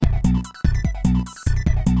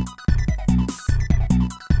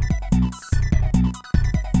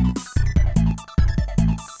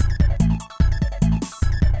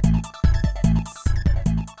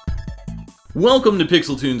Welcome to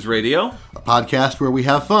Pixel Tunes Radio, a podcast where we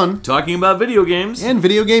have fun talking about video games and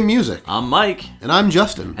video game music. I'm Mike. And I'm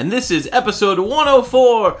Justin. And this is episode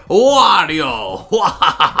 104, Wario!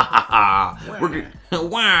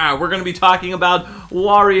 We're going to be talking about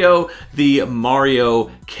Wario, the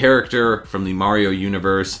Mario character from the Mario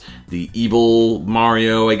universe, the evil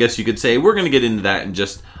Mario, I guess you could say. We're going to get into that in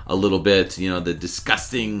just a little bit. You know, the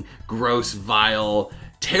disgusting, gross, vile,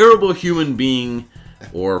 terrible human being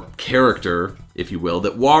or character, if you will,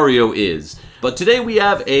 that Wario is. But today we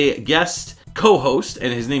have a guest co-host,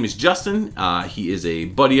 and his name is Justin. He is a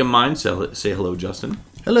buddy of mine, so say hello, Justin.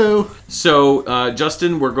 Hello. So,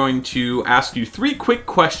 Justin, we're going to ask you 3 quick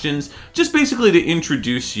questions, just basically to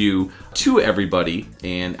introduce you to everybody.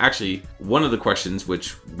 And actually, one of the questions,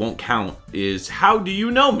 which won't count, is how do you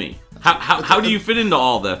know me? How do you fit into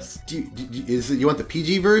all this? You want the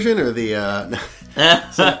PG version or the...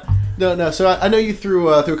 No. So I know you through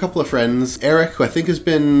a couple of friends. Eric, who I think has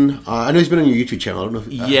been... I know he's been on your YouTube channel. I don't know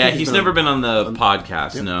if... he's never been on the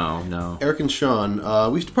podcast. Yep. No. Eric and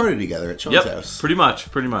Sean, we used to party together at Sean's house. Pretty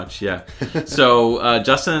much, yeah. So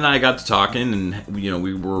Justin and I got to talking, and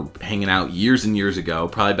we were hanging out years and years ago,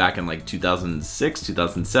 probably back in like 2006,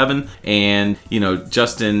 2007. And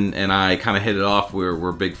Justin and I kind of hit it off.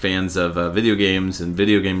 We're big fans of video games and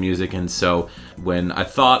video game music, and so when I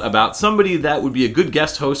thought about somebody that would be a good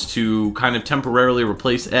guest host to kind of temporarily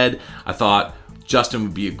replace Ed, I thought Justin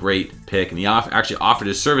would be a great pick, and he actually offered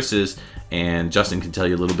his services, and Justin can tell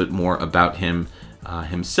you a little bit more about him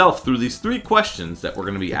himself through these 3 questions that we're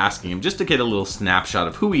going to be asking him, just to get a little snapshot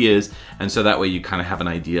of who he is, and so that way you kind of have an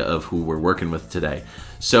idea of who we're working with today.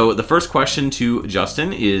 So the first question to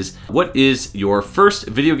Justin is, what is your first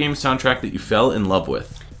video game soundtrack that you fell in love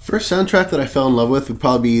with? First soundtrack that I fell in love with would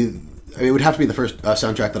probably be... it would have to be the first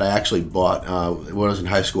soundtrack that I actually bought when I was in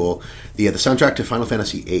high school. The soundtrack to Final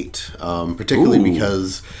Fantasy VIII, particularly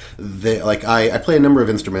because I play a number of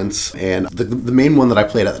instruments, and the main one that I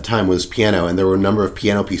played at the time was piano, and there were a number of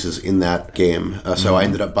piano pieces in that game. So I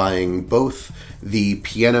ended up buying both the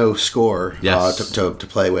piano score to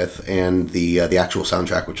play with and the actual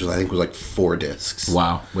soundtrack, which I think was like 4 discs.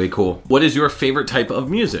 Wow, way cool. What is your favorite type of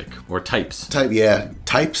music or types?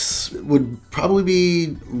 Types would probably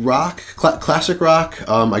be rock, classic rock.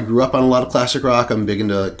 I grew up on a lot of classic rock. I'm big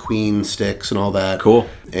into Queen, Styx, and all that. Cool.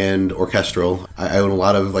 And orchestral. I own a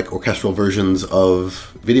lot of orchestral versions of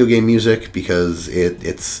video game music because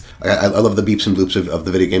it's I love the beeps and bloops of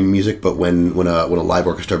the video game music, but when a live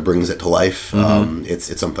orchestra brings it to life,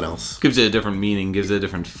 it's something else. Gives it a different meaning, gives it a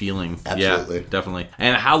different feeling. Absolutely. Yeah, definitely.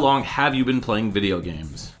 And how long have you been playing video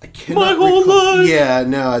games? I cannot recall. Life. Yeah,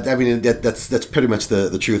 no, I mean that's pretty much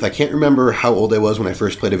the truth. I can't remember how old I was when I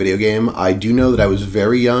first played a video game. I do know that I was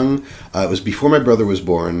very young. It was before my brother was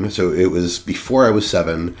born, so it was before I was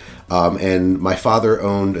 7. And my father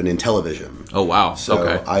owned an Intellivision. Oh, wow. So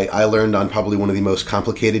okay. I learned on probably one of the most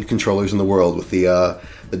complicated controllers in the world with the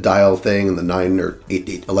dial thing and the 9 or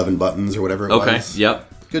 8, 11 buttons or whatever it was. Okay, yep.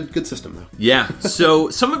 Good system, though. Yeah. So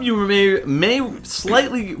some of you may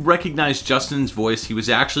slightly recognize Justin's voice. He was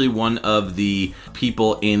actually one of the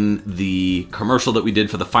people in the commercial that we did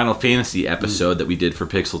for the Final Fantasy episode that we did for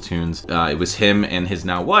Pixel Tunes. It was him and his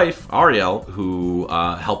now wife, Ariel, who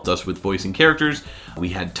helped us with voicing characters. We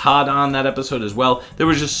had Todd on that episode as well. There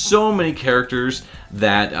was just so many characters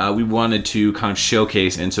that we wanted to kind of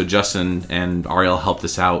showcase, and so Justin and Ariel helped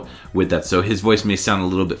us out with that. So his voice may sound a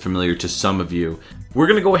little bit familiar to some of you. We're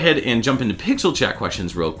going to go ahead and jump into Pixel Chat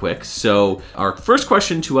questions real quick. So our first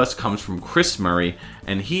question to us comes from Chris Murray,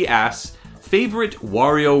 and he asks, favorite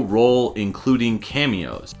Wario role including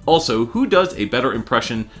cameos? Also, who does a better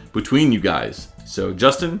impression between you guys? So,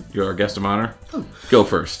 Justin, you're our guest of honor. Go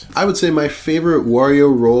first. I would say my favorite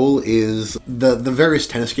Wario role is the various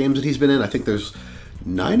tennis games that he's been in. I think there's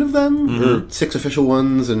 9 of them, or 6 official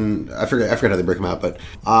ones, and I forget how they break them out. But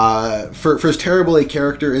for as terrible a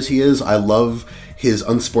character as he is, I love his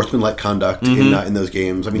unsportsmanlike conduct in those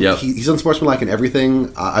games. I mean, he's unsportsmanlike in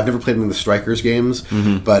everything. I've never played him in the Strikers games,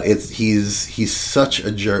 but he's such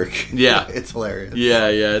a jerk. Yeah, it's hilarious. Yeah,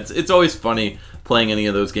 it's always funny playing any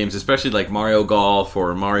of those games, especially like Mario Golf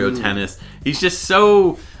or Mario Tennis. He's just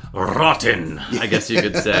so rotten, I guess you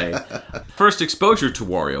could say. First exposure to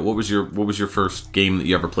Wario. What was your first game that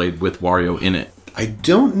you ever played with Wario in it? I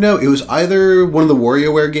don't know. It was either one of the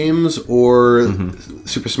WarioWare games or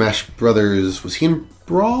Super Smash Brothers. Was he in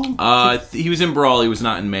Brawl? He was in Brawl. He was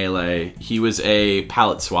not in Melee. He was a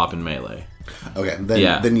palette swap in Melee. Okay,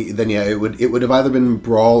 then it would have either been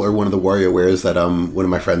Brawl or one of the WarioWares that one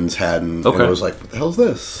of my friends had, and I was like, what the hell's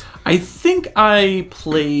this? I think I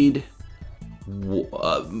played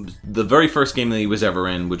the very first game that he was ever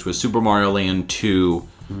in, which was Super Mario Land 2,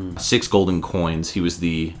 6 Golden Coins. He was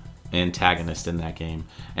the antagonist in that game.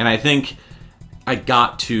 And I think I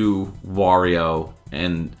got to Wario,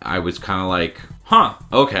 and I was kind of like, huh,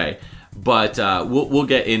 okay. But we'll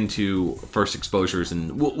get into first exposures,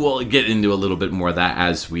 and we'll get into a little bit more of that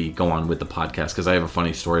as we go on with the podcast, because I have a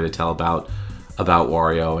funny story to tell about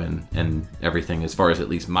Wario and everything, as far as at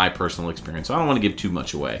least my personal experience. So I don't want to give too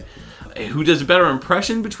much away. Who does a better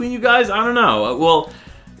impression between you guys? I don't know. Well,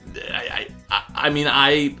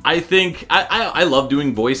 I think I love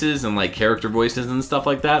doing voices and like character voices and stuff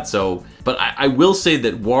like that. So, but I will say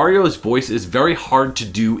that Wario's voice is very hard to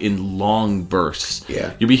do in long bursts.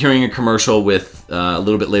 Yeah, you'll be hearing a commercial with a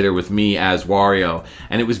little bit later with me as Wario,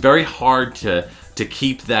 and it was very hard to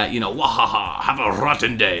keep that, wahaha, have a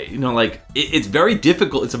rotten day. Like it's very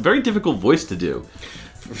difficult. It's a very difficult voice to do.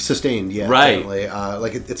 Sustained, yeah, right.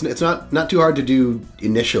 Definitely. It's not too hard to do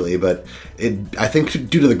initially, but I think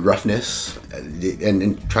due to the gruffness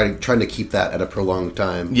and trying to keep that at a prolonged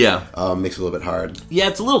time, makes it a little bit hard. Yeah,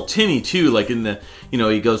 it's a little tinny too. Like in the,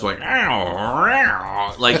 he goes like,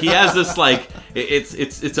 ow, like he has this like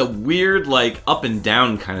it's a weird like up and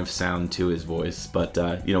down kind of sound to his voice. But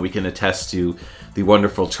we can attest to the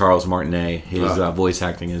wonderful Charles Martinet. His voice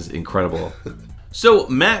acting is incredible. So,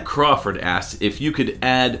 Matt Crawford asks if you could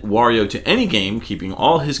add Wario to any game, keeping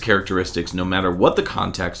all his characteristics no matter what the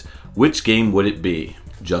context, which game would it be?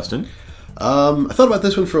 Justin? I thought about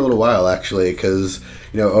this one for a little while, actually, because,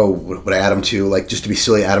 would I add him to, like, just to be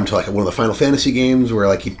silly, add him to, like, one of the Final Fantasy games where,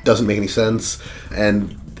 like, he doesn't make any sense,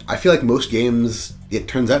 and I feel like most games, it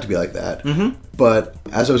turns out to be like that. Mm-hmm. But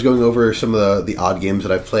as I was going over some of the odd games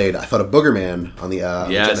that I've played, I thought of Boogerman on the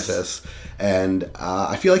Genesis. And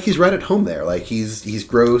I feel like he's right at home there. Like, he's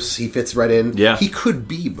gross. He fits right in. Yeah. He could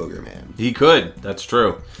be Boogerman. He could. That's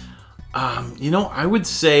true. I would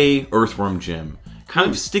say Earthworm Jim. Kind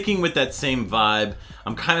of sticking with that same vibe.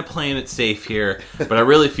 I'm kind of playing it safe here. But I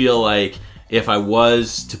really feel like if I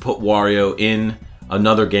was to put Wario in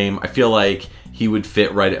another game, I feel like he would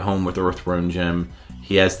fit right at home with Earthworm Jim.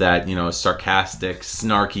 He has that, sarcastic,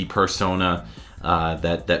 snarky persona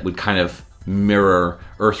that would kind of mirror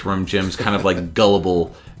Earthworm Jim's kind of like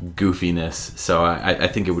gullible goofiness. So I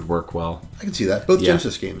think it would work well. I can see that. Both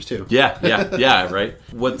Genesis games, too. Yeah, right.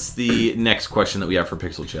 What's the next question that we have for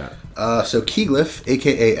Pixel Chat? So Keyglyph,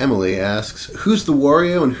 a.k.a. Emily, asks, who's the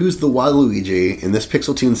Wario and who's the Waluigi in this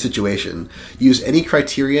Pixel Tune situation? Use any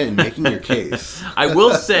criteria in making your case. I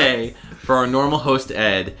will say, for our normal host,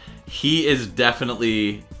 Ed, he is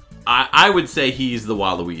definitely... I would say he's the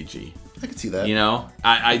Waluigi. I can see that.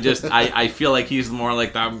 I feel like he's more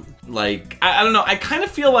like I don't know. I kind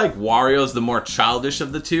of feel like Wario's the more childish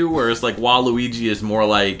of the two, whereas like Waluigi is more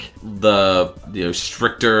like the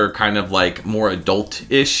stricter kind of like more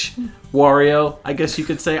adult-ish Wario, I guess you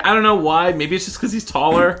could say. I don't know why. Maybe it's just because he's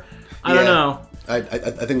taller. I don't know. I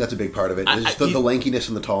think that's a big part of it. It's the lankiness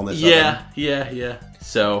and the tallness. Yeah.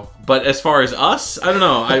 So, but as far as us, I don't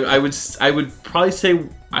know. I would probably say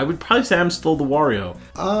I'm still the Wario.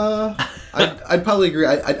 I'd probably agree.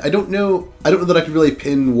 I don't know that I could really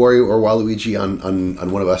pin Wario or Waluigi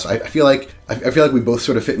on one of us. I feel like we both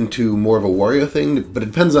sort of fit into more of a Wario thing, but it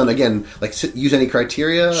depends on, again, like, use any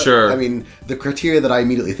criteria. Sure. I mean, the criteria that I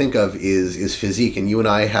immediately think of is physique, and you and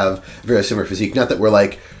I have very similar physique. Not that we're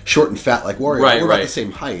like short and fat like Wario, but we're about the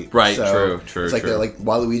same height. Right. So True. It's like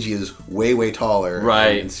Waluigi is way taller,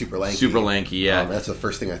 right, and super lanky. Super lanky. Yeah. That's the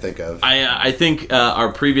first thing I think of. I think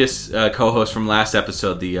our previous co-host from last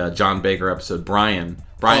episode, the John Baker episode, Brian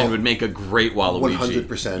would make a great Waluigi.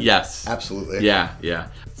 100%. Yes. Absolutely. Yeah.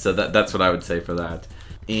 So that's what I would say for that.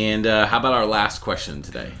 And how about our last question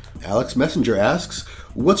today? Alex Messenger asks,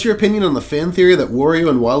 what's your opinion on the fan theory that Wario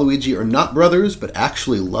and Waluigi are not brothers, but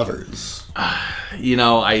actually lovers?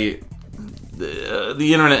 The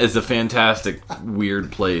internet is a fantastic,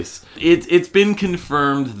 weird place. It's been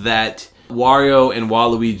confirmed that Wario and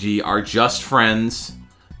Waluigi are just friends.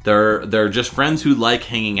 They're just friends who like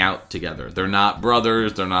hanging out together. They're not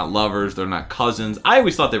brothers, they're not lovers, they're not cousins. I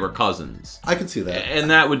always thought they were cousins. I could see that. And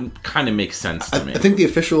that would kind of make sense to me. I think the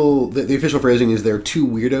official phrasing is they're two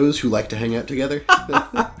weirdos who like to hang out together.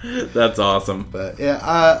 That's awesome. But yeah,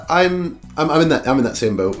 I'm in that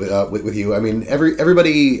same boat with you. I mean,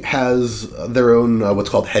 everybody has their own what's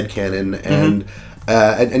called headcanon, and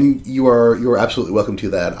and you are absolutely welcome to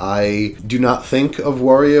that. I do not think of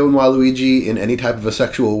Wario and Waluigi in any type of a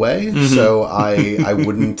sexual way, so I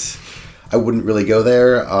wouldn't really go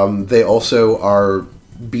there. They also are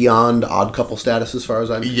beyond odd couple status as far as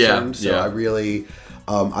I'm concerned. So I really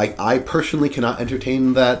I personally cannot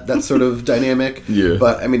entertain that sort of dynamic. Yeah.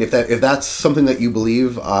 But I mean, if that's something that you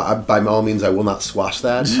believe, by all means, I will not squash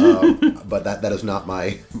that. But that is not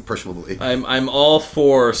my personal belief. I'm all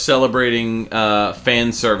for celebrating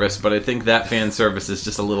fan service, but I think that fan service is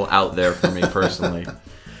just a little out there for me personally.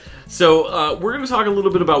 So we're going to talk a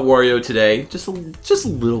little bit about Wario today, just a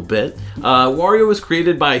little bit. Wario was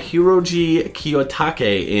created by Hiroji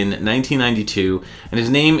Kiyotake in 1992, and his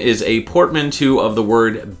name is a portmanteau of the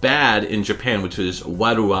word bad in Japan, which is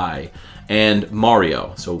waruai, and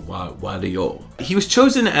Mario, so Wario. He was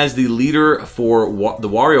chosen as the leader for the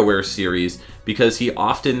WarioWare series because he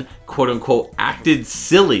often, quote-unquote, acted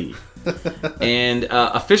silly. And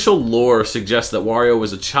official lore suggests that Wario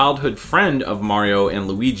was a childhood friend of Mario and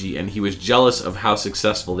Luigi, and he was jealous of how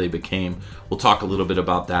successful they became. We'll talk a little bit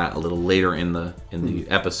about that a little later in the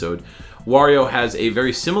episode. Wario has a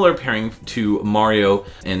very similar pairing to Mario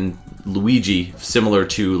and Luigi, similar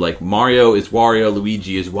to like Mario is Wario,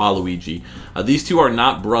 Luigi is Waluigi. These two are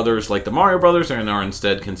not brothers like the Mario brothers, and are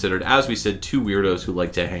instead considered, as we said, two weirdos who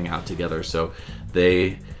like to hang out together. So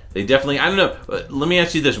they definitely, I don't know, let me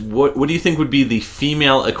ask you this. What do you think would be the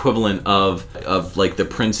female equivalent of like the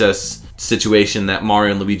princess situation that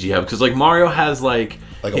Mario and Luigi have? Because like Mario has like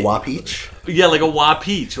a Wah Peach? Yeah, like a Wah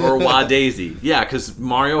Peach or a Wah Daisy. Yeah, because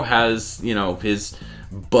Mario has, his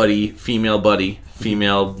female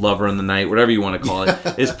lover in the night, whatever you want to call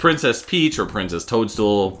it, is Princess Peach or Princess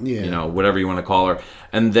Toadstool, whatever you want to call her.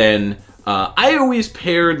 And then I always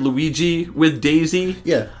paired Luigi with Daisy.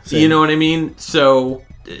 Yeah, same. You know what I mean? So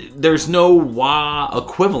there's no Wah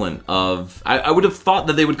equivalent of... I would have thought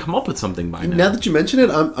that they would come up with something by now. Now that you mention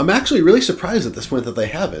it, I'm actually really surprised at this point that they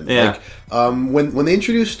haven't. Yeah. Like, when they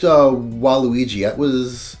introduced Waluigi,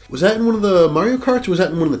 was that in one of the Mario Karts or was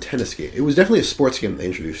that in one of the tennis games? It was definitely a sports game that they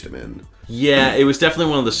introduced him in. Yeah, it was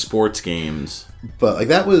definitely one of the sports games. But like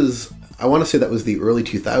that was... I want to say that was the early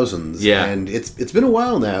 2000s. Yeah. And it's been a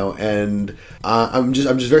while now, and I'm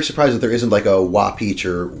just very surprised that there isn't like a Wah Peach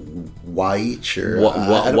or Waich or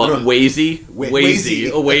Wazy?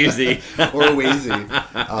 Wazy. Or a Wazy.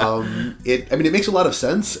 It makes a lot of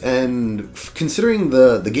sense, and considering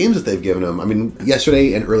the games that they've given him, I mean,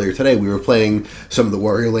 yesterday and earlier today we were playing some of the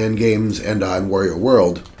Wario Land games and Wario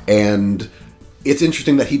World, and it's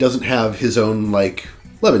interesting that he doesn't have his own like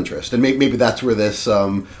love interest, and maybe that's where this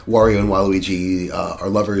Wario and Waluigi are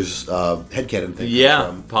lovers headcanon thing comes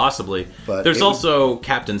from. Possibly. But there's also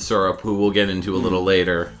Captain Syrup, who we'll get into a little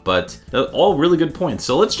later, but all really good points.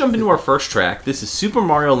 So let's jump into our first track. This is Super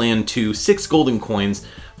Mario Land 2, 6 golden coins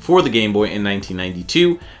for the Game Boy in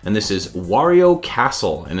 1992, and this is Wario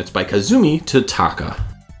Castle, and it's by Kazumi Totaka.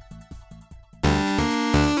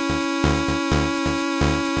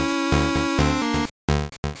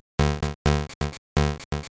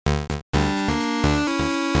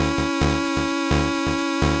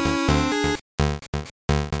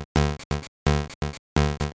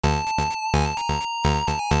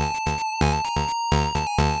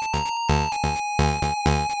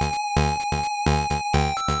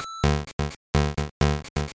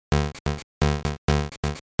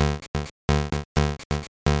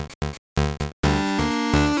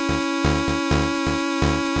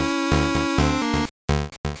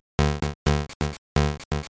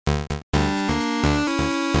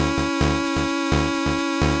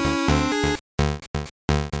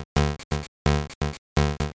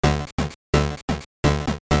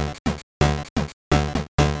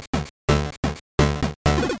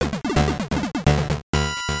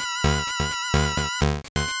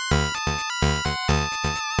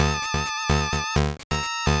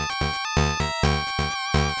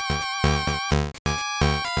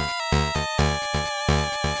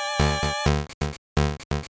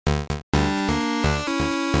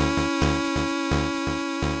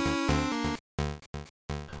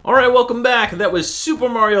 Alright, welcome back. That was Super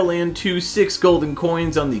Mario Land 2, 6 golden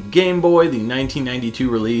coins on the Game Boy, the 1992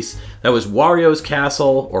 release. That was Wario's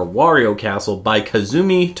Castle, or Wario Castle, by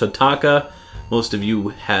Kazumi Totaka. Most of you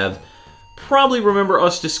have probably remember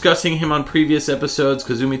us discussing him on previous episodes.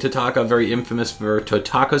 Kazumi Totaka, very infamous for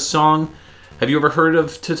Totaka's Song. Have you ever heard of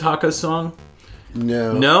Totaka's Song?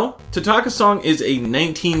 No. No? Totaka's Song is a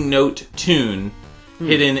 19-note tune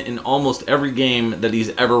hidden in almost every game that he's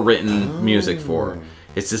ever written music for.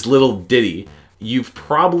 It's this little ditty. You've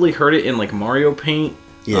probably heard it in like Mario Paint.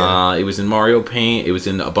 Yeah. It was in Mario Paint. It was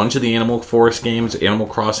in a bunch of the Animal Forest games, Animal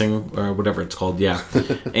Crossing, or whatever it's called. Yeah.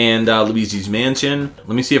 And Luigi's Mansion. Let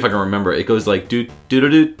me see if I can remember. It goes like do do do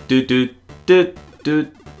do do do do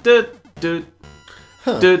do do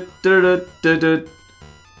do do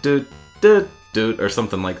do do do or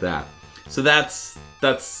something like that. So that's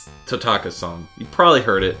Totaka's song. You probably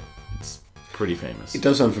heard it. It's pretty famous. It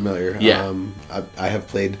does sound familiar. Yeah. I have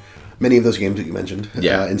played many of those games that you mentioned.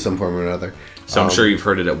 Yeah. In some form or another. So I'm sure you've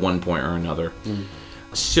heard it at one point or another.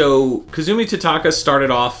 So Kazumi Totaka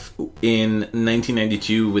started off in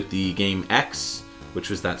 1992 with the game X, which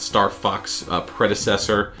was that Star Fox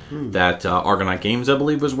predecessor that Argonaut Games, I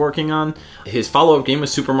believe, was working on. His follow-up game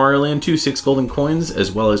was Super Mario Land 2, 6 Golden Coins,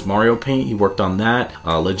 as well as Mario Paint. He worked on that.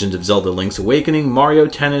 Legend of Zelda Link's Awakening, Mario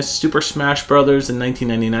Tennis, Super Smash Bros. In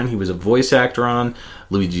 1999, he was a voice actor on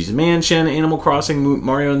Luigi's Mansion, Animal Crossing,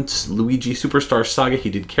 Mario and Luigi Superstar Saga. He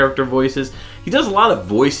did character voices. He does a lot of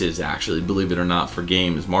voices, actually, believe it or not, for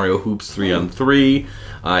games. Mario Hoops 3 on 3.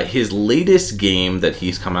 His latest game that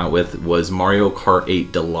he's come out with was Mario Kart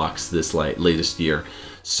 8 Deluxe this latest year.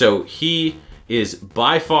 So he is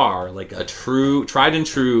by far like a true, tried and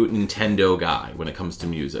true Nintendo guy when it comes to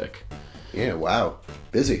music. Yeah, wow.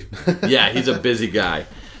 Busy. Yeah, he's a busy guy.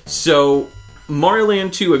 So Mario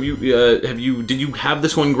Land 2, did you have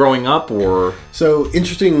this one growing up, or? So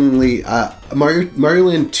interestingly, Mario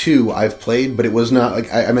Land 2 I've played, but it was not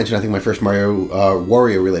like I mentioned. I think my first Mario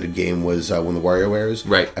Wario related game was one of the WarioWares.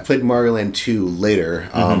 Right. I played Mario Land 2 later,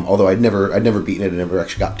 although I'd never beaten it and never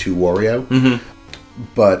actually got to Wario.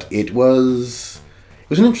 But it was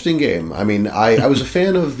an interesting game. I mean, I was a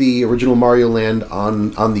fan of the original Mario Land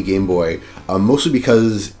on the Game Boy, mostly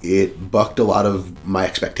because it bucked a lot of my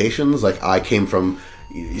expectations. Like, I came from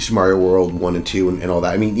Super Mario World 1 and 2 and all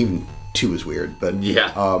that. I mean, even 2 is weird, but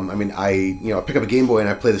yeah. I mean, I pick up a Game Boy and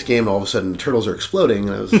I play this game, and all of a sudden the turtles are exploding,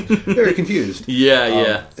 and I was very confused.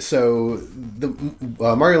 Yeah. So the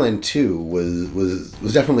Mario Land 2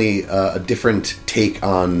 was definitely a different take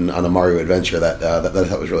on a Mario adventure that I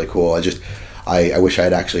thought was really cool. I wish I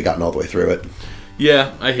had actually gotten all the way through it.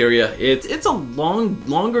 Yeah, I hear you. It's a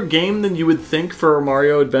longer game than you would think for a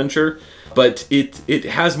Mario adventure, but it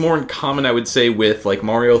has more in common, I would say, with like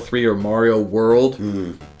Mario 3 or Mario World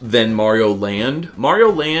than Mario Land.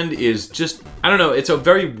 Mario Land is just, I don't know, it's a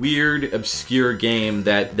very weird, obscure game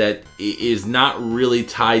that is not really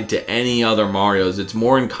tied to any other Marios. It's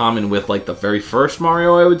more in common with like the very first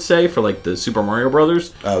Mario, I would say, for like the Super Mario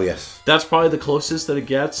Brothers. Oh, yes. That's probably the closest that it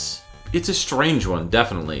gets. It's a strange one,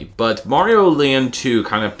 definitely. But Mario Land 2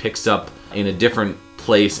 kind of picks up in a different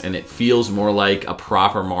place, and it feels more like a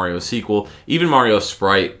proper Mario sequel. Even Mario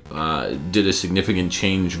Sprite did a significant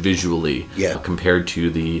change visually compared to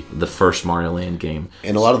the first Mario Land game.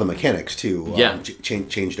 And a lot of the mechanics, too,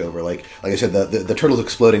 changed over. Like I said, the turtles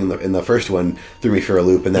exploding in the first one threw me for a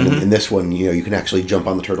loop, and then in this one, you can actually jump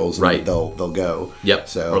on the turtles and they'll go. Yep.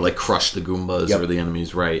 So, or like crush the Goombas or the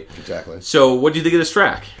enemies, right? Exactly. So what do you think of this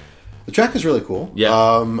track? The track is really cool.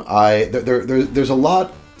 Yeah. There's a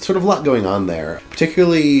lot going on there,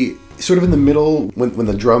 particularly sort of in the middle when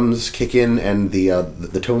the drums kick in and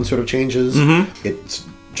the tone sort of changes. It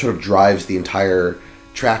sort of drives the entire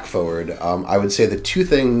track forward. I would say the two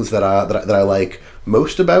things that I like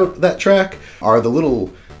most about that track are the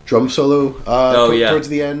little drum solo towards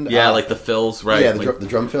the end. Yeah, like the fills, right? Yeah, the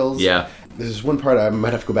drum fills. Yeah. There's one part I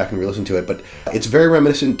might have to go back and re-listen to it, but it's very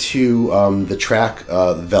reminiscent to the track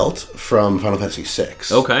Velt from Final Fantasy VI.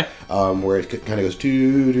 Okay. Where it kind of goes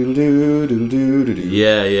do do do do do do do.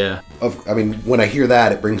 Yeah. I mean, when I hear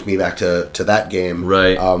that, it brings me back to that game,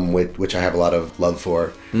 right? Which I have a lot of love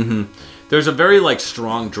for. There's a very like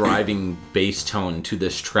strong driving bass tone to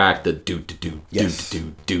this track, the do do do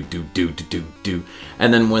do do do do do,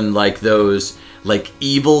 and then when like those like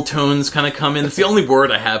evil tones kind of come in. It's the only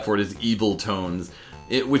word I have for it is evil tones,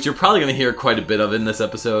 which you're probably going to hear quite a bit of in this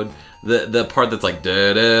episode. The part that's like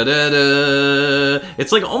da da da da,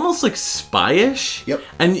 it's like almost like spy-ish. Yep.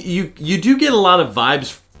 And you do get a lot of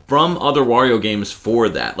vibes from other Wario games for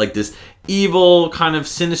that, like this evil kind of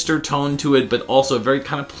sinister tone to it, but also very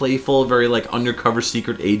kind of playful, very like undercover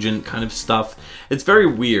secret agent kind of stuff. It's very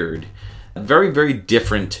weird, very, very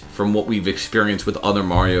different from what we've experienced with other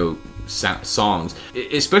Mario songs,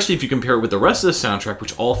 especially if you compare it with the rest of the soundtrack,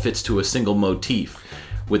 which all fits to a single motif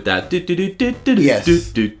with that do do do do do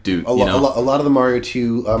do do. A lot of the Mario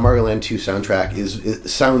Land 2 soundtrack it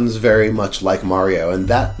sounds very much like Mario, and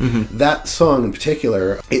that song in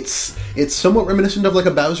particular, it's somewhat reminiscent of like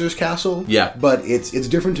a Bowser's Castle. Yeah, but it's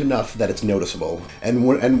different enough that it's noticeable. And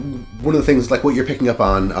one of the things, like what you're picking up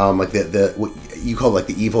on, like the what you call like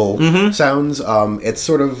the evil sounds, it's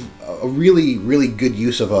sort of a really, really good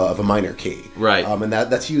use of a minor key, right? And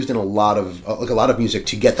that's used in a lot of music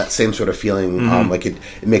to get that same sort of feeling. Like it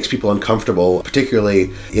makes people uncomfortable,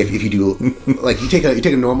 particularly if you do like you take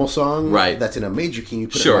a normal song, right, that's in a major key, and you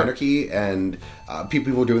put it in a minor key, and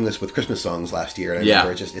people were doing this with Christmas songs last year, and I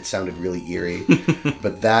remember it sounded really eerie.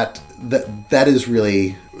 But that is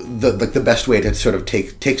really the best way to sort of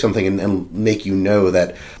take something and make you know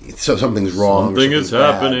that something's wrong. Something is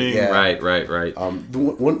happening. Yeah. Right.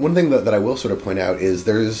 One thing that I will sort of point out is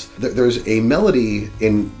there's a melody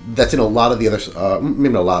that's in a lot of the other,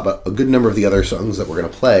 maybe not a lot, but a good number of the other songs that we're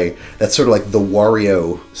going to play. That's sort of like the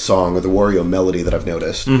Wario song or the Wario melody that I've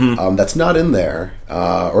noticed. That's not in there,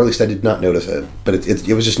 or at least I did not notice it. But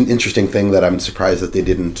it was just an interesting thing that I'm surprised that they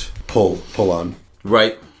didn't pull on.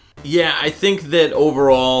 Right. Yeah, I think that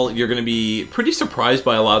overall you're going to be pretty surprised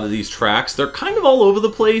by a lot of these tracks. They're kind of all over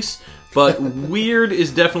the place, but weird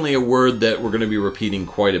is definitely a word that we're going to be repeating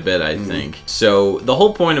quite a bit, I think. So the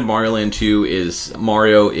whole point of Mario Land 2 is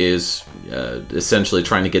Mario is essentially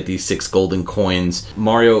trying to get these 6 golden coins.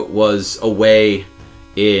 Mario was away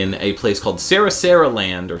in a place called Sarasara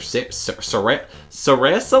Land, or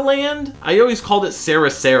Sarasa Land? I always called it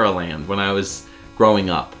Sarasara Land when I was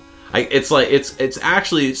growing up. It's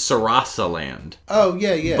actually Sarasa Land. Oh,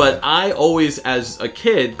 yeah. But I always, as a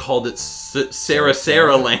kid, called it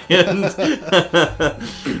Sarasara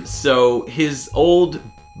Land. So his old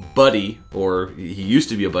buddy, or he used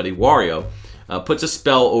to be a buddy, Wario, puts a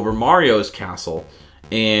spell over Mario's castle,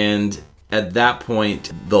 and at that point,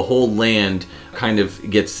 the whole land kind of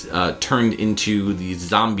gets turned into these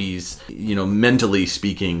zombies, mentally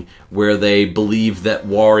speaking, where they believe that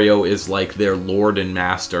Wario is like their lord and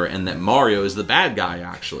master and that Mario is the bad guy,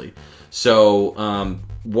 actually. So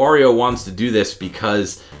Wario wants to do this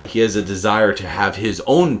because he has a desire to have his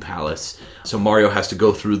own palace. So Mario has to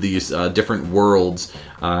go through these different worlds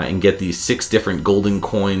and get these 6 different golden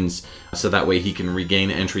coins, so that way he can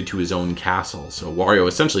regain entry to his own castle. So Wario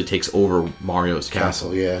essentially takes over Mario's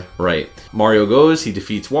castle. Yeah. Right. Mario goes, he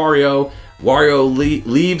defeats Wario. Wario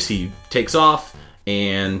leaves, he takes off,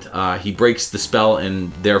 and he breaks the spell,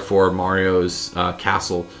 and therefore Mario's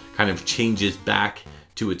castle kind of changes back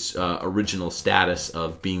to its original status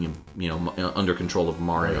of being, under control of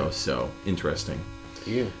Mario. Right. So interesting.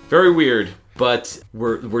 Yeah. Very weird. But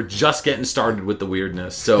we're just getting started with the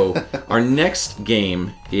weirdness. So our next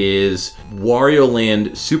game is Wario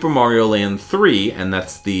Land, Super Mario Land 3, and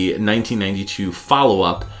that's the 1992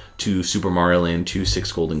 follow-up to Super Mario Land 2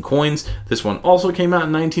 6 Golden Coins. This one also came out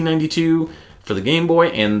in 1992 for the Game Boy,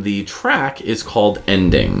 and the track is called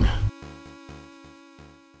Ending.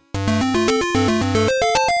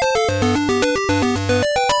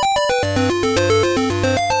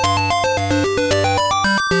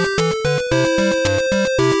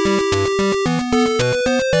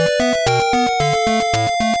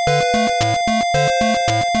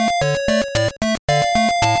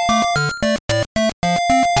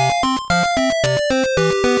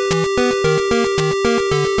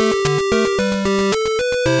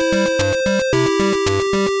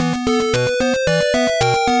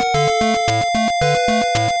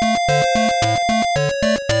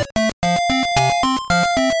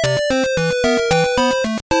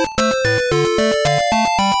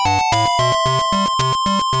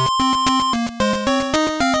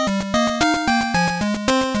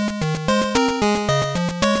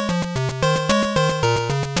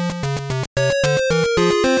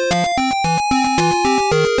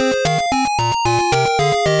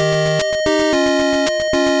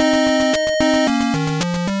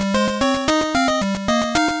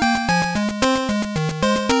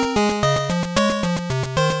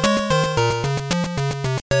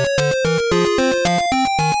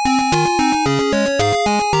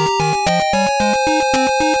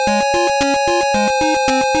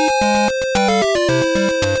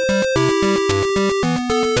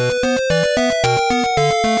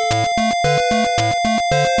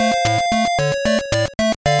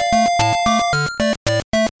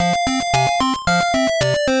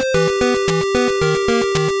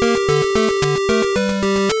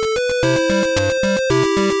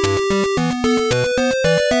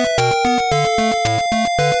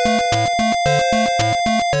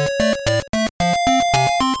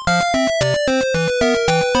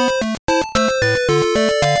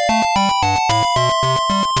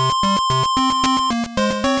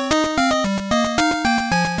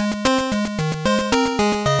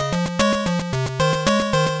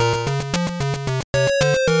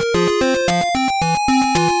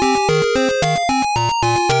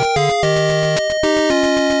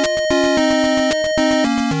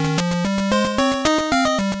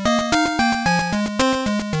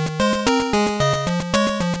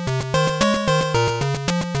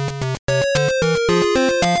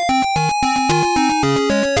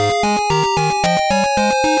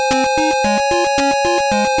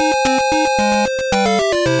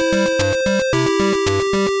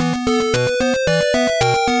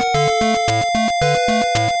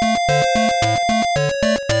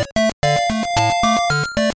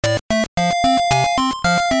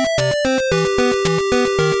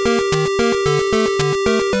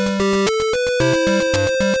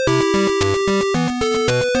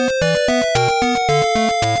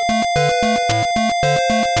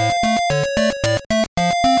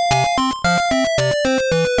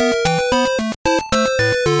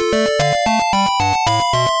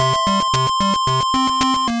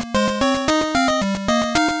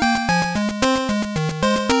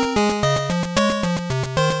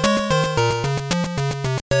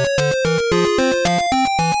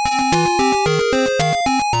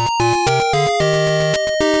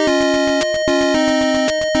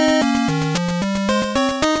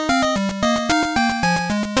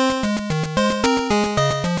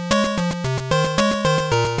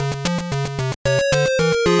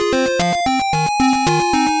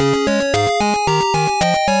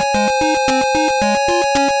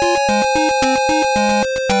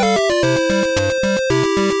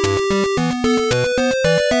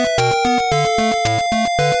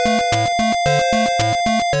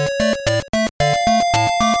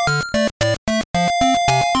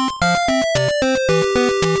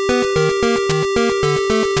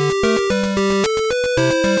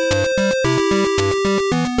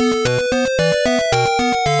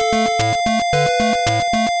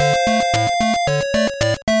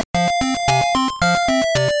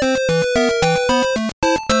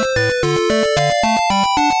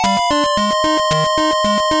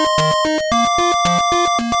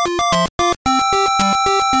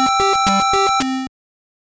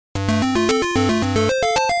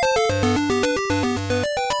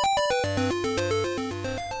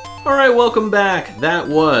 Alright, welcome back. That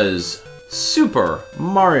was Super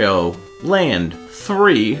Mario Land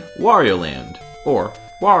 3 Wario Land. Or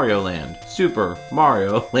Wario Land. Super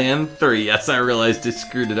Mario Land 3. Yes, I realized I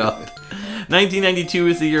screwed it up. 1992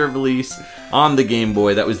 is the year of release on the Game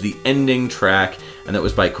Boy. That was the ending track, and that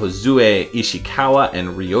was by Kozue Ishikawa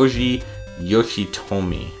and Ryoji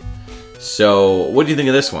Yoshitomi. So, what do you think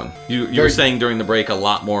of this one? You were saying during the break there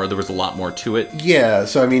was a lot more to it. Yeah,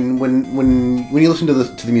 so I mean, when you listen to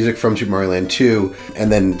the music from Super Mario Land 2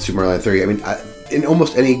 and then Super Mario Land 3, I mean, in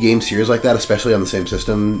almost any game series like that, especially on the same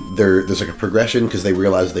system, there's like a progression because they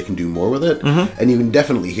realize they can do more with it, and you can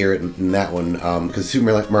definitely hear it in that one because Super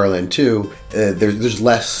Mario Land 2, there's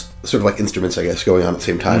less sort of like instruments, I guess, going on at the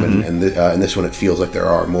same time, and in this one it feels like there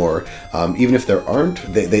are more. Even if there aren't,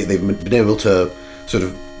 they've been able to sort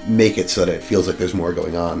of make it so that it feels like there's more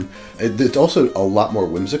going on. It's also a lot more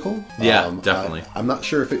whimsical. Yeah, definitely. I'm not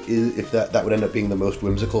sure if that would end up being the most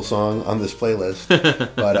whimsical song on this playlist,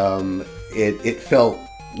 but it felt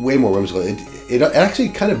way more whimsical. It actually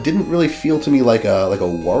kind of didn't really feel to me like a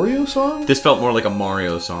Wario song. This felt more like a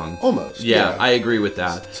Mario song. Almost. Yeah, I agree with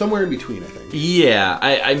that. Somewhere in between, I think. Yeah,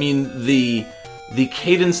 I mean the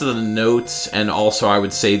cadence of the notes, and also I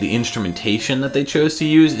would say the instrumentation that they chose to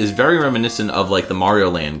use is very reminiscent of like the Mario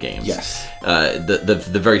Land games. Yes.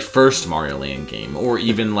 The very first Mario Land game, or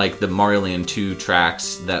even like the Mario Land 2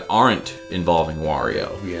 tracks that aren't involving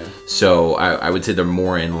Wario. Yeah. So I would say they're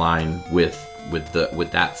more in line with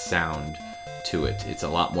that sound to it. It's a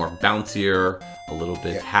lot more bouncier, a little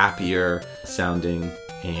bit happier sounding,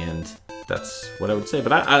 and that's what I would say.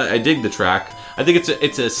 But I dig the track. I think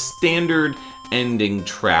it's a standard ending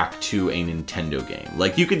track to a Nintendo game.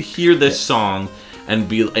 Like, you could hear this song and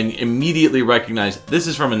immediately recognize this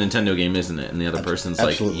is from a Nintendo game, isn't it? And the other person's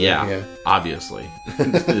Absolutely, like, yeah, obviously.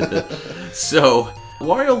 So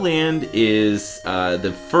Wario Land is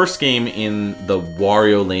the first game in the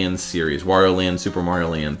Wario Land series, Wario Land Super Mario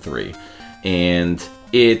Land 3, and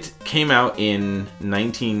it came out in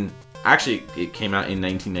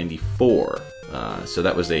 1994. So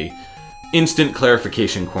that was a instant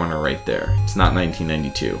clarification corner right there. It's not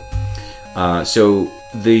 1992. So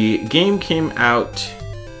the game came out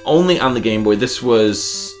only on the Game Boy. This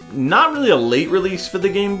was not really a late release for the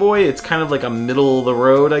Game Boy. It's kind of like a middle of the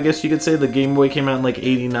road, I guess you could say. The Game Boy came out in like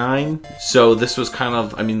 89. So this was kind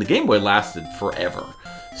of, I mean, the Game Boy lasted forever.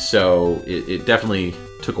 So it definitely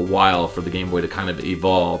took a while for the Game Boy to kind of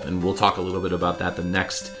evolve. And we'll talk a little bit about that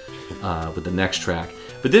with the next track.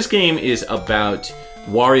 But this game is about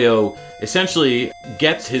Wario essentially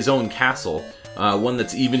gets his own castle, one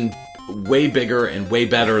that's even way bigger and way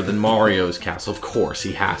better than Mario's castle. Of course,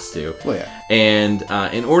 he has to. Well, yeah. And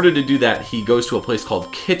in order to do that, he goes to a place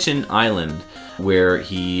called Kitchen Island, where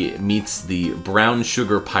he meets the Brown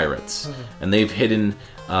Sugar Pirates. And they've hidden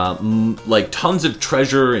like tons of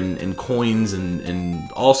treasure and coins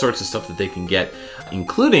and all sorts of stuff that they can get,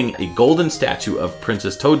 including a golden statue of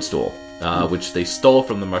Princess Toadstool, which they stole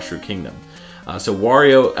from the Mushroom Kingdom. So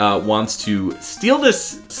Wario wants to steal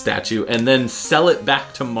this statue and then sell it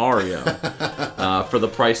back to Mario for the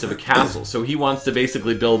price of a castle. So he wants to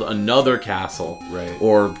basically build another castle, right,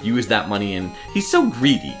 or use that money. And he's so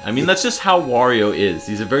greedy. I mean, that's just how Wario is.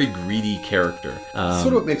 He's a very greedy character. Sort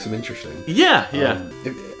of what makes him interesting. Yeah.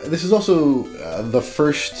 This is also the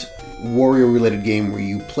first Wario-related game where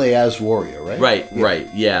you play as Wario, right? Right.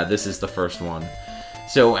 Yeah, this is the first one.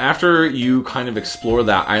 So after you kind of explore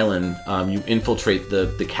that island, you infiltrate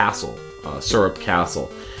the castle, Syrup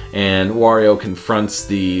Castle, and Wario confronts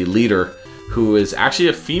the leader, who is actually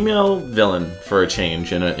a female villain for a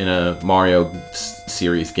change in a Mario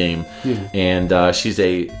series game, and she's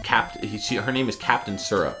her name is Captain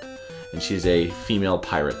Syrup, and she's a female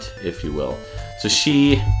pirate, if you will. So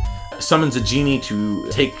she summons a genie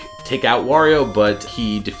to take out Wario, but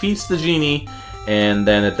he defeats the genie. And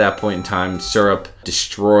then at that point in time, Syrup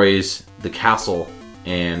destroys the castle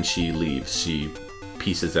and she leaves. She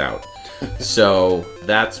pieces out. So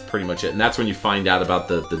that's pretty much it. And that's when you find out about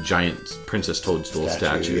the giant Princess Toadstool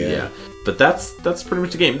statue. Yeah. But that's pretty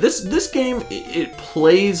much the game. This game, it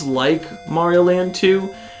plays like Mario Land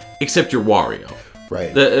 2, except you're Wario.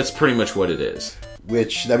 Right. That's pretty much what it is.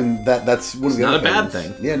 Which, I mean, that's one of the other things. Not a bad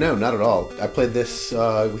thing. Yeah, no, not at all. I played this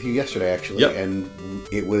with you yesterday, actually, and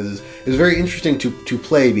it was very interesting to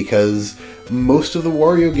play because most of the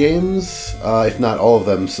Wario games, if not all of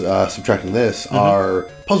them, subtracting this, are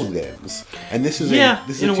puzzle games, and this is a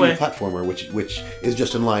 2D platformer, which is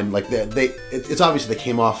just in line. Like it's obvious they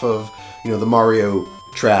came off of the Mario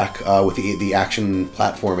track with the action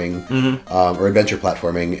platforming or adventure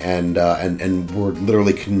platforming, and we're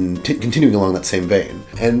literally continuing along that same vein,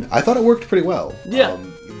 and I thought it worked pretty well.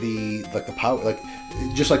 the power, like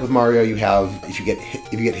just like with Mario, you have if you get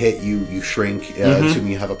hit, you shrink,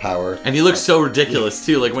 assuming you have a power. And he looks so ridiculous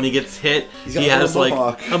too. Like when he gets hit, he has like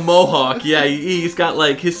a mohawk. Yeah, he's got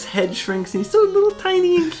like his head shrinks, and he's so little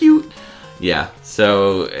tiny and cute. Yeah,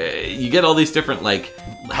 so you get all these different like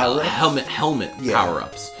helmet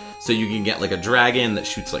power-ups. So you can get like a dragon that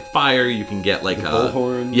shoots like fire. You can get like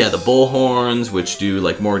bullhorns. Yeah, the bullhorns, which do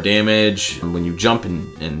like more damage when you jump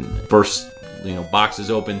and burst,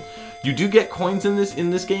 boxes open. You do get coins in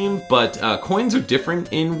this game, but coins are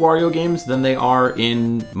different in Wario games than they are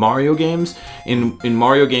in Mario games. In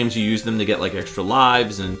Mario games, you use them to get like extra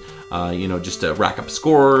lives and just to rack up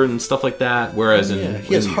score and stuff like that. Whereas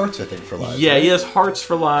he has hearts, I think, for lives. Yeah, right? He has hearts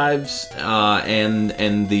for lives,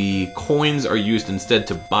 and the coins are used instead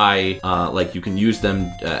to buy. Like you can use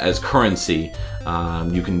them as currency.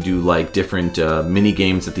 You can do like different mini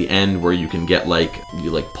games at the end where you can get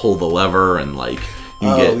you pull the lever and like.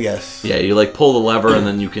 Yes. Yeah, you pull the lever and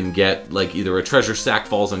then you can get either a treasure sack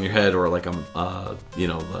falls on your head or a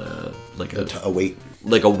weight.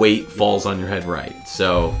 Like a weight falls on your head, right?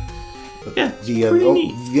 So yeah, the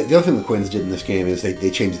other thing the coins did in this game is they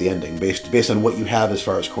changed the ending based on what you have as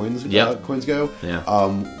far as coins go. Yeah.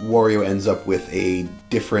 Wario ends up with a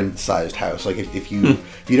different sized house. Like if you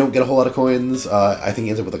don't get a whole lot of coins, I think he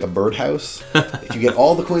ends up with like a birdhouse. If you get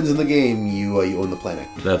all the coins in the game, you own the planet.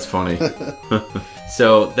 That's funny.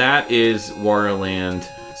 So that is Wario Land,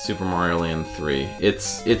 Super Mario Land 3.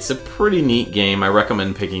 It's a pretty neat game. I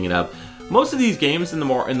recommend picking it up. Most of these games in the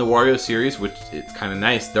Wario series, which it's kind of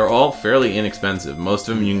nice, they're all fairly inexpensive. Most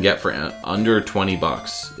of them you can get for under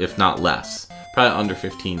 $20, if not less. Probably under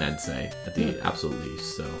 15, I'd say, at the absolute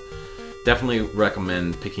least. So definitely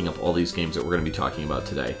recommend picking up all these games that we're going to be talking about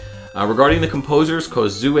today. Regarding the composers,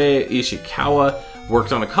 Kozue Ishikawa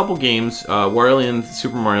worked on a couple games. Wario Land,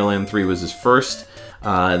 Super Mario Land 3 was his first.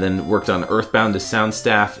 Then worked on Earthbound as sound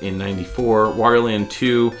staff in '94. Wario Land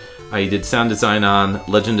 2, he did sound design on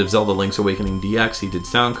Legend of Zelda Link's Awakening DX. He did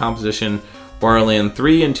sound composition. Wario Land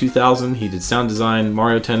 3 in 2000, he did sound design.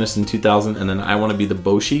 Mario Tennis in 2000, and then I Want to Be the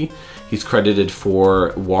Boshi. He's credited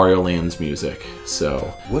for Wario Land's music. So,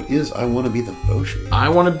 what is I Want to Be the Boshi? I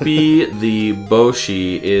Want to Be the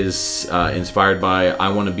Boshi is inspired by I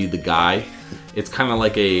Want to Be the Guy. It's kind of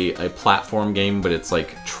like a platform game, but it's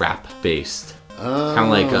like trap based. Kind of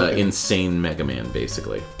like Insane Mega Man,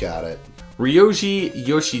 basically. Got it. Ryoji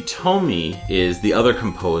Yoshitomi is the other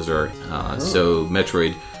composer. So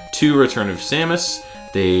Metroid 2 Return of Samus,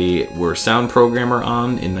 they were sound programmer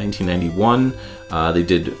on in 1991. They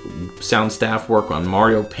did sound staff work on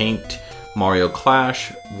Mario Paint, Mario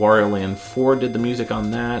Clash, Wario Land 4 did the music on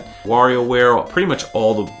that. WarioWare, pretty much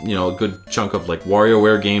all the, a good chunk of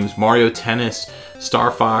WarioWare games. Mario Tennis, Star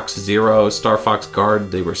Fox Zero, Star Fox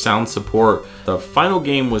Guard, they were sound support. The final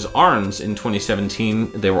game was ARMS in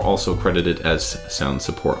 2017. They were also credited as sound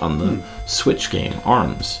support on the Switch game,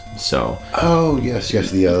 ARMS. So. Oh, yes,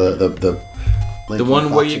 the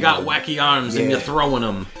one where you got wacky arms and you're throwing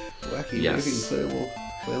them. Wacky, waving,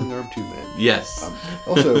 flailing arm 2 man. Yes.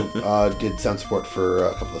 Also did sound support for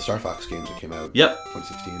a couple of the Star Fox games that came out. Yep.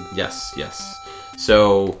 2016. Yes.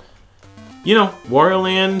 So, Wario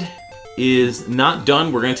Land is not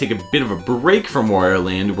done. We're going to take a bit of a break from Wario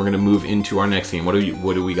Land. We're going to move into our next game. What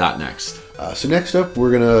do we got next? So next up,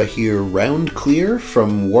 we're going to hear Round Clear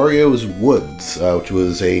from Wario's Woods, which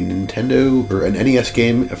was a Nintendo or an NES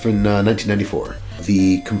game from 1994.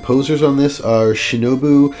 The composers on this are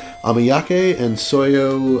Shinobu Amayake and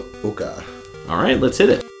Soyo Oka. All right, let's hit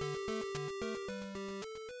it.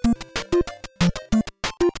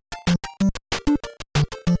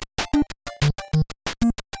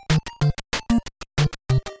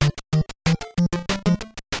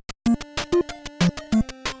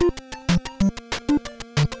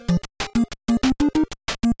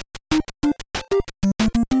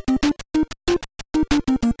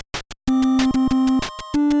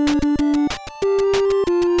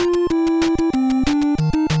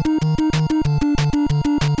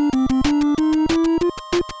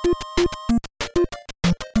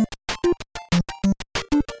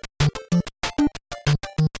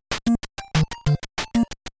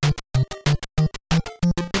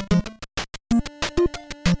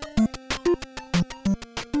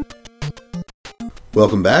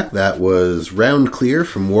 Welcome back. That was Round Clear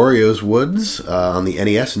from Wario's Woods on the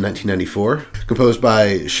NES in 1994, composed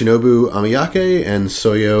by Shinobu Amayake and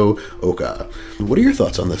Soyo Oka. What are your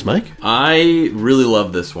thoughts on this, Mike? I really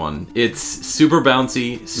love this one. It's super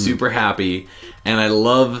bouncy, super happy, and I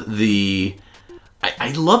love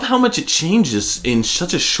I love how much it changes in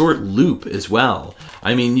such a short loop as well.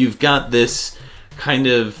 I mean, you've got this kind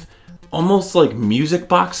of almost like music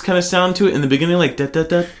box kind of sound to it in the beginning, like da da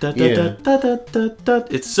da da da da da da da da.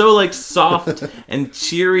 It's so like soft and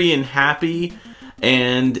cheery and happy,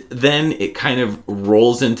 and then it kind of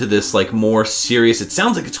rolls into this like more serious. It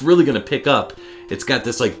sounds like it's really gonna pick up. It's got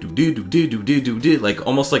this like do do do do do do do, like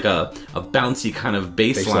almost like a bouncy kind of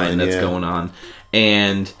bass line that's going on,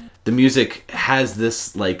 and the music has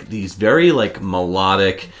this like these very like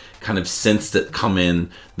melodic kind of synths that come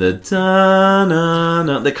in, the da na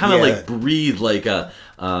na. They kind of like breathe like a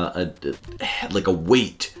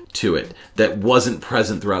weight to it that wasn't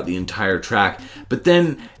present throughout the entire track. But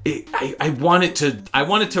then I want it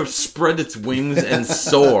to spread its wings and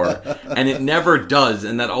soar, and it never does,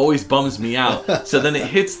 and that always bums me out. So then it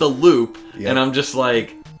hits the loop, and I'm just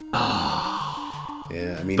like,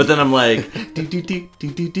 Yeah, I mean, but then I'm like, do, do, do, do,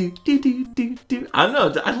 do, do, do, do, do. I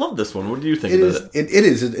don't know. I love this one. What do you think about it? It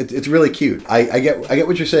is. It's really cute. I get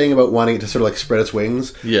what you're saying about wanting it to sort of like spread its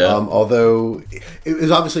wings. Yeah. Although it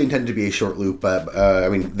was obviously intended to be a short loop, but I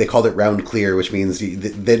mean, they called it round clear, which means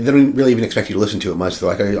they don't really even expect you to listen to it much. They're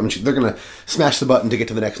like, they're gonna smash the button to get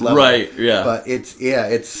to the next level. Right. Yeah. But it's.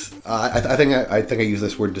 I think I used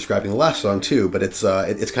this word describing the last song too, but it's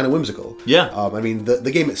kind of whimsical. Yeah. I mean,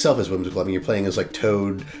 the game itself is whimsical. I mean, you're playing as like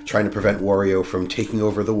Toad trying to prevent Wario from taking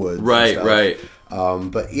over the woods. Right.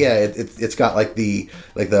 But yeah, it's got like the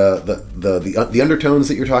undertones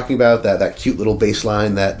that you're talking about, that cute little bass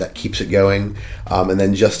line that keeps it going, and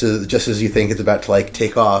then just as you think it's about to like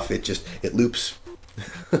take off, it loops.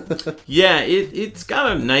 Yeah, it's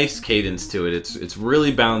got a nice cadence to it. It's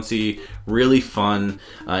really bouncy, really fun.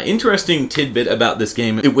 Interesting tidbit about this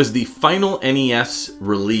game: it was the final NES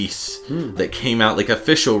release that came out, like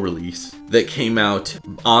official release that came out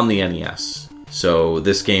on the NES. So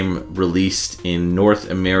this game released in North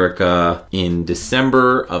America in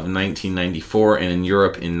December of 1994 and in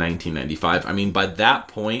Europe in 1995. I mean, by that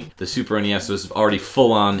point, the Super NES was already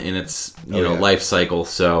full on in its life cycle.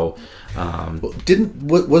 So.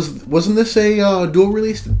 Wasn't this a dual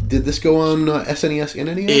release? Did this go on SNES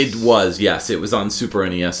and NES? It was, yes. It was on Super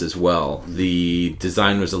NES as well. The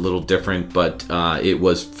design was a little different, but it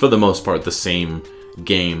was for the most part the same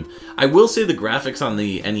game. I will say the graphics on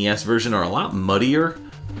the NES version are a lot muddier.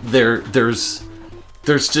 There's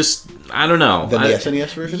just, I don't know. Than the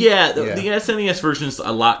SNES version? Yeah, the SNES version is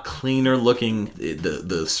a lot cleaner looking.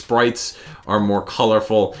 The sprites are more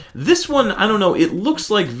colorful. This one, I don't know, it looks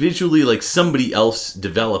like visually like somebody else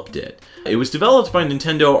developed it. It was developed by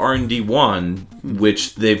Nintendo R&D 1,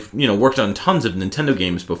 which they've, worked on tons of Nintendo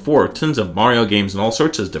games before, tons of Mario games and all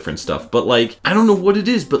sorts of different stuff. But like, I don't know what it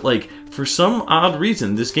is, but like, for some odd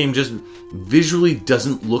reason, this game just visually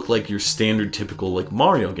doesn't look like your standard typical like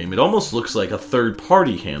Mario game. It almost looks like a third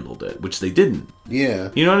party handled it, which they didn't. Yeah,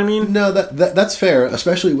 you know what I mean? No, that's fair,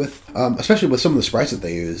 especially with some of the sprites that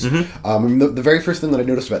they use. The very first thing that I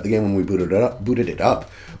noticed about the game when we booted it up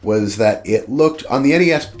was that it looked, on the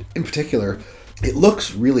NES in particular, it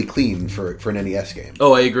looks really clean for an NES game.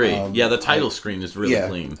 Oh, I agree. The title screen is really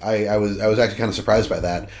clean. I was actually kind of surprised by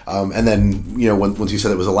that. And then, once you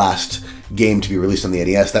said it was the last game to be released on the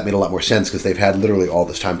NES, that made a lot more sense because they've had literally all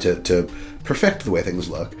this time to perfect the way things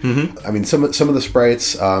look. I mean, some of the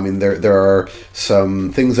sprites, there are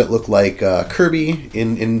some things that look like Kirby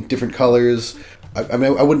in different colors. I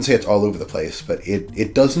mean, I wouldn't say it's all over the place, but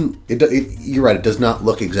it doesn't. You're right. It does not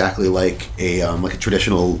look exactly like a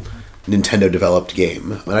traditional Nintendo developed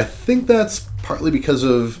game, and I think that's partly because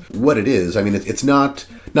of what it is. I mean, it's not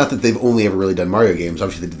that they've only ever really done Mario games.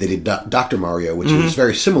 Obviously, they did Dr. Mario, which is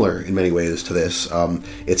very similar in many ways to this.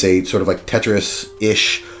 It's a sort of like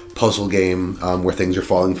Tetris-ish puzzle game where things are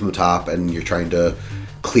falling from the top and you're trying to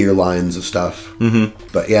clear lines of stuff.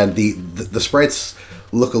 But yeah, the sprites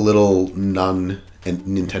look a little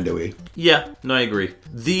non-Nintendo-y. Yeah, no, I agree.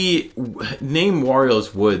 The name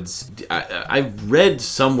Wario's Woods, I've read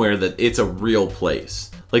somewhere that it's a real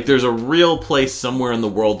place. Like, there's a real place somewhere in the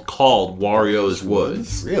world called Wario's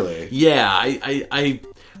Woods. Really? Yeah,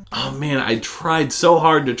 oh man, I tried so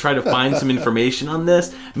hard to try to find some information on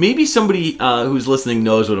this. Maybe somebody who's listening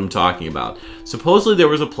knows what I'm talking about. Supposedly there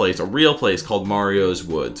was a real place called Mario's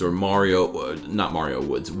Woods, or Wario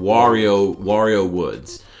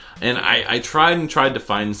Woods. And I tried to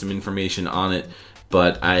find some information on it,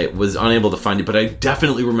 but I was unable to find it. But I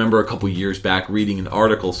definitely remember a couple years back reading an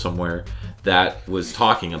article somewhere that was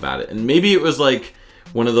talking about it. And maybe it was like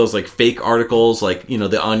one of those like fake articles, like,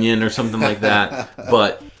 The Onion or something like that.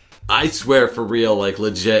 But I swear, for real, like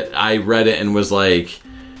legit, I read it and was like,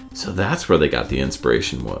 so that's where they got the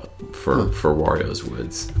inspiration for Wario's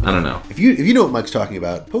Woods. I don't know. If you know what Mike's talking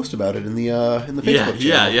about, post about it in the Facebook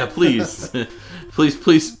channel. Yeah, please.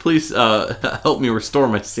 Please, help me restore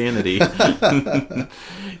my sanity.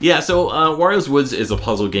 Yeah, so Wario's Woods is a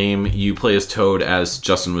puzzle game. You play as Toad, as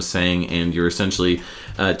Justin was saying, and you're essentially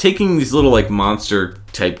taking these little like monster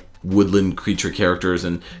type woodland creature characters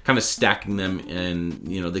and kind of stacking them, and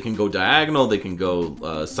they can go diagonal, they can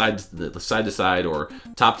go side to side or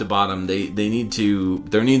top to bottom. There needs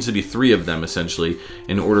to be 3 of them essentially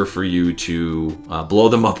in order for you to blow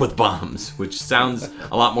them up with bombs, which sounds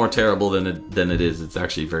a lot more terrible than it is. It's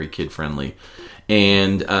actually very kid friendly.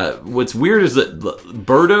 And what's weird is that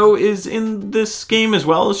Birdo is in this game as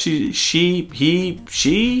well. He.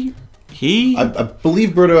 I believe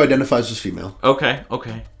Birdo identifies as female. Okay.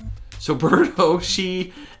 So Birdo,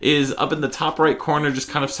 she is up in the top right corner, just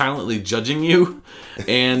kind of silently judging you,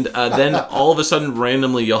 and then all of a sudden,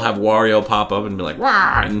 randomly, you'll have Wario pop up and be like,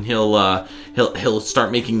 "Wah!" and he'll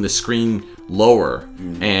start making the screen lower,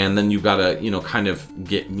 and then you've got to kind of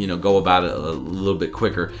go about it a little bit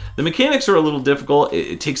quicker. The mechanics are a little difficult.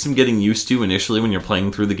 It takes some getting used to initially when you're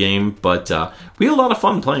playing through the game, but we had a lot of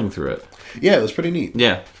fun playing through it. Yeah, it was pretty neat.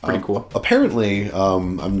 Yeah, pretty cool. Apparently,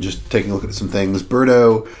 I'm just taking a look at some things.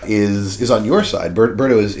 Birdo is on your side.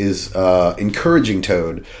 Birdo is encouraging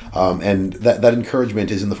Toad, and that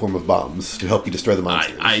encouragement is in the form of bombs to help you destroy the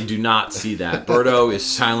monsters. I do not see that. Birdo is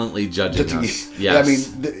silently judging us. Yes. Yeah, I mean,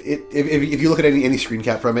 if you look at any screen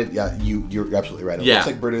cap from it, yeah, you're absolutely right. It looks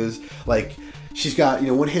like Birdo's like she's got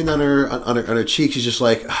one hand on her cheek. She's just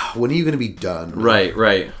like, when are you going to be done?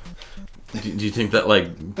 Right. Do you think that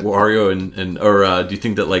like Wario or do you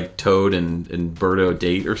think that like Toad and Birdo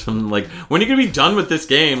date or something? Like, when are you gonna be done with this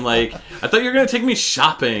game? Like, I thought you were gonna take me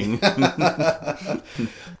shopping.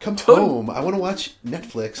 Come home. I want to watch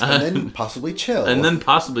Netflix and then possibly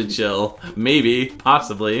chill. Maybe,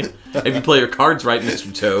 possibly, if you play your cards right,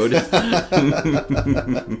 Mr. Toad.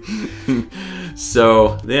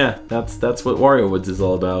 So yeah, that's what Wario Woods is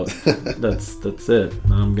all about. That's it.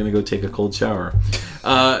 I'm gonna go take a cold shower.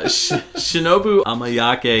 Shinobu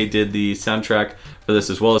Amayake did the soundtrack for this,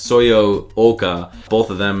 as well as Soyo Oka. Both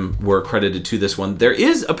of them were credited to this one. There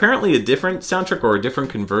is apparently a different soundtrack or a different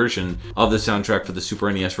conversion of the soundtrack for the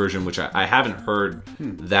Super NES version, which I haven't heard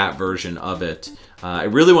that version of it. I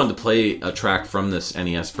really wanted to play a track from this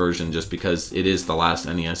NES version just because it is the last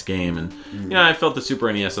NES game, and I felt the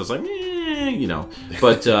Super NES, I was like,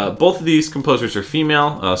 But both of these composers are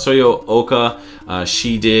female. Soyo Oka,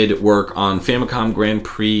 she did work on Famicom Grand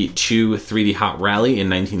Prix 2 3D Hot Rally in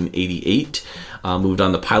 1988. Moved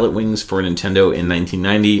on to Pilot Wings for Nintendo in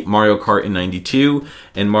 1990, Mario Kart in 92,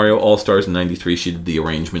 and Mario All-Stars in 93. She did the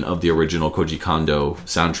arrangement of the original Koji Kondo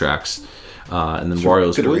soundtracks. And then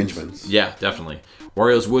Wario's good Woods. Arrangements. Yeah, definitely.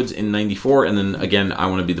 Wario's Woods in 94, and then again, I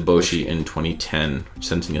Want to Be the Boshi in 2010,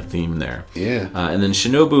 sensing a theme there. Yeah. And then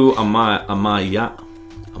Shinobu Amayake.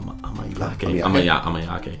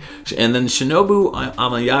 And then Shinobu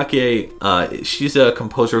Amayake, she's a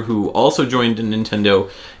composer who also joined Nintendo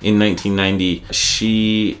in 1990.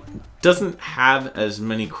 She doesn't have as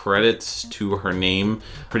many credits to her name.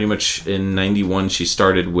 Pretty much in 91, she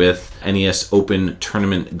started with NES Open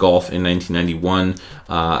Tournament Golf in 1991.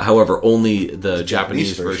 However, only the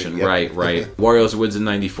Japanese version. Yep. Right. Wario's Woods in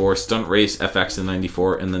 94, Stunt Race FX in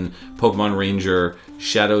 94, and then Pokemon Ranger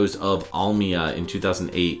Shadows of Almia in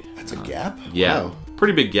 2008. That's a gap? Yeah, Wow.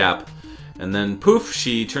 Pretty big gap. And then poof,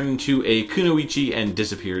 she turned into a Kunoichi and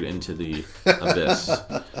disappeared into the abyss.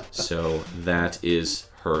 So that is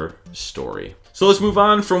her story. So let's move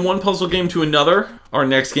on from one puzzle game to another. Our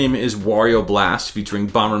next game is Wario Blast, featuring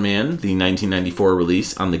Bomberman, the 1994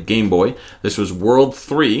 release on the Game Boy. This was World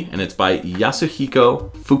 3, and it's by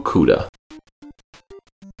Yasuhiko Fukuda.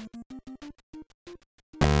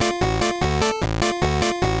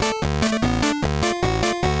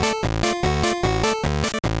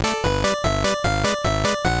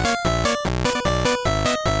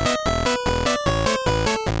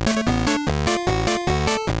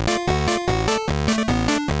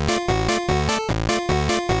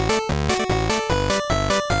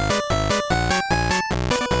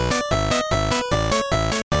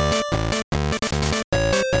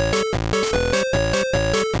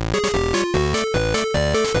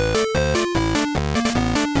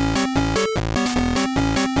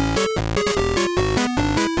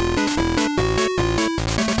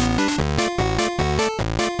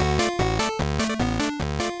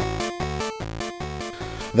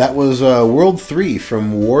 That was World 3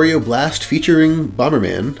 from Wario Blast featuring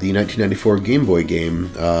Bomberman, the 1994 Game Boy game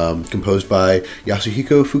composed by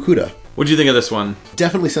Yasuhiko Fukuda. What do you think of this one?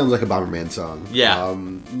 Definitely sounds like a Bomberman song. Yeah.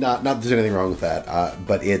 Not that there's anything wrong with that,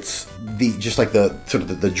 but it's just like the sort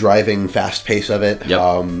of the driving fast pace of it. Yep.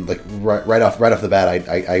 Like right off the bat,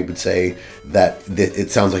 I would say that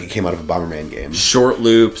it sounds like it came out of a Bomberman game. Short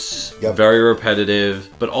loops, Yep. very repetitive,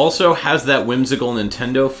 but also has that whimsical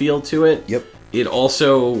Nintendo feel to it. Yep. It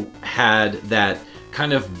also had that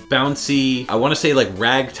kind of bouncy, I want to say like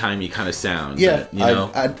ragtimey kind of sound. Yeah,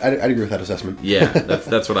 that, I'd agree with that assessment. Yeah,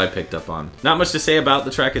 that's what I picked up on. Not much to say about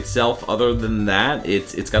the track itself, other than that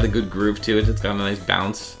it's got a good groove to it. It's got a nice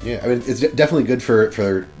bounce. Yeah, I mean, it's definitely good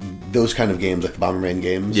for those kind of games, like the Bomberman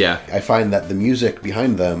games. Yeah. I find that the music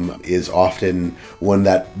behind them is often one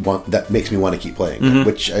that makes me want to keep playing,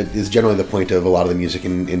 which is generally the point of a lot of the music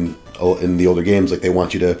in the older games. Like, they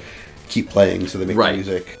want you to keep playing, so they make the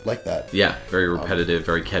music like that. Yeah, very repetitive,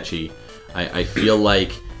 very catchy. I feel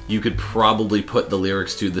like you could probably put the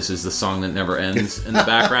lyrics to "This is the song that never ends" in the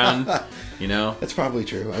background. You know, That's probably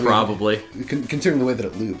true. I probably mean, considering the way that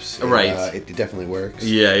it loops, it definitely works.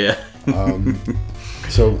 Yeah.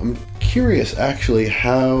 So I'm curious, actually,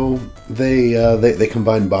 how they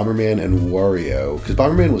combined Bomberman and Wario, because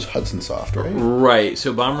Bomberman was Hudson Soft, right? Right.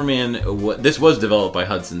 So Bomberman, this was developed by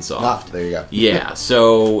Hudson Soft. There you go. Yeah.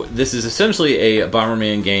 So this is essentially a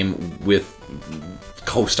Bomberman game with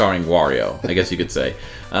co-starring Wario, I guess you could say.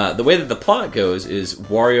 The way that the plot goes is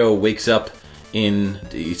Wario wakes up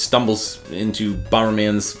he stumbles into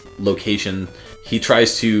Bomberman's location. He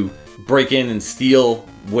tries to break in and steal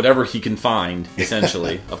whatever he can find,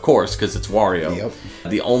 essentially. Of course, because it's Wario. Yep.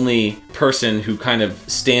 The only person who kind of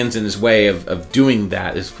stands in his way of doing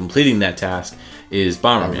that, is completing that task, is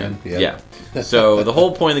Bomberman. Yeah. So the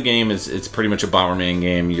whole point of the game is it's pretty much a Bomberman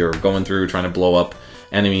game. You're going through trying to blow up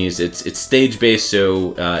enemies. It's stage based,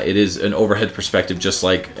 so it is an overhead perspective, just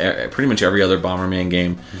like pretty much every other Bomberman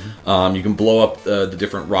game. You can blow up the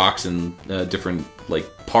different rocks and different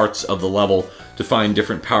like parts of the level to find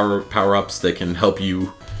different power ups that can help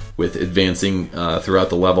you with advancing throughout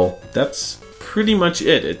the level. That's pretty much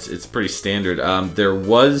it. It's pretty standard. There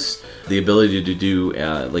was the ability to do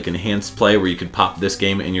like enhanced play, where you could pop this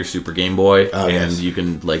game in your Super Game Boy, and you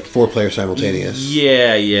can like 4-player simultaneous.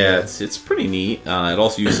 Yeah. It's pretty neat. It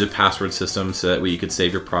also uses a password system, so that way you could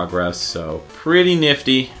save your progress. So pretty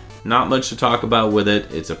nifty. Not much to talk about with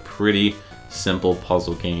it. It's a pretty simple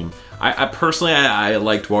puzzle game. I personally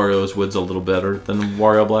liked Wario's Woods a little better than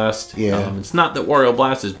Wario Blast. Yeah. It's not that Wario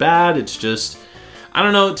Blast is bad. It's just, I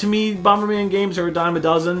don't know. To me, Bomberman games are a dime a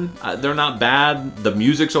dozen. They're not bad. The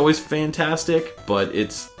music's always fantastic, but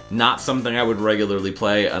it's not something I would regularly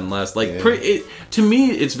play unless, like, to me,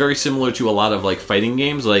 it's very similar to a lot of like fighting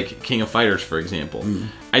games, like King of Fighters, for example.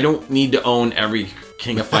 I don't need to own every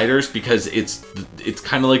King of Fighters because it's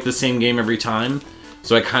kind of like the same game every time.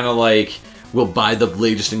 So I kind of like will buy the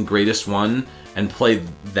latest and greatest one and play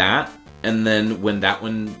that, and then when that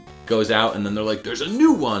one goes out and then they're like, there's a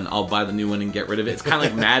new one, I'll buy the new one and get rid of it. It's kind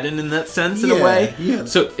of like Madden in that sense, in a way. Yeah.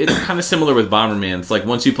 So it's kind of similar with Bomberman. It's like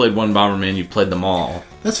once you played one Bomberman, you've played them all.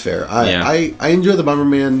 That's fair. I enjoy the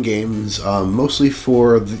Bomberman games mostly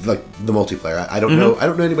for the multiplayer. I don't know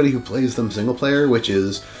anybody who plays them single player, which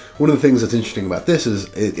is one of the things that's interesting about this.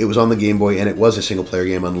 Is it was on the Game Boy and it was a single player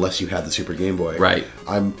game unless you had the Super Game Boy. Right.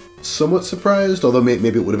 I'm somewhat surprised, although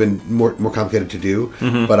maybe it would have been more complicated to do.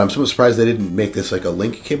 But I'm somewhat surprised they didn't make this like a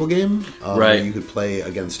link cable game, where you could play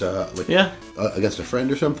against against a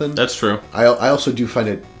friend or something. That's true. I also do find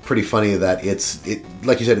it pretty funny that it's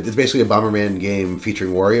like you said, it's basically a Bomberman game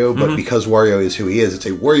featuring Wario, but because Wario is who he is, it's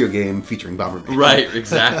a Wario game featuring Bomberman. Right,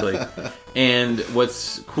 exactly. And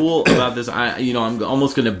what's cool about this, I'm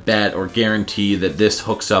almost going to bet or guarantee that this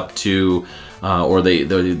hooks up to, or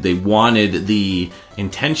they wanted the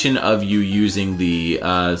intention of you using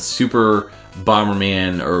the Super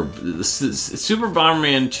Bomberman or Super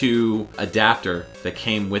Bomberman 2 adapter that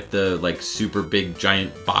came with the like super big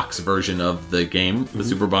giant box version of the game, the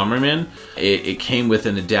Super Bomberman. It came with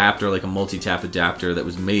an adapter, like a multi-tap adapter that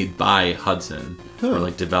was made by Hudson, or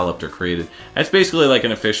like developed or created. It's basically like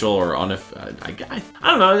an official or I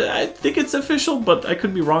don't know. I think it's official, but I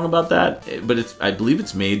could be wrong about that. But I believe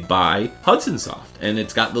it's made by Hudson Soft, and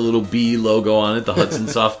it's got the little B logo on it, the Hudson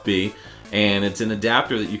Soft B. And it's an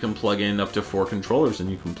adapter that you can plug in up to 4 controllers, and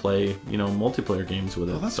you can play, multiplayer games with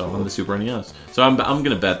it. Cool. On the Super NES. So I'm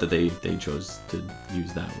gonna bet that they chose to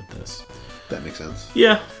use that with this. That makes sense.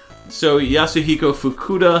 Yeah. So Yasuhiko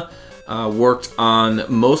Fukuda worked on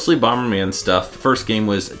mostly Bomberman stuff. The first game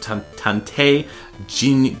was Tantei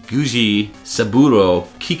Jinguji Saburo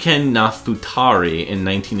Kiken na Futari in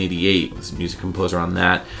 1988. Was a music composer on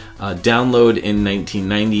that. Download in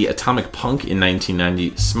 1990, Atomic Punk in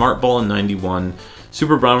 1990, Smart Ball in 91,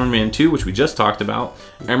 Super Bomberman 2, which we just talked about,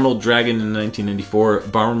 Emerald Dragon in 1994,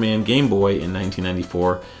 Bomberman Game Boy in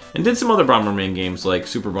 1994, and did some other Bomberman games like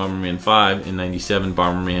Super Bomberman 5 in 97,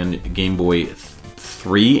 Bomberman Game Boy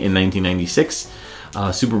 3 in 1996,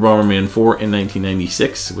 Super Bomberman 4 in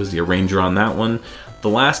 1996 was the arranger on that one. The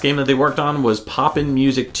last game that they worked on was Poppin'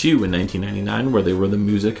 Music 2 in 1999, where they were the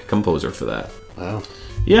music composer for that. Wow.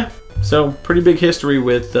 Yeah, so pretty big history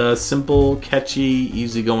with simple, catchy,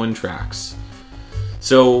 easygoing tracks.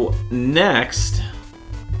 So next,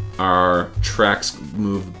 our tracks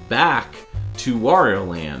move back to Wario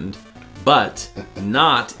Land, but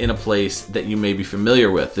not in a place that you may be familiar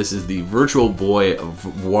with. This is the Virtual Boy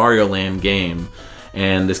Wario Land game,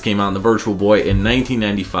 and this came out on the Virtual Boy in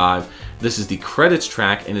 1995. This is the credits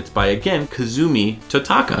track, and it's by, again, Kazumi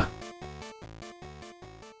Totaka.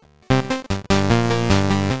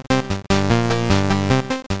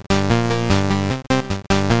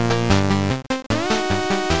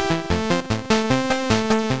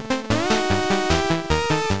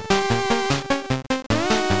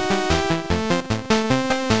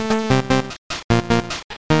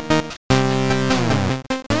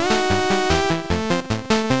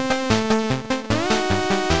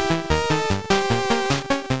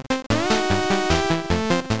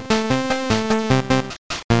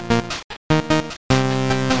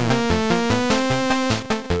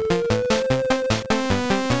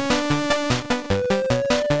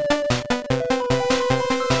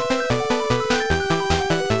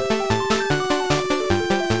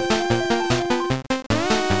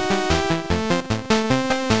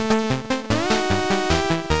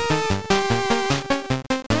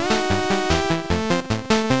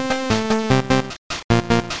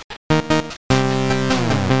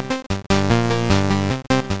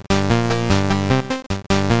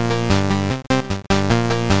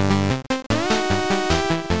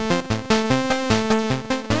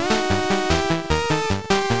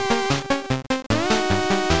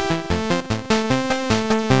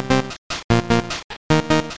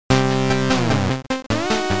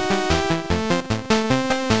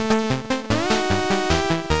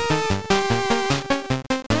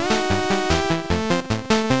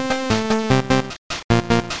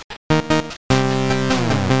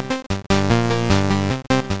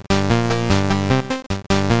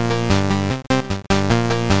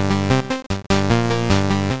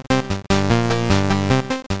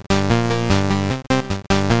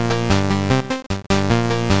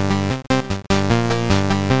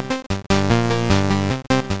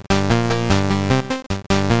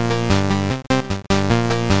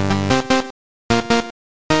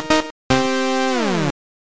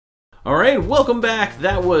 Alright, welcome back.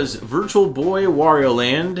 That was Virtual Boy Wario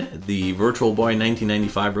Land, the Virtual Boy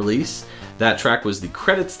 1995 release. That track was the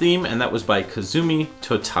credits theme, and that was by Kazumi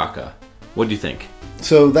Totaka. What do you think?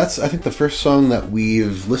 So that's, I think, the first song that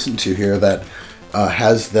we've listened to here that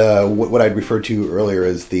has the what I'd referred to earlier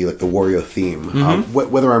as the Wario theme. Mm-hmm.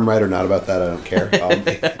 Whether I'm right or not about that, I don't care.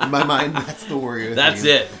 In my mind, that's the Wario that's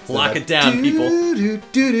theme. That's it. Lock it down, people.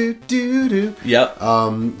 Yep.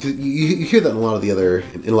 You hear that in a lot of the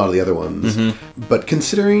other ones. Mm-hmm. But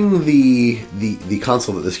considering the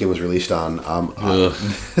console that this game was released on,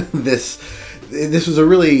 this was a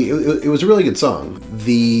really good song.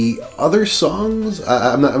 The other songs,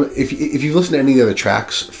 I'm not. If you've listened to any of the other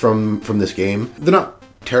tracks from this game, they're not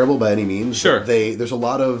terrible by any means. Sure. There's a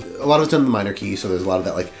lot of it's done in the minor key, so there's a lot of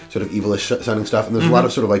that like sort of evilish sounding stuff, and there's a lot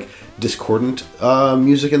of sort of like discordant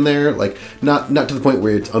music in there, like not to the point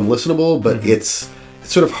where it's unlistenable, but it's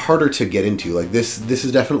sort of harder to get into. Like this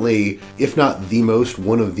is definitely, if not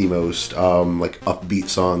one of the most like upbeat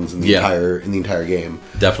songs in the entire game.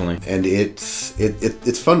 Definitely. And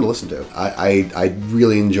it's fun to listen to. I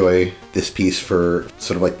really enjoy this piece for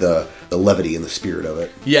sort of like the levity and the spirit of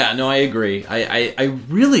it. Yeah, no, I agree. I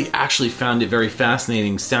really actually found it very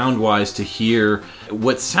fascinating sound-wise to hear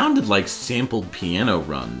what sounded like sampled piano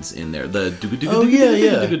runs in there. The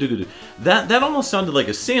that almost sounded like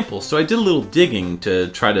a sample. So I did a little digging to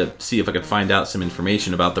try to see if I could find out some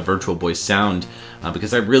information about the Virtual Boy sound,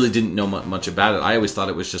 because I really didn't know much about it. I always thought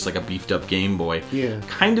it was just like a beefed up Game Boy. Yeah.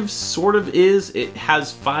 Kind of, sort of is. It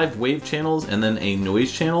has 5 wave channels and then a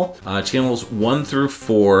noise channel. Channels 1 through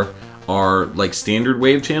 4 are like standard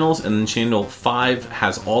wave channels, and then channel 5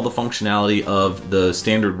 has all the functionality of the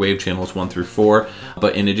standard wave channels 1 through 4,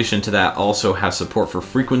 but in addition to that also has support for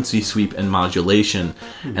frequency sweep and modulation.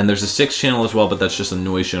 And there's a 6th channel as well, but that's just a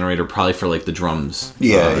noise generator, probably for like the drums.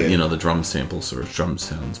 You know, the drum samples or drum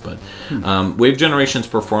sounds. But wave generation is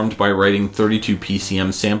performed by writing 32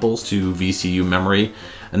 PCM samples to VCU memory.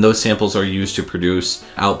 and those samples are used to produce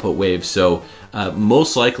output waves. So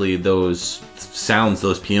most likely those sounds,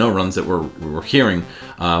 those piano runs that we're hearing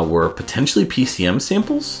were potentially PCM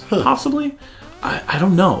samples, possibly. I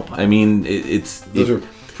don't know. I mean, those are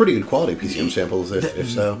pretty good quality PCM samples, if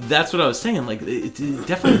so. That's what I was saying. Like, it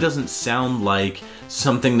definitely doesn't sound like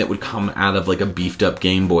something that would come out of like a beefed up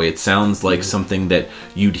Game Boy. It sounds like something that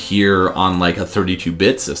you'd hear on like a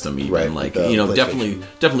 32-bit system, even. Right, like,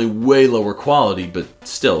 definitely way lower quality, but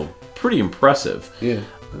still pretty impressive. Yeah.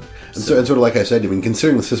 And sort of like I said, I mean,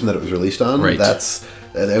 considering the system that it was released on, right. that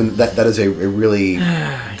is a really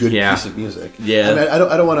good piece of music. Yeah, I mean,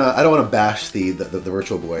 I don't want to bash the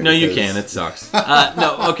Virtual Boy. No, you can. It sucks.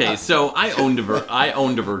 No, okay. So I owned a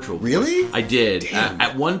Virtual Boy. Really? I did. Damn.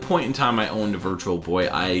 At one point in time, I owned a Virtual Boy.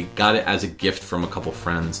 I got it as a gift from a couple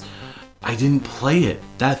friends. I didn't play it.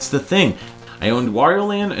 That's the thing. I owned Wario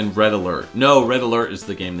Land and Red Alert. No, Red Alert is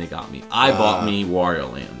the game they got me. I bought me Wario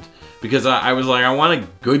Land. Because I was like, I want a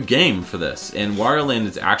good game for this. And Wario Land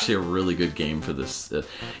is actually a really good game for this.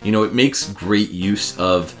 It makes great use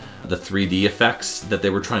of the 3D effects that they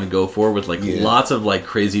were trying to go for, with lots of like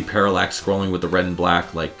crazy parallax scrolling with the red and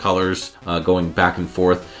black like colors going back and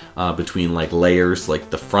forth between like layers,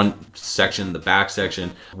 like the front section, the back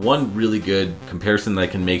section. One really good comparison that I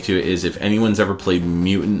can make to it is if anyone's ever played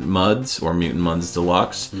Mutant Mudds or Mutant Mudds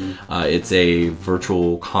Deluxe. It's a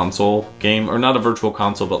virtual console game, or not a virtual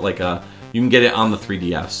console, but like you can get it on the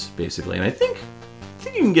 3DS basically, and I think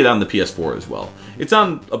you can get it on the PS4 as well. It's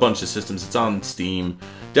on a bunch of systems. It's on Steam.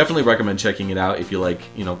 Definitely recommend checking it out if you like,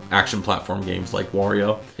 action platform games like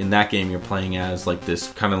Wario. In that game, you're playing as like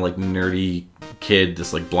this kind of like nerdy kid,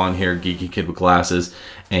 this like blonde-haired geeky kid with glasses,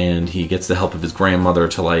 and he gets the help of his grandmother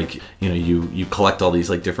to like, you collect all these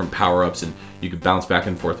like different power-ups, and you could bounce back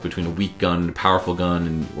and forth between a weak gun and a powerful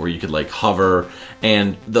gun, or you could like hover.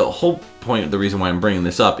 And the whole point, the reason why I'm bringing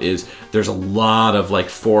this up is there's a lot of like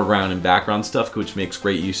foreground and background stuff, which makes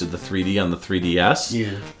great use of the 3D on the 3DS.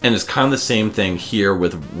 Yeah. And it's kind of the same thing here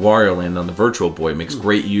with Wario Land on the Virtual Boy. It makes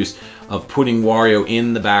great use of putting Wario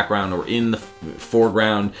in the background or in the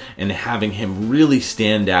foreground and having him really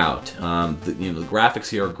stand out. The graphics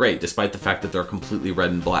here are great, despite the fact that they're completely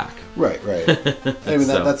red and black. Right. I mean,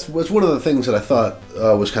 that's one of the things that I thought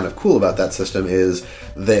was kind of cool about that system is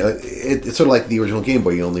it's sort of like the original Game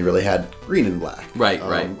Boy. You only really had green and black. Right.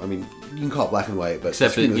 I mean, you can call it black and white, but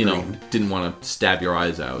except that didn't want to stab your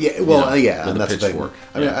eyes out. Yeah, well, and that's the thing.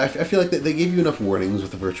 I mean, I feel like they gave you enough warnings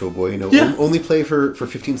with the Virtual Boy. Only play for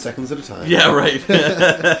 15 seconds at a time. Yeah, right.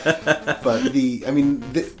 But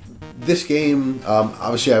this game,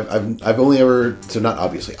 obviously, I've only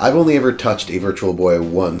ever touched a Virtual Boy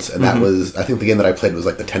once, and that was, I think the game that I played was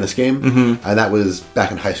like the tennis game, and that was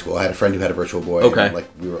back in high school. I had a friend who had a Virtual Boy. Okay. And,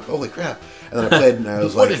 we were, holy crap. And then I played, and I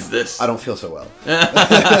was like, what is this? I don't feel so well.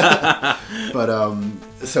 But,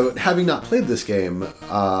 so having not played this game,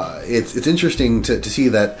 it's interesting to see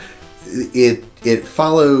that it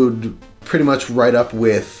followed pretty much right up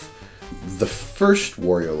with the first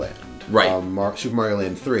Wario Land. Right. Super Mario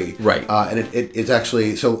Land 3. Right. And it's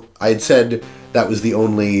actually, so I had said that was the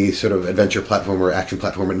only sort of adventure platformer, action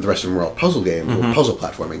platformer, and the rest of them were all puzzle game, or puzzle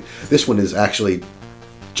platforming. This one is actually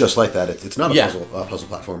just like that. It's not a puzzle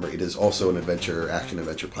platformer. It is also an action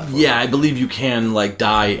adventure platformer. Yeah, I believe you can like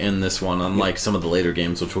die in this one, unlike some of the later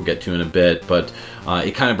games, which we'll get to in a bit. But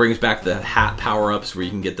it kind of brings back the hat power-ups where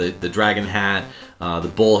you can get the dragon hat.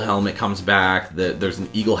 The bull helmet comes back. There's an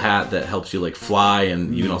eagle hat that helps you like fly,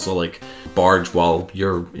 and you can also like barge while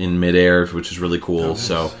you're in midair, which is really cool. Nice.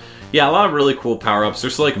 So yeah, a lot of really cool power-ups.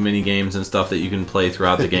 There's like mini games and stuff that you can play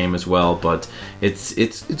throughout the game as well, but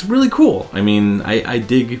it's really cool. I mean, I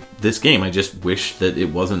dig this game. I just wish that it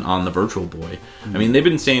wasn't on the Virtual Boy. I mean, they've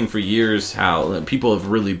been saying for years how people have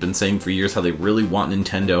really been saying for years how they really want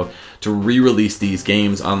Nintendo to re-release these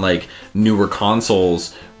games on like newer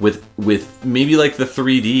consoles with maybe like the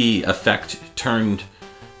 3D effect turned,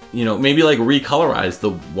 maybe like recolorize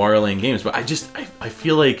the Wario Land games. But I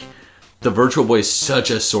feel like the Virtual Boy is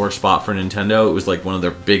such a sore spot for Nintendo. It was like one of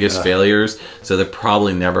their biggest failures, so they're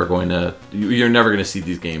probably never going to. You're never going to see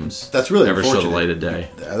these games. That's really ever unfortunate. Show the light of day.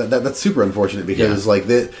 That's super unfortunate because,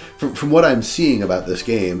 from what I'm seeing about this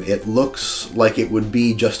game, it looks like it would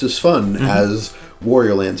be just as fun as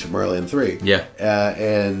Wario Land, Super Mario Land 3. Yeah,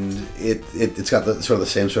 and it's got the sort of the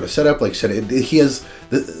same sort of setup. Like you said, he has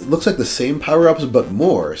looks like the same power ups but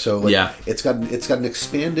more. So it's got an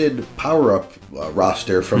expanded power up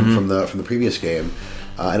roster from the previous game.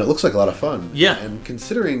 and it looks like a lot of fun. Yeah. And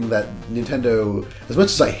considering that Nintendo, as much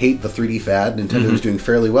as I hate the 3D fad, Nintendo is doing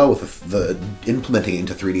fairly well with the implementing it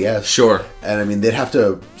into 3DS. Sure. And I mean, they'd have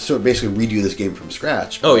to sort of basically redo this game from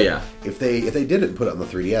scratch. Oh, yeah. If they did it and put it on the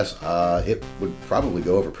 3DS, it would probably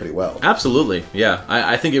go over pretty well. Absolutely, yeah.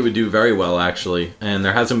 I think it would do very well, actually. And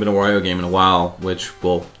there hasn't been a Wario game in a while, which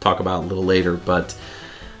we'll talk about a little later, but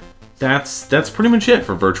that's pretty much it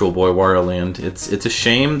for Virtual Boy Wario Land. It's a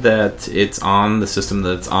shame that it's on the system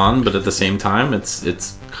that it's on, but at the same time,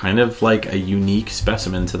 it's kind of like a unique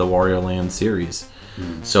specimen to the Wario Land series.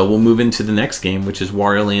 So we'll move into the next game, which is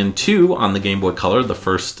Wario Land 2 on the Game Boy Color, the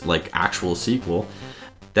first actual sequel.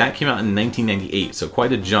 That came out in 1998, so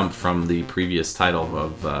quite a jump from the previous title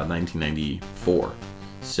of 1994.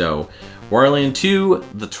 So, Wario Land 2,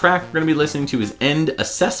 the track we're going to be listening to is End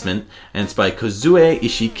Assessment, and it's by Kozue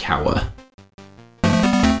Ishikawa.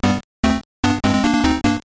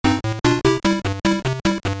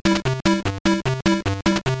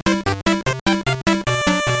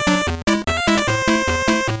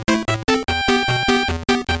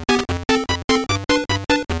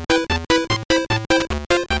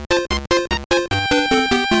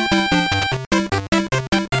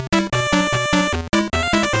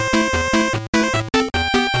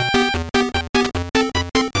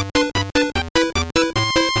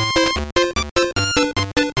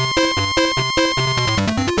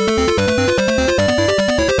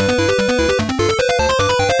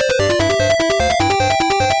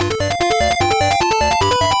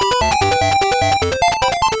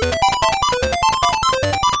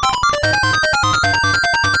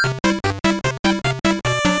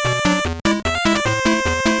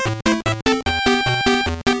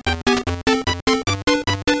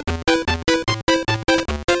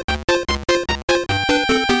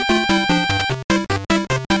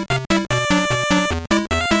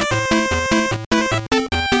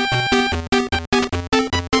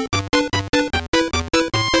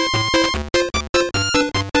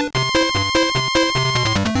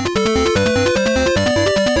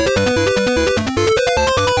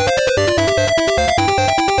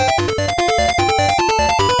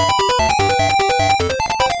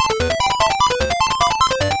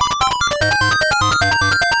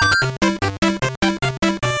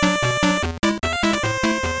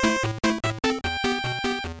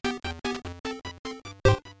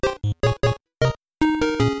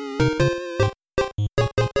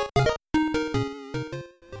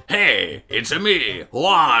 Hey, it's me,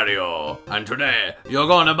 Wario, and today you're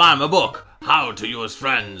going to buy my book, How to Use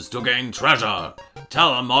Friends to Gain Treasure.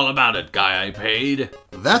 Tell them all about it, guy I paid.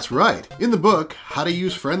 That's right. In the book, How to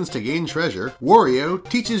Use Friends to Gain Treasure, Wario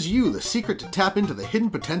teaches you the secret to tap into the hidden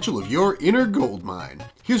potential of your inner gold mine.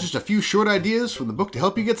 Here's just a few short ideas from the book to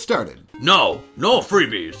help you get started. No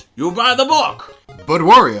freebies. You buy the book. But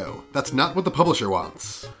Wario, that's not what the publisher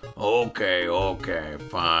wants. Okay,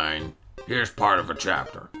 fine. Here's part of a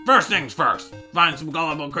chapter. First things first, find some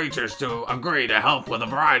gullible creatures to agree to help with a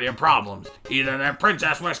variety of problems. Either their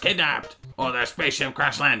princess was kidnapped, or their spaceship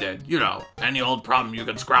crash landed. You know, any old problem you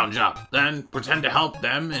can scrounge up. Then pretend to help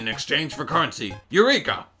them in exchange for currency.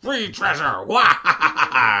 Eureka! Free treasure!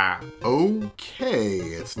 Wahahaha! Okay,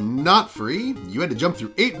 it's not free. You had to jump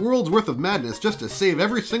through 8 worlds worth of madness just to save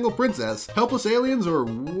every single princess, helpless aliens, or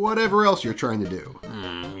whatever else you're trying to do.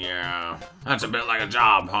 Yeah. That's a bit like a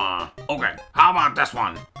job, huh? Okay, how about this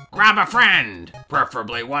one? Grab a friend!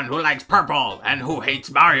 Preferably one who likes purple and who hates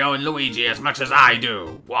Mario and Luigi as much as I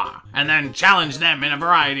do. Wah. And then challenge them in a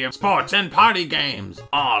variety of sports and party games.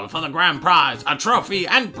 All for the grand prize, a trophy,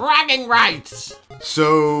 and bragging rights!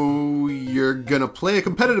 So, you're gonna play a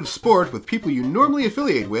competitive sport with people you normally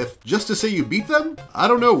affiliate with just to say you beat them? I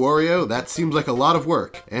don't know, Wario, that seems like a lot of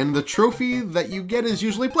work. And the trophy that you get is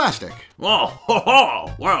usually plastic. Whoa, ho,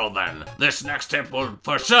 ho! Well then, this next tip will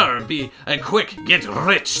for sure be a quick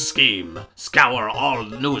get-rich scheme. Scour all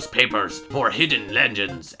newspapers for hidden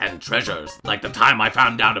legends and treasures, like the time I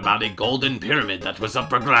found out about a golden pyramid that was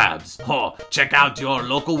up for grabs. Or check out your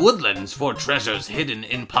local woodlands for treasures hidden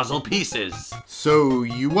in puzzle pieces. So,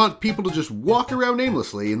 you want people to just walk around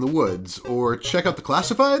aimlessly in the woods, or check out the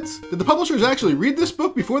classifieds? Did the publishers actually read this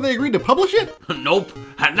book before they agreed to publish it? Nope,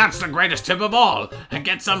 and that's the greatest tip of all.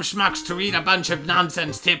 Get some schmucks to read a bunch of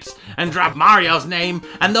nonsense tips and drop Mario's name,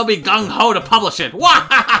 and they'll be gung-ho to publish it.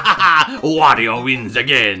 Wario wins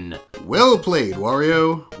again. Well played,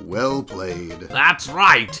 Wario. Well played. That's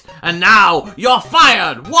right. And now you're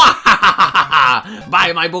fired.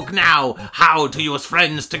 Buy my book now. How to Use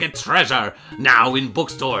Friends to Get Treasure. Now in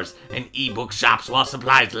bookstores and ebook shops while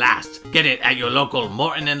supplies last. Get it at your local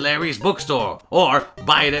Morton and Larry's bookstore, or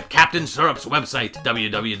buy it at Captain Syrup's website,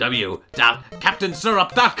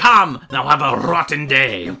 www.captainsyrup.com. Now have a rotten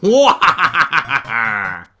day.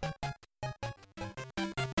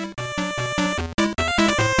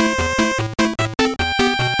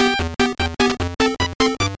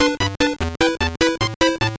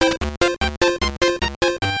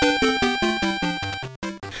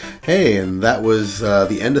 Hey, and that was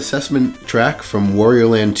the end assessment track from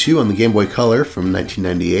Wario Land 2 on the Game Boy Color from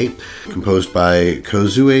 1998, composed by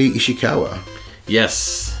Kozue Ishikawa.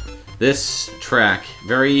 Yes, this track,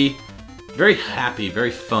 very, very happy,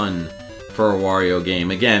 very fun for a Wario game.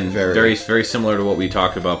 Again, very similar to what we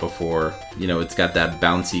talked about before. You know, it's got that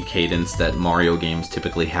bouncy cadence that Mario games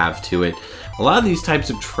typically have to it. A lot of these types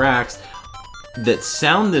of tracks that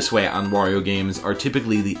sound this way on Wario games are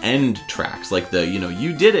typically the end tracks, like the,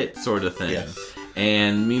 you did it sort of thing. Yes.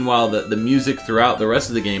 And meanwhile, the music throughout the rest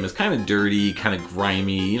of the game is kind of dirty, kind of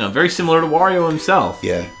grimy, very similar to Wario himself.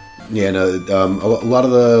 Yeah. Yeah, no, a lot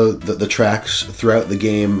of the tracks throughout the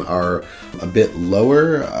game are a bit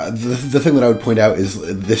lower. The thing that I would point out is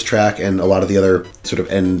this track and a lot of the other sort of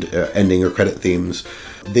ending or credit themes,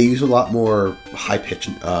 they use a lot more high pitch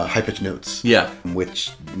notes. Yeah,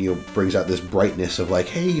 which brings out this brightness of like,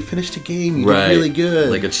 hey, you finished a game, you did really good,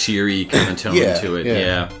 like a cheery kind of tone to it.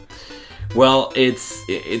 Yeah. Well,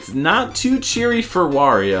 it's not too cheery for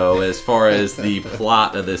Wario as far as the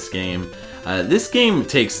plot of this game. This game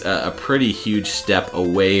takes a pretty huge step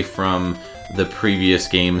away from the previous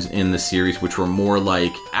games in the series, which were more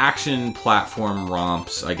like action platform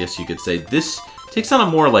romps, I guess you could say. This takes on a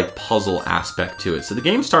more like puzzle aspect to it. So the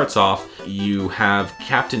game starts off, you have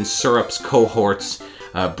Captain Syrup's cohorts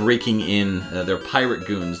breaking in. They're pirate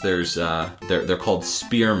goons. They're called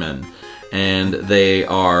spearmen. And they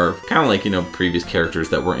are kind of like, previous characters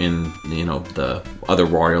that were in, the other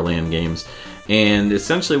Wario Land games. And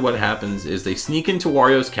essentially what happens is they sneak into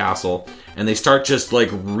Wario's castle and they start just like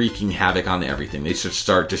wreaking havoc on everything. They just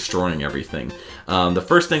start destroying everything. The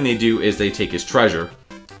first thing they do is they take his treasure,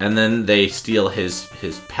 and then they steal his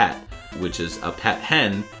pet, which is a pet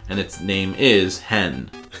hen, and its name is Hen.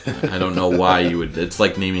 I don't know why you would. It's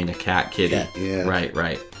like naming a cat Kitty. Cat, yeah.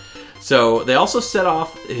 Right. So they also set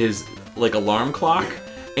off his like alarm clock,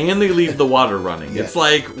 and they leave the water running. Yeah. It's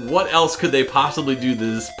like, what else could they possibly do to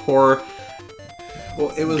this poor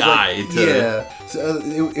guy? So,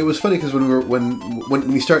 it was funny because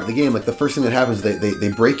when we start the game, like the first thing that happens, they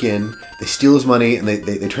break in, they steal his money, and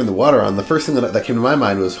they turn the water on. The first thing that came to my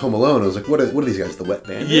mind was Home Alone. I was like, what are these guys, the wet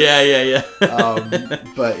bandits? Yeah.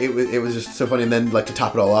 But it was just so funny. And then, like, to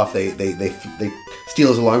top it all off, they steal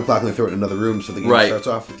his alarm clock and they throw it in another room. So the game starts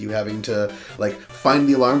off with you having to like find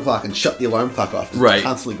the alarm clock and shut the alarm clock off. It's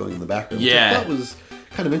constantly going in the background. Yeah, which I thought was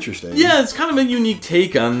kind of interesting. Yeah, it's kind of a unique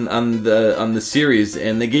take on the series,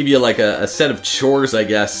 and they gave you like a set of chores, I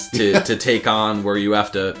guess, to take on, where you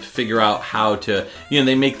have to figure out how to,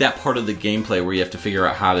 they make that part of the gameplay where you have to figure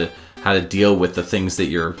out how to deal with the things that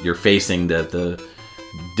you're facing, the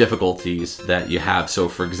difficulties that you have. So,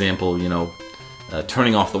 for example,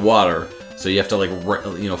 turning off the water. So you have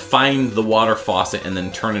to find the water faucet and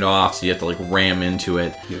then turn it off. So you have to ram into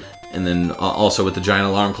it. Yep. And then also with the giant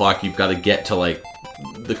alarm clock, you've got to get to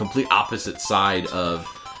the complete opposite side of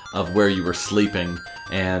where you were sleeping.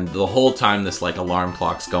 And the whole time this alarm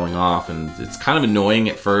clock's going off, and it's kind of annoying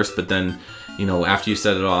at first, but then after you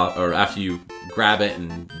set it off, or after you grab it,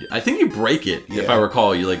 and I think you break it. Yeah. If I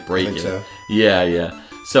recall, you break it. So. Yeah.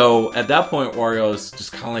 So at that point, Wario's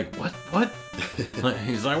just kind of what?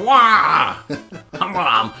 He's like, wah!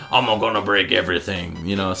 I'm gonna break everything,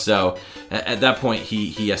 So at that point,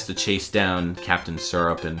 he has to chase down Captain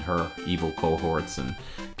Syrup and her evil cohorts and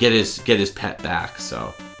get his pet back.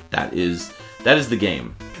 So that is the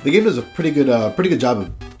game. The game does a pretty good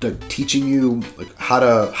job of teaching you how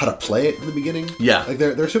to play it in the beginning. Yeah,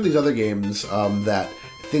 there are some of these other games that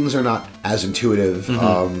things are not as intuitive,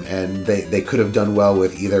 and they could have done well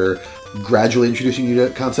with either gradually introducing you to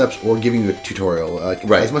concepts or giving you a tutorial.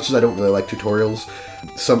 Right. As much as I don't really like tutorials,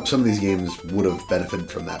 some of these games would have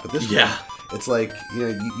benefited from that. But this one, it's like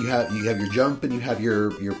you have your jump and you have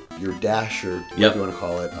your dash, or whatever you want to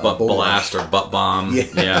call it, butt blast or butt bomb.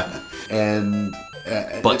 Yeah. And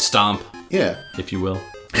butt stomp. Yeah, if you will.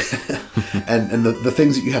 and the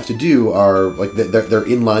things that you have to do are like they're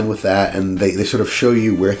in line with that, and they sort of show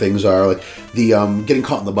you where things are, like the getting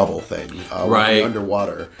caught in the bubble thing, when you're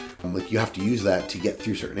underwater. Like you have to use that to get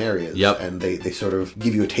through certain areas, and they sort of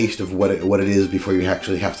give you a taste of what it is before you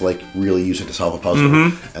actually have to like really use it to solve a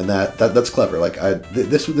puzzle, and that's clever. Like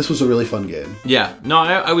this was a really fun game. Yeah, no,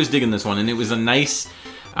 I was digging this one, and it was a nice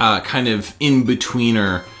kind of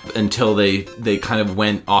in-betweener until they kind of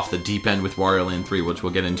went off the deep end with Wario Land 3, which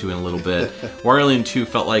we'll get into in a little bit. Wario Land 2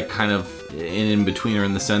 felt like kind of an in-betweener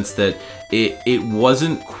in the sense that it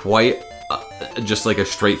wasn't quite just like a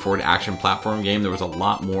straightforward action platform game. There was a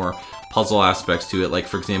lot more puzzle aspects to it. Like,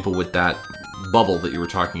 for example, with that bubble that you were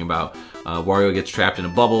talking about, Wario gets trapped in a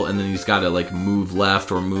bubble, and then he's got to like move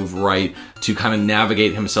left or move right to kind of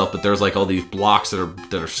navigate himself. But there's like all these blocks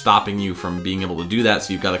that are stopping you from being able to do that.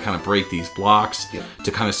 So you've got to kind of break these blocks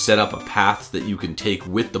to kind of set up a path that you can take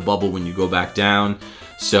with the bubble when you go back down.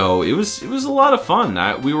 So it was a lot of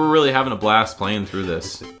fun. We were really having a blast playing through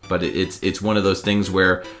this. But it's one of those things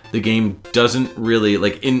where the game doesn't really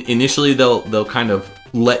like. Initially, they'll kind of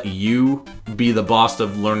let you be the boss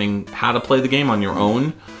of learning how to play the game on your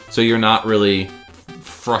own. So you're not really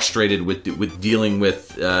frustrated with dealing with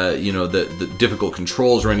the difficult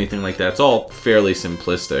controls or anything like that. It's all fairly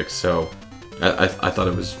simplistic. So I thought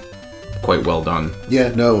it was quite well done. Yeah,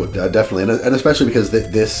 no, definitely, and especially because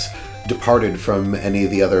this departed from any of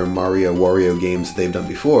the other Mario Wario games that they've done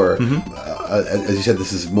before. As you said,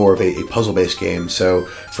 this is more of a puzzle-based game. So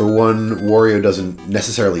for one, Wario doesn't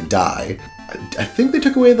necessarily die. I think they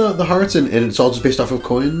took away the hearts, and it's all just based off of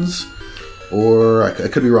coins. Or I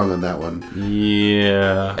could be wrong on that one.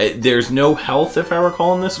 Yeah. There's no health, if I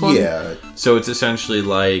recall, in this one. Yeah. So it's essentially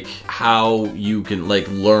like how you can like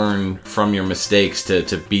learn from your mistakes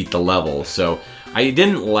to beat the level. So I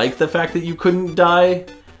didn't like the fact that you couldn't die.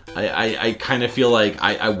 I kind of feel like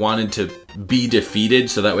I wanted to be defeated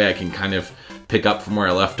so that way I can kind of pick up from where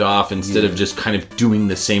I left off instead of just kind of doing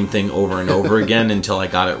the same thing over and over again until I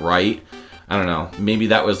got it right. I don't know. Maybe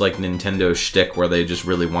that was like Nintendo's shtick where they just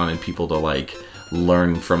really wanted people to like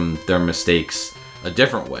learn from their mistakes a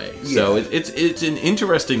different way. Yeah. So it's an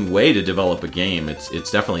interesting way to develop a game.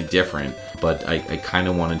 It's definitely different, but I kind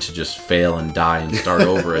of wanted to just fail and die and start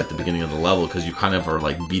over at the beginning of the level because you kind of are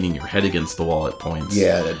like beating your head against the wall at points.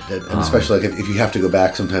 Yeah, and especially like if you have to go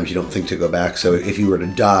back, sometimes you don't think to go back. So if you were to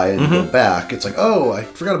die and go back, it's like, oh, I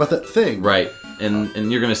forgot about that thing. Right.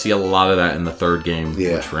 And you're going to see a lot of that in the third game,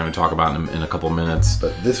 which we're going to talk about in a couple minutes.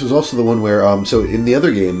 But this was also the one where, so in the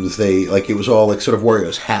other games, it was all like sort of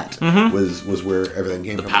Wario's hat was where everything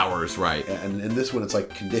came from. The powers, right. And in this one, it's like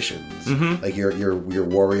conditions. Like your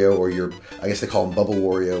Wario, or I guess they call him Bubble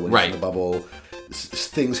Wario when he's in the bubble.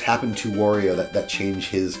 Things happen to Wario that change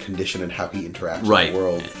his condition and how he interacts with the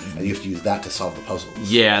world, and you have to use that to solve the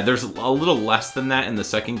puzzles. Yeah, there's a little less than that in the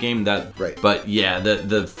second game. Right. But yeah,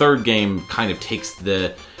 the third game kind of takes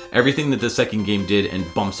everything that the second game did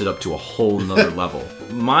and bumps it up to a whole nother level.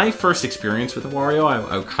 My first experience with Wario,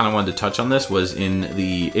 I kind of wanted to touch on this, was in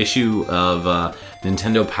the issue of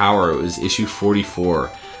Nintendo Power. It was issue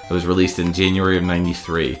 44. It was released in January of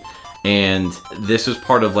 '93. And this was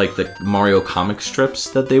part of like the Mario comic strips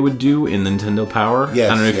that they would do in Nintendo Power. Yes,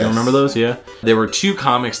 I don't know if you remember those, yeah? There were two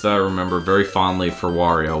comics that I remember very fondly for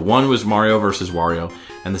Wario. One was Mario vs. Wario,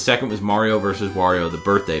 and the second was Mario vs. Wario, the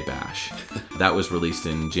Birthday Bash. That was released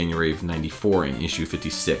in January of '94 in issue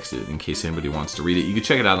 56, in case anybody wants to read it. You can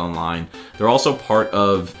check it out online. They're also part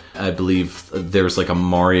of, I believe, there's like a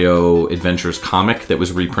Mario Adventures comic that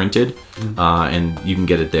was reprinted, and you can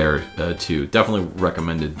get it there too. Definitely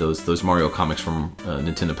recommended. Those Mario comics from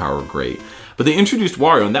Nintendo Power were great. But they introduced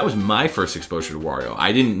Wario, and that was my first exposure to Wario.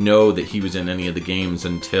 I didn't know that he was in any of the games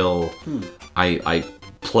until I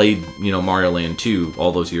played, Mario Land 2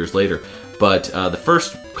 all those years later. But the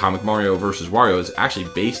first comic, Mario vs. Wario, is actually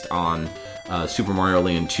based on Super Mario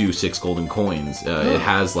Land 2 6 Golden Coins. It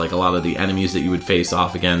has like a lot of the enemies that you would face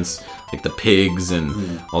off against, like the pigs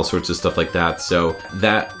and all sorts of stuff like that. So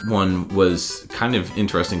that one was kind of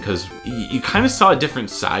interesting because you kind of saw a different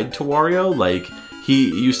side to Wario. Like, he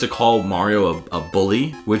used to call Mario a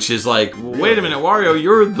bully, which is like, wait a minute, Wario,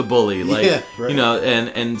 you're the bully. Like,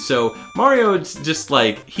 and so Mario, it's just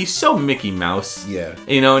like, he's so Mickey Mouse. Yeah.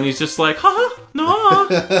 And he's just like, ha, nah.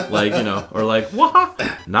 Like, or like, wah,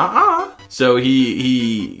 nah. So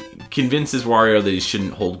he convinces Wario that he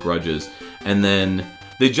shouldn't hold grudges. And then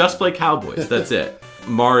they just play cowboys. That's it.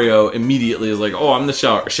 Mario immediately is like, oh, I'm the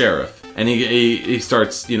sheriff. And he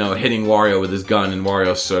starts, hitting Wario with his gun, and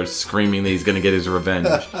Wario starts screaming that he's going to get his revenge.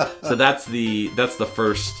 So that's the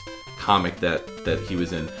first comic that he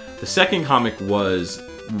was in. The second comic was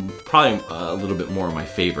probably a little bit more my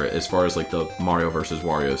favorite as far as like the Mario versus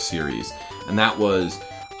Wario series, and that was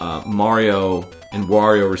Mario and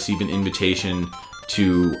Wario receive an invitation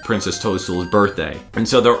to Princess Toadstool's birthday, and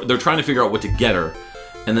so they're trying to figure out what to get her,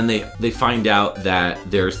 and then they find out that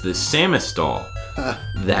there's this Samus doll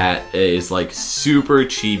that is like super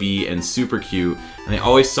chibi and super cute, and I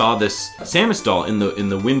always saw this Samus doll in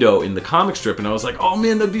the window in the comic strip, and I was like, oh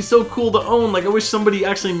man, that'd be so cool to own. Like, I wish somebody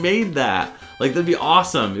actually made that. Like, that'd be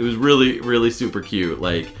awesome. It was really, really super cute.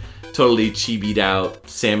 Like, totally chibi'd out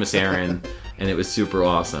Samus Aran, and it was super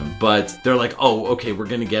awesome. But they're like, oh, okay, we're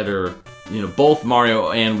gonna get her. You know, both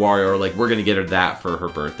Mario and Wario are like, we're gonna get her that for her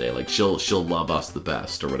birthday. Like, she'll love us the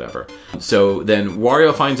best or whatever. So then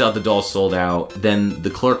Wario finds out the doll's sold out. Then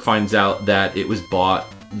the clerk finds out that it was bought.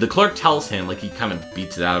 The clerk tells him, like, he kind of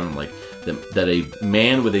beats it out of him, like that a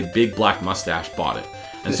man with a big black mustache bought it.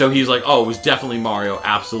 And so he's like, oh, it was definitely Mario,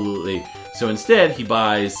 absolutely. So instead, he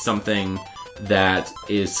buys something that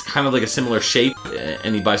is kind of like a similar shape,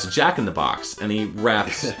 and he buys a Jack-in-the-Box, and he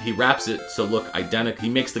wraps it to look identical. He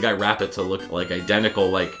makes the guy wrap it to look like identical,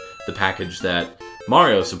 like the package that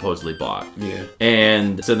Mario supposedly bought. Yeah.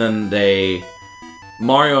 And so then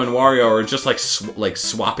Mario and Wario are just like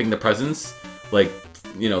swapping the presents, like,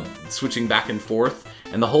 you know, switching back and forth.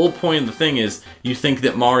 And the whole point of the thing is, you think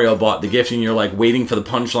that Mario bought the gift, and you're like waiting for the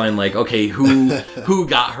punchline, like, okay, who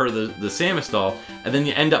got her the Samus doll? And then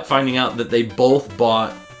you end up finding out that they both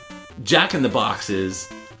bought Jack-in-the-Boxes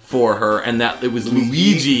for her, and that it was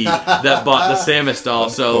Luigi that bought the Samus doll.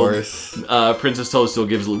 So Princess Toadstool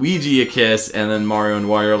gives Luigi a kiss, and then Mario and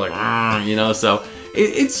Wario are like, you know, so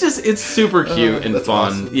it's super cute and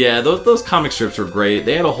fun. Awesome. Yeah, those comic strips were great.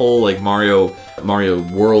 They had a whole like Mario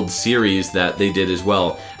World series that they did as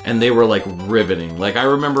well, and they were like riveting. Like, I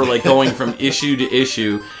remember like going from issue to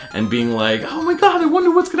issue and being like, oh my god, I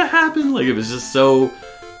wonder what's gonna happen. Like, it was just so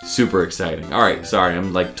super exciting. All right, sorry,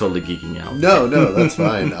 I'm like totally geeking out. No, that's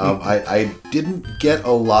fine. I didn't get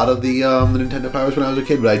a lot of the Nintendo Powers when I was a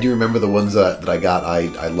kid, but I do remember the ones that I got.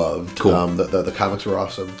 I loved. Cool. The comics were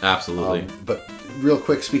awesome. Absolutely. But real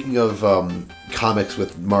quick, speaking of comics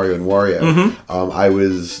with Mario and Wario, I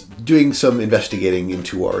was doing some investigating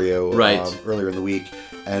into Wario earlier in the week,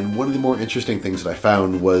 and one of the more interesting things that I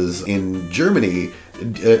found was in Germany.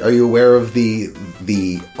 Are you aware of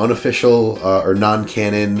the unofficial or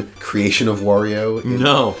non-canon creation of Wario?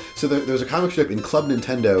 No. So there's a comic strip in Club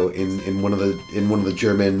Nintendo in one of the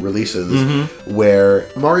German releases where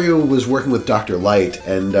Mario was working with Dr. Light,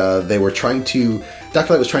 and they were trying to.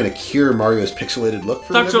 Dr. Light was trying to cure Mario's pixelated look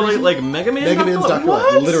for Dr. Light, like Mega Man? Mega Man's Dr.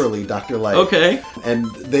 Light. Literally Dr. Light. Okay. And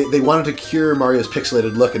they wanted to cure Mario's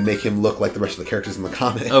pixelated look and make him look like the rest of the characters in the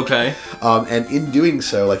comic. Okay. And in doing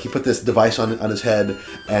so, like, he put this device on his head,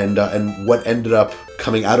 and what ended up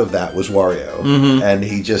coming out of that was Wario. And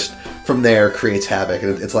he just, from there, creates havoc.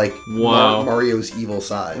 And it's like Mario's evil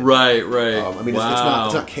side. Right. I mean, it's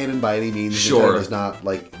not canon by any means. Sure. It's not,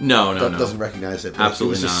 like... No. Doesn't recognize it. Absolutely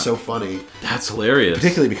it was just so funny. That's hilarious.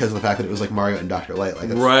 Particularly because of the fact that it was like Mario and Dr. Light. Like,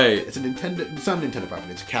 right. It's a Nintendo... It's not a Nintendo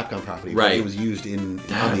property. It's a Capcom property. Right. But it was used on the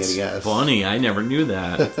NES. That's funny. I never knew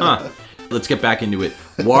that. Huh. Let's get back into it.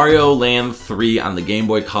 Wario Land 3 on the Game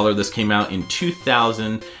Boy Color. This came out in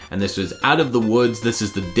 2000, and this was Out of the Woods. This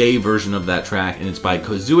is the day version of that track, and it's by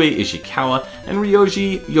Kozue Ishikawa and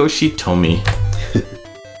Ryoji Yoshitomi.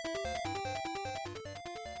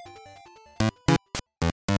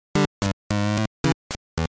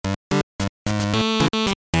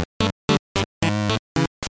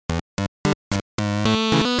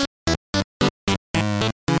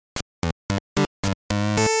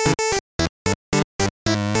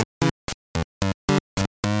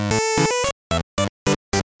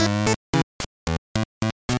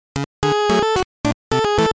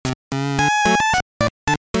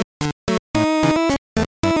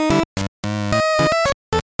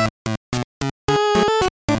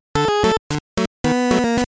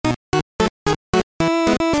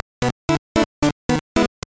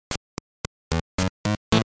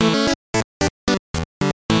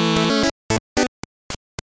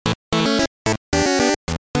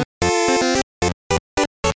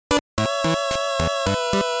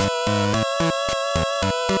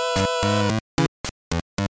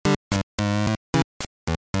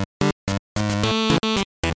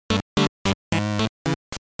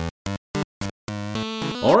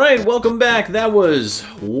 Alright, welcome back. That was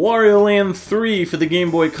Wario Land 3 for the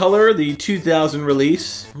Game Boy Color, the 2000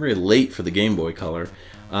 release. Very late for the Game Boy Color.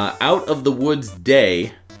 Out of the Woods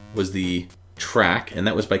Day was the track, and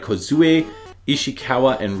that was by Kozue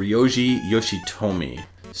Ishikawa and Ryoji Yoshitomi.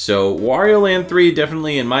 So, Wario Land 3,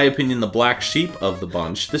 definitely, in my opinion, the black sheep of the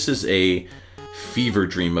bunch. This is a fever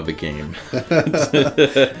dream of a game.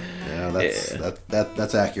 Yeah,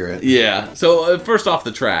 that's accurate. Yeah. So first off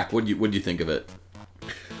the track, what do you think of it?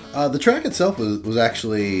 The track itself was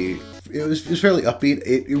actually it was fairly upbeat.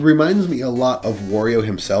 It reminds me a lot of Wario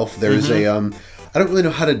himself. There's a I don't really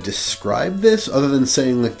know how to describe this other than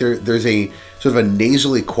saying like there's a sort of a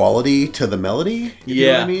nasally quality to the melody. You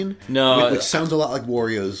know what I mean? No, which sounds a lot like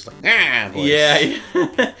Wario's like voice.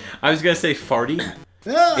 Yeah. I was gonna say farty.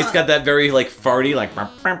 It's got that very like farty like.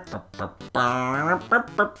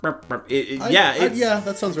 Yeah,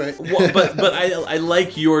 that sounds right. but I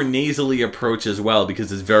like your nasally approach as well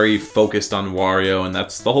because it's very focused on Wario, and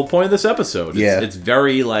that's the whole point of this episode. It's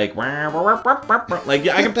very like I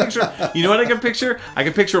can picture. You know what I can picture? I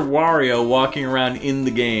can picture Wario walking around in the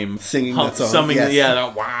game singing that song.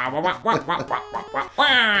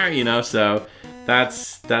 You know, so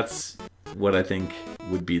that's what I think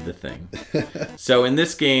would be the thing. So in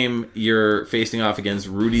this game, you're facing off against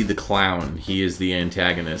Rudy the Clown. He is the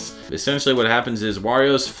antagonist. Essentially what happens is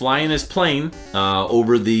Wario's flying his plane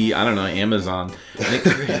over the, Amazon. And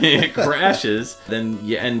it crashes. Then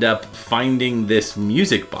you end up finding this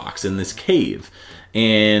music box in this cave.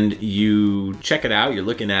 And you check it out, you're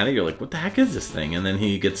looking at it, you're like, what the heck is this thing? And then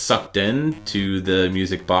he gets sucked in to the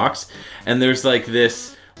music box. And there's like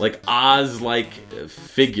this Oz-like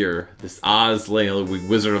figure, this Oz,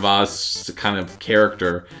 Wizard of Oz kind of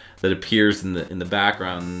character that appears in the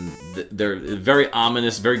background. They're very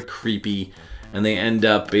ominous, very creepy, and they end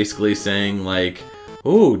up basically saying like,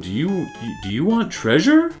 "Oh, do you want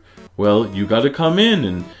treasure? Well, you got to come in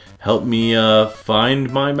and help me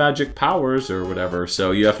find my magic powers," or whatever. So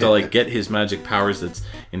you have to get his magic powers that's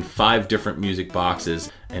in 5 different music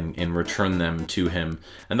boxes and return them to him.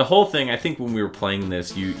 And the whole thing, I think when we were playing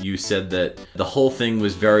this, you said that the whole thing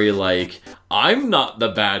was very like, I'm not the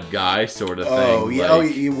bad guy sort of thing. Oh, yeah.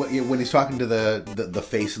 When he's talking to the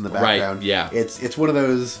face in the background. Right, yeah. It's one of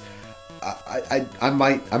those... I'm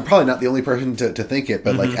probably not the only person to think it,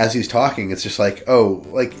 but like as he's talking, it's just like,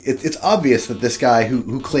 it's obvious that this guy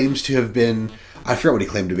who claims to have been, I forget what he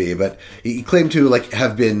claimed to be, but he claimed to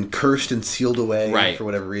have been cursed and sealed away for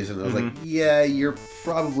whatever reason. And I was like, yeah, you're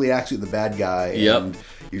probably actually the bad guy, and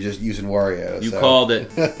you're just using Wario. You called it.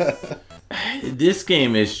 This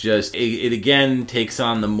game is just, it again takes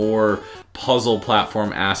on the more puzzle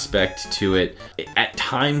platform aspect to it. At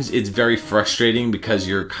times it's very frustrating because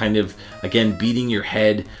you're kind of, again, beating your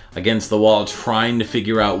head against the wall trying to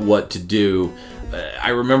figure out what to do. I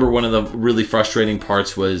remember one of the really frustrating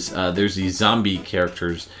parts was there's these zombie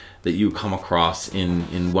characters that you come across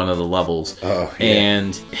in one of the levels. Oh, yeah.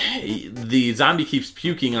 And the zombie keeps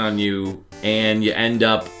puking on you and you end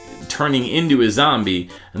up turning into a zombie,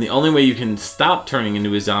 and the only way you can stop turning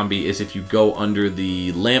into a zombie is if you go under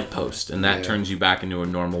the lamppost, and that turns you back into a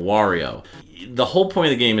normal Wario. The whole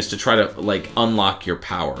point of the game is to try to unlock your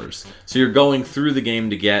powers. So you're going through the game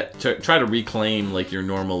to try to reclaim your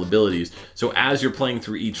normal abilities. So as you're playing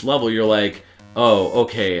through each level, you're like, oh,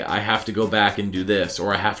 okay, I have to go back and do this,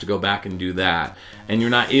 or I have to go back and do that. And you're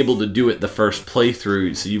not able to do it the first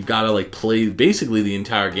playthrough, so you've got to play basically the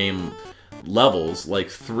entire game levels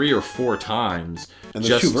 3 or 4 times. And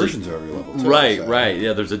there's 2 versions of every level too, right.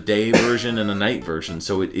 Yeah, there's a day version and a night version,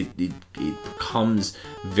 so it becomes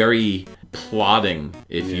very plotting,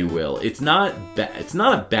 if you will. It's not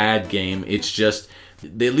a bad game. It's just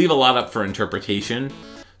they leave a lot up for interpretation.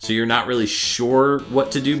 So you're not really sure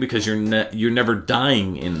what to do because you're never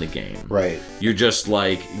dying in the game. Right. You're just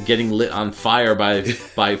getting lit on fire by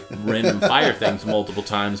random fire things multiple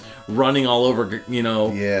times, running all over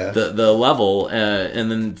the level, and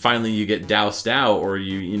then finally you get doused out, or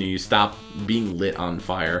you stop being lit on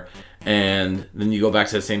fire, and then you go back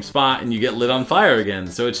to the same spot and you get lit on fire again.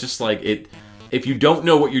 So it's just if you don't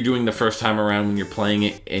know what you're doing the first time around when you're playing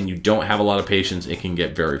it and you don't have a lot of patience, it can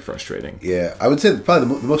get very frustrating. Yeah, I would say that probably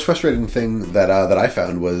the most frustrating thing that I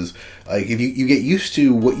found was if you get used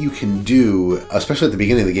to what you can do, especially at the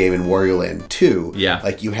beginning of the game in Wario Land 2. Yeah.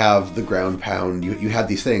 You have the ground pound, you have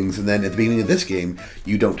these things, and then at the beginning of this game,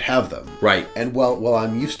 you don't have them. Right. And while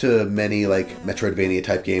I'm used to many Metroidvania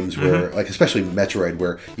type games where especially Metroid,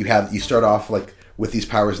 where you start off with these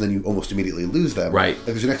powers and then you almost immediately lose them. Right.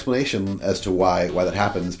 There's an explanation as to why that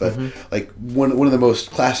happens, but one of the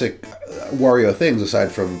most classic Wario things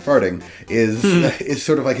aside from farting is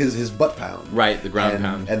sort of his butt pound. Right, the ground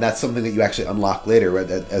pound. And that's something that you actually unlock later,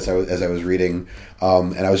 as I was reading,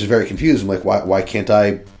 and I was just very confused. I'm like, why can't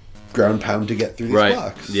I ground pound to get through these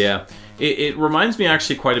blocks? Yeah. It reminds me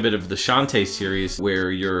actually quite a bit of the Shantae series,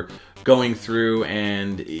 where you're going through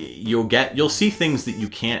and you'll see things that you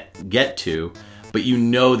can't get to, but you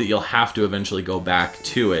know that you'll have to eventually go back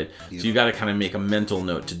to it. So you got to kind of make a mental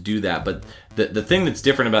note to do that. But the thing that's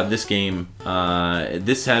different about this game,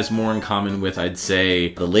 this has more in common with, I'd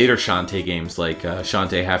say, the later Shantae games like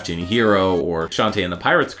Shantae Half Genie Hero or Shantae and the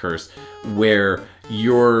Pirate's Curse, where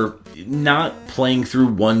you're not playing through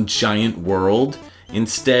one giant world.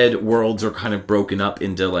 Instead, worlds are kind of broken up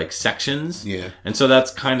into like sections. Yeah. And so that's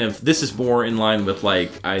kind of, this is more in line with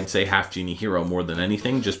like, I'd say Half Genie Hero more than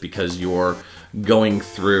anything, just because you're going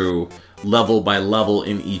through level by level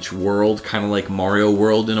in each world, kind of like Mario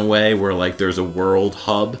World in a way, where like there's a world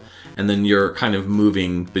hub and then you're kind of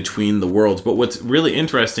moving between the worlds. But what's really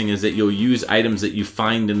interesting is that you'll use items that you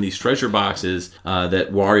find in these treasure boxes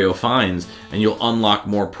that Wario finds, and you'll unlock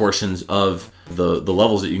more portions of the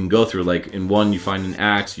levels that you can go through. Like in one, you find an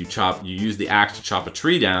axe, you use the axe to chop a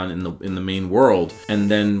tree down in the main world, and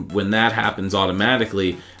then when that happens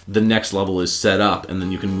automatically, the next level is set up, and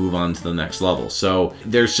then you can move on to the next level. So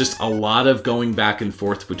there's just a lot of going back and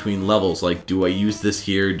forth between levels. Like, do I use this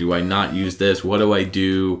here? Do I not use this? What do I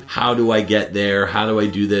do? How do I get there? How do I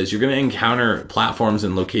do this? You're going to encounter platforms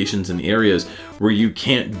and locations and areas where you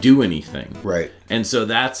can't do anything. Right. And so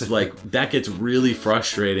that's like, that gets really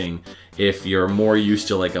frustrating if you're more used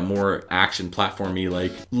to like a more action platformy,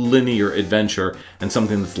 like linear adventure, and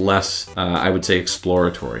something that's less, I would say,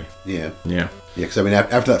 exploratory. Yeah. Yeah. Yeah, because I mean,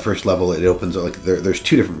 after that first level, it opens up, like there's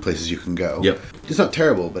two different places you can go. Yep. It's not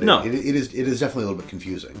terrible, but No. it is definitely a little bit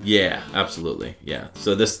confusing. Yeah, absolutely. Yeah.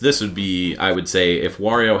 So this would be, I would say, if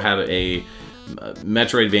Wario had a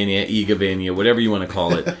Metroidvania, Igavania, whatever you want to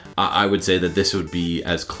call it, I would say that this would be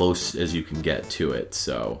as close as you can get to it.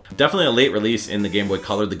 So definitely a late release in the Game Boy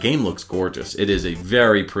Color. The game looks gorgeous. It is a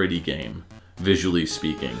very pretty game, visually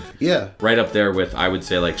speaking. Yeah. Right up there with, I would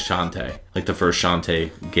say, like Shantae, like the first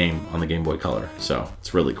Shantae game on the Game Boy Color. So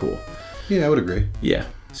it's really cool. Yeah, I would agree. Yeah.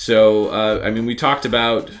 So, I mean, we talked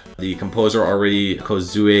about the composer already.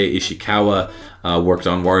 Kozue Ishikawa worked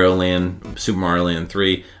on Wario Land, Super Mario Land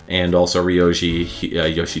 3, and also Ryoji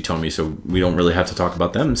Yoshitomi. So we don't really have to talk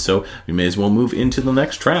about them. So we may as well move into the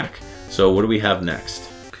next track. So what do we have next?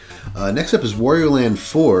 Next up is Wario Land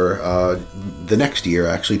 4, the next year,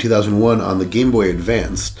 actually, 2001, on the Game Boy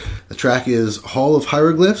Advance. The track is Hall of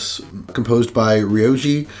Hieroglyphs, composed by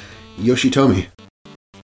Ryoji Yoshitomi.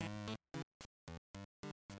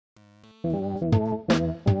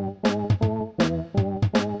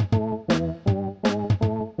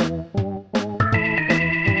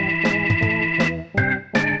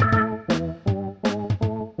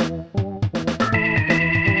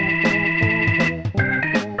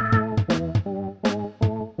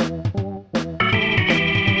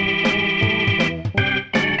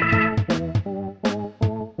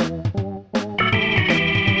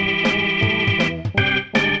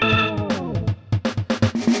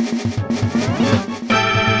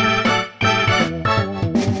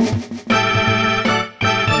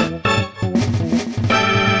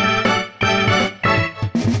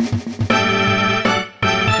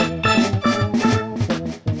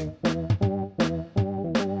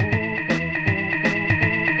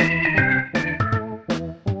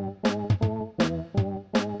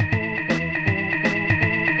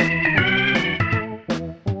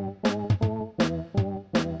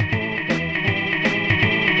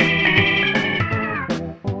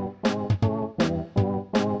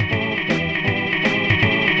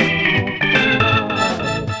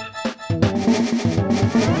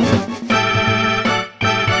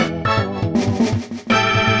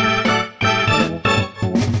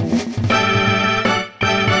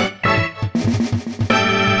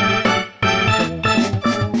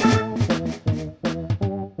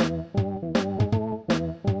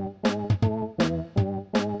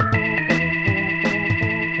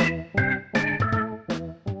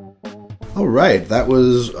 Right, that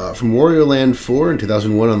was from Wario Land 4 in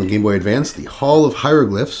 2001 on the Game Boy Advance, The Hall of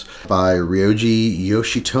Hieroglyphs by Ryoji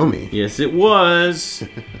Yoshitomi. Yes, it was.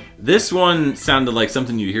 This one sounded like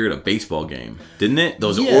something you'd hear at a baseball game, didn't it?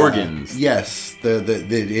 Those organs. Yes,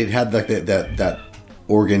 it had like that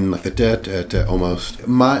organ, like the da almost.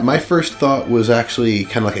 My first thought was actually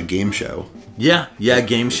kind of like a game show. Yeah,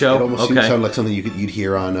 game show. It almost sounded like something you'd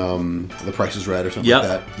hear on The Price is Right or something like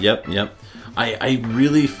that. Yep. I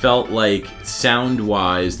really felt like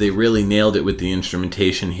sound-wise, they really nailed it with the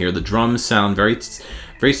instrumentation here. The drums sound very,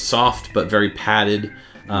 very soft but very padded,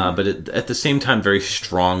 but at the same time very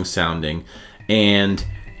strong sounding. And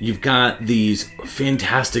you've got these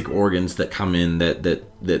fantastic organs that come in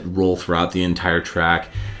that roll throughout the entire track.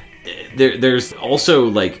 There's also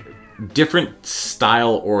like different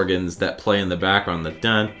style organs that play in the background, the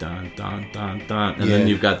dun dun dun dun dun, and then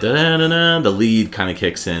you've got the dun, dun, dun, the lead kind of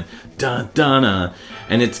kicks in, dun dun,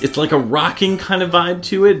 and it's like a rocking kind of vibe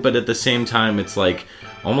to it, but at the same time it's like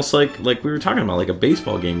almost like we were talking about, like a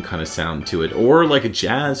baseball game kind of sound to it, or like a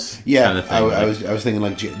jazz kind of thing. I was thinking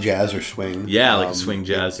like jazz or swing. Yeah, like a swing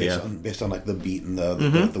jazz. Based on like the beat and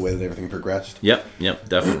the way that everything progressed. Yep,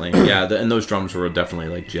 definitely. Yeah, and those drums were definitely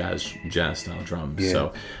like jazz style drums.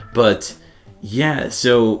 Yeah.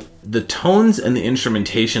 So the tones and the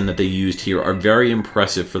instrumentation that they used here are very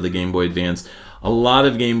impressive for the Game Boy Advance. A lot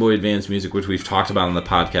of Game Boy Advance music, which we've talked about on the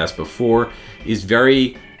podcast before, is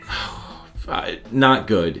very not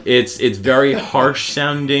good. It's very harsh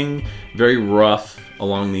sounding, very rough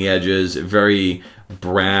along the edges, very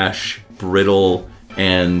brash, brittle,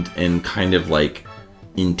 and kind of like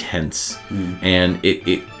intense. And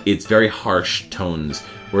it's very harsh tones.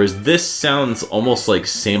 Whereas this sounds almost like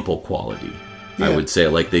sample quality. I would say,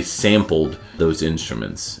 like they sampled those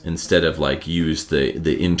instruments instead of like used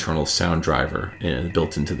the internal sound driver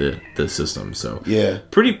built into the system. So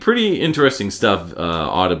pretty interesting stuff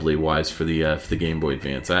audibly wise for the Game Boy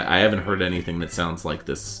Advance. I haven't heard anything that sounds like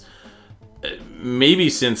this. Maybe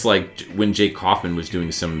since like when Jake Kaufman was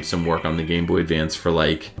doing some work on the Game Boy Advance for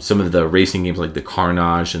like some of the racing games like the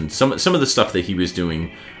Carnage and some of the stuff that he was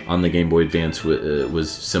doing on the Game Boy Advance was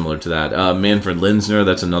similar to that. Manfred Linzner,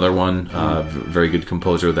 that's another one, very good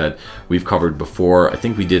composer that we've covered before. I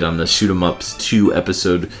think we did on the Shoot 'em Ups 2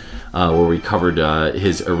 episode where we covered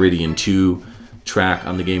his Iridion 2 track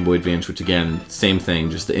on the Game Boy Advance, which again, same thing,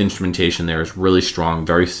 just the instrumentation there is really strong,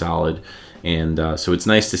 very solid. And so it's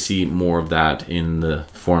nice to see more of that in the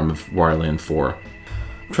form of Wario Land 4.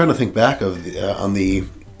 I'm trying to think back on the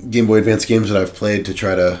Game Boy Advance games that I've played to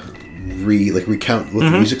try to recount what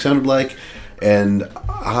the music sounded like. And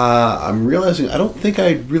I'm realizing I don't think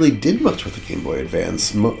I really did much with the Game Boy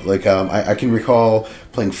Advance. I can recall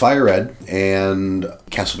playing Fire Red and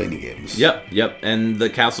Castlevania games. Yep. And the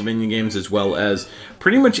Castlevania games, as well as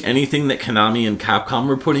pretty much anything that Konami and Capcom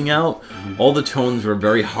were putting out. All the tones were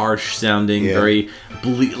very harsh sounding, very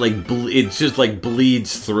it just like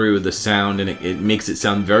bleeds through the sound, and it makes it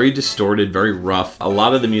sound very distorted, very rough. A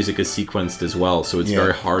lot of the music is sequenced as well, so it's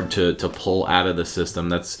very hard to pull out of the system.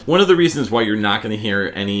 That's one of the reasons why you're not going to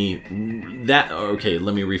hear let me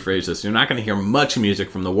rephrase this. You're not going to hear much music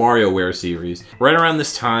from the WarioWare series. Right around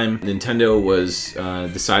this time, Nintendo was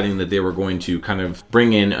deciding that they were going to kind of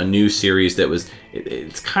bring in a new series that was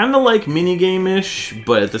it's kind of like minigame-ish,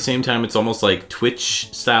 but at the same time it's almost like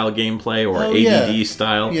Twitch-style gameplay or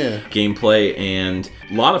ADD-style gameplay, and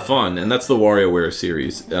a lot of fun, and that's the WarioWare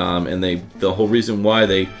series. And the whole reason why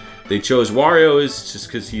they chose Wario is just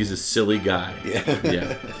because he's a silly guy.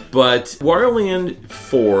 Yeah. But Wario Land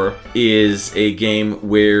 4 is a game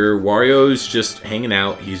where Wario's just hanging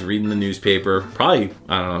out. He's reading the newspaper, probably,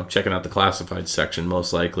 checking out the classified section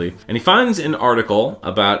most likely. And he finds an article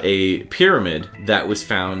about a pyramid that was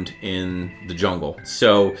found in the jungle.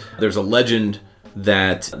 So there's a legend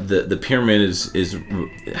that the pyramid is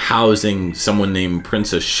housing someone named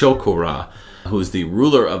Princess Shokora, who's the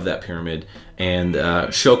ruler of that pyramid. And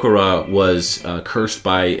Shokora was cursed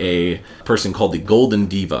by a person called the Golden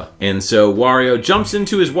Diva. And so Wario jumps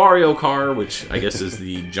into his Wario car, which I guess is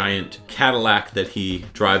the giant Cadillac that he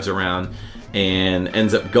drives around, and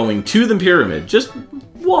ends up going to the pyramid. Just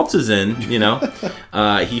waltzes in,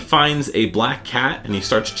 He finds a black cat, and he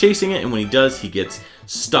starts chasing it. And when he does, he gets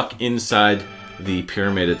stuck inside the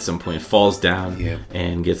pyramid at some point, falls down,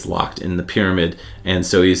 and gets locked in the pyramid. And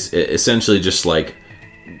so he's essentially just like...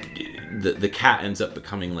 The cat ends up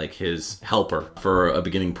becoming like his helper for a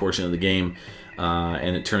beginning portion of the game,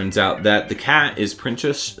 and it turns out that the cat is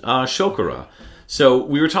Princess Shokora. So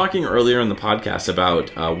we were talking earlier in the podcast about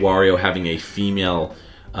Wario having a female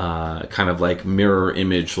kind of like mirror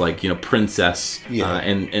image, like princess,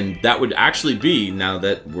 and that would actually be, now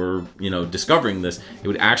that we're discovering this, it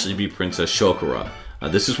would actually be Princess Shokora.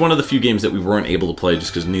 This is one of the few games that we weren't able to play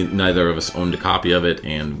just because neither of us owned a copy of it,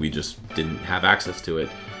 and we just didn't have access to it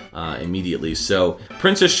immediately. So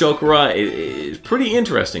Princess Shokora is pretty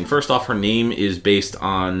interesting. First off, her name is based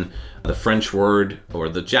on the French word, or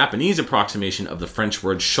the Japanese approximation of the French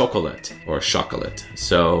word chocolat, or chocolate.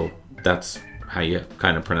 So that's how you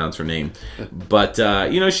kind of pronounce her name. But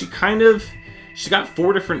she got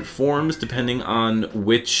 4 different forms depending on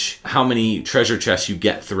how many treasure chests you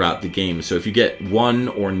get throughout the game. So if you get 1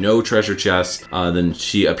 or no treasure chests, then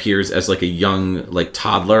she appears as like a young, like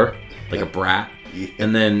toddler, like a brat.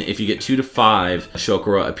 And then if you get 2 to 5,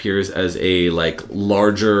 Shokora appears as a like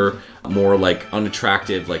larger, more like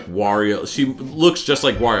unattractive, like Wario. She looks just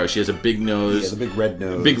like Wario. She has a big nose. Yeah, the big red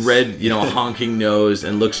nose. Big red, honking nose,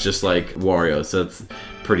 and looks just like Wario. So that's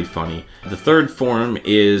pretty funny. The third form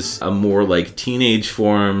is a more like teenage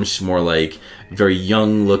form. She's more like very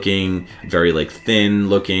young looking, very like thin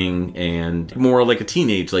looking, and more like a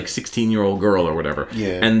teenage, like 16-year-old girl or whatever.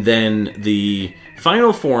 Yeah. And then the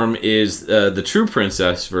final form is the true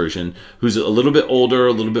princess version, who's a little bit older,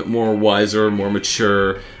 a little bit more wiser, more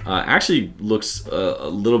mature. Actually looks a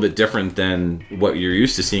little bit different than what you're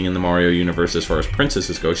used to seeing in the Mario universe as far as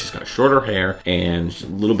princesses go. She's got shorter hair and a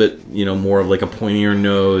little bit, more of like a pointier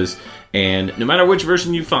nose. And no matter which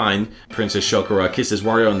version you find, Princess Shokora kisses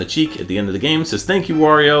Wario on the cheek at the end of the game, says thank you,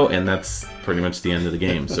 Wario, and that's pretty much the end of the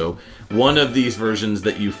game. So one of these versions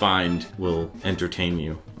that you find will entertain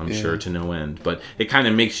you, I'm sure, to no end. But it kind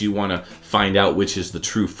of makes you want to find out which is the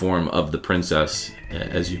true form of the princess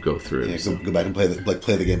as you go through. Yeah, go back and play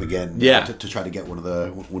the game again. Yeah. To try to get one of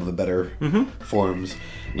the better forms.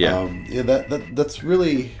 Yeah. That's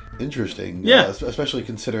really interesting. Yeah. Especially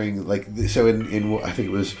considering so in I think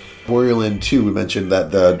it was Wario Land 2 we mentioned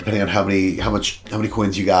that depending on how many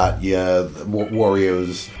coins you got,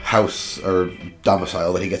 Wario's house or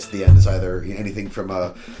domicile that he gets at the end is either anything from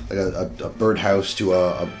a birdhouse to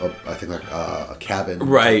I think a cabin,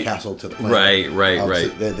 right, a castle to the planet. Right. So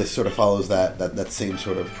this sort of follows that same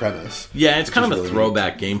sort of premise. Yeah, it's kind of a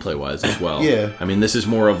throwback gameplay wise as well. Yeah. I mean, this is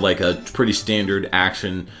more of like a pretty standard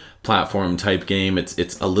action platform type game.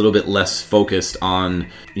 It's a little bit less focused on,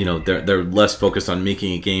 they're less focused on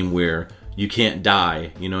making a game where you can't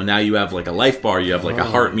die. Now you have like a life bar, you have like a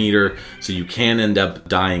heart meter, so you can end up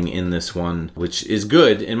dying in this one, which is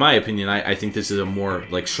good in my opinion. I think this is a more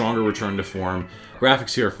like stronger return to form.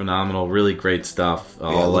 Graphics here are phenomenal, really great stuff. It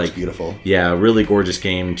looks beautiful. Yeah, really gorgeous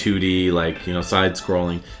game, 2D, side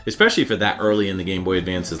scrolling, especially for that early in the Game Boy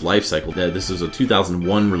Advance's life cycle. This was a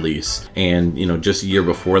 2001 release, and just a year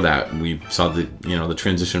before that, we saw the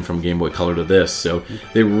transition from Game Boy Color to this. So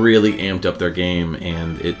they really amped up their game,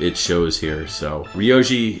 and it shows here. So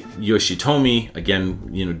Ryoji Yoshitomi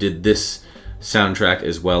again, did this soundtrack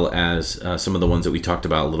as well as some of the ones that we talked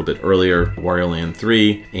about a little bit earlier, Wario Land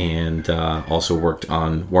 3, and also worked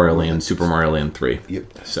on Wario Land, Super Mario Land 3.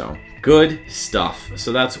 Yep. So good stuff.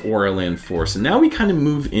 So that's Wario Land 4. So now we kind of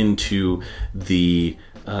move into the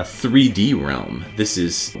 3D realm. This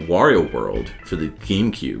is Wario World for the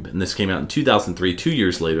GameCube, and this came out in 2003, 2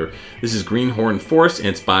 years later. This is Greenhorn Forest, and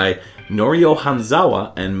it's by Norio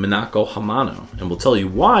Hanzawa and Minako Hamano, and we'll tell you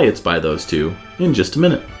why it's by those two in just a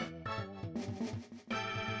minute.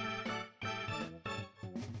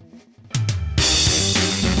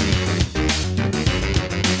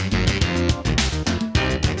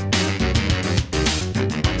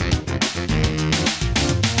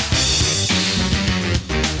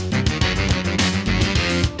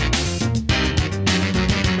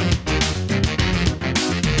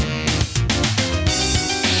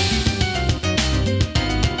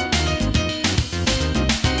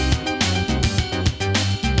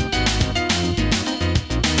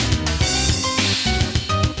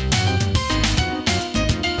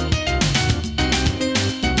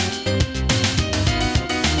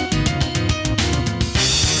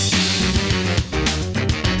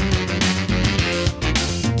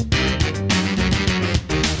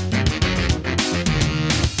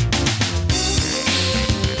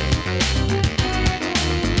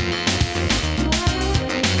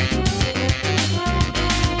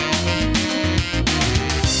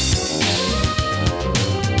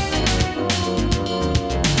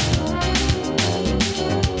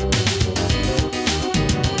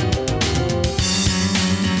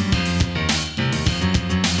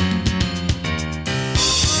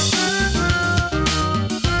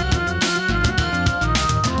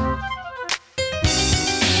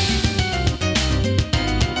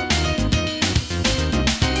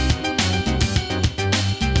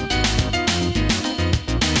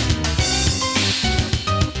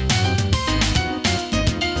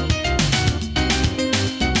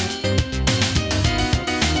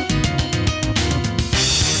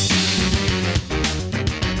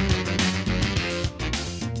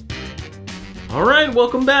 Alright,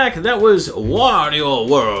 welcome back. That was Wario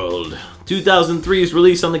World. 2003's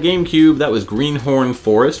release on the GameCube. That was Greenhorn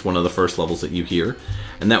Forest, one of the first levels that you hear.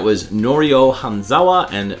 And that was Norio Hanzawa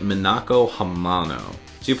and Minako Hamano.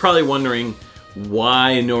 So you're probably wondering,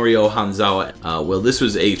 why Norio Hanzawa? Well, this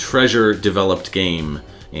was a Treasure-developed game.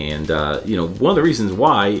 And, one of the reasons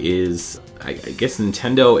why is, I guess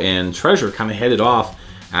Nintendo and Treasure kind of headed off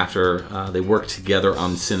after they worked together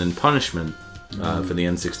on Sin and Punishment. for the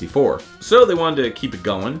N64. So they wanted to keep it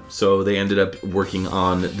going, so they ended up working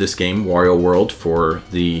on this game, Wario World, for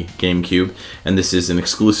the GameCube, and this is an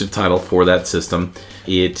exclusive title for that system.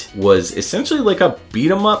 It was essentially like a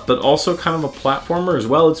beat-em-up, but also kind of a platformer as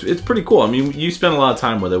well. It's pretty cool. I mean, you spent a lot of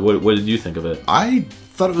time with it. What did you think of it? I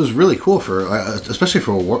thought it was really cool especially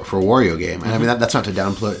for a Wario game. And I mean, that's not to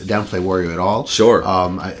downplay Wario at all. Sure.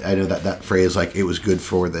 I know that phrase, like, it was good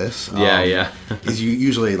for this. Yeah. is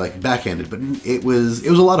usually like backhanded, but it was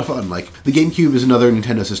a lot of fun. Like, the GameCube is another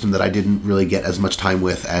Nintendo system that I didn't really get as much time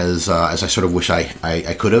with as I sort of wish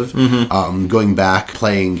I could have. Going back,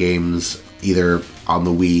 playing games either on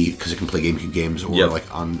the Wii, because it can play GameCube games, or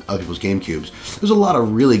like on other people's GameCubes. There's a lot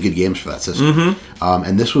of really good games for that system.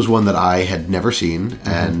 And this was one that I had never seen,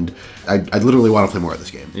 and I literally want to play more of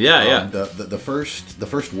this game. Yeah. The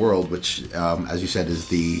first world, which, as you said, is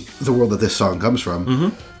the world that this song comes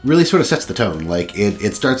from, really sort of sets the tone. Like,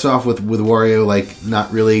 it starts off with Wario, like,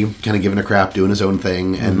 not really kind of giving a crap, doing his own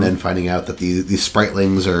thing, and then finding out that these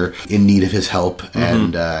spritelings are in need of his help,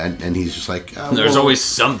 and he's just like, there's always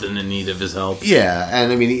something in need of his help. Yeah,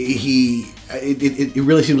 and I mean, it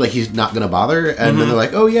really seems like he's not going to bother, and then they're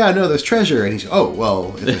like, oh yeah, no, there's treasure, and he's, oh,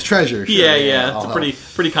 well, if there's treasure, sure, yeah, it's a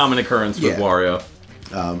pretty common occurrence with Wario.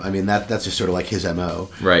 I mean, that's just sort of like his MO.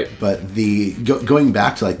 Right. But going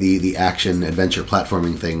back to like the action adventure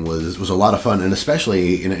platforming thing was a lot of fun, and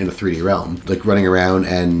especially in a 3D realm, like running around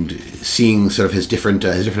and seeing sort of his different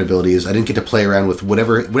abilities. I didn't get to play around with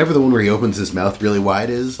whatever the one where he opens his mouth really wide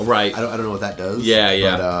is. Right. I don't know what that does.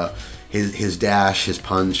 Yeah. But his dash, his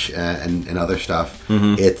punch, and other stuff.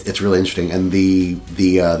 It's really interesting, and the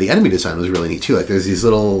enemy design was really neat too. Like, there's these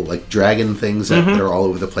little like dragon things that are all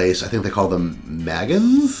over the place. I think they call them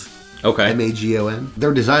Magons. Okay. Magon.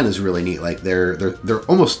 Their design is really neat. Like, they're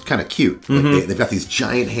almost kind of cute. Like, they've got these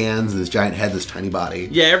giant hands, this giant head, this tiny body.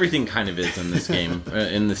 Yeah, everything kind of is in this game,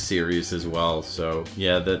 in this series as well. So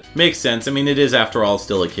yeah, that makes sense. I mean, it is, after all,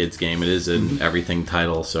 still a kids game. It is an everything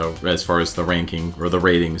title. So as far as the ranking or the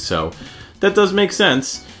rating, so that does make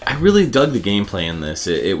sense. I really dug the gameplay in this.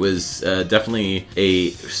 It was definitely a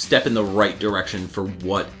step in the right direction for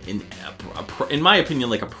what, in my opinion,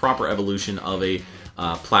 like a proper evolution of a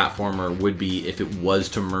platformer would be if it was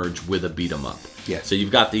to merge with a beat 'em up. Yeah. So you've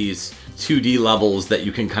got these 2D levels that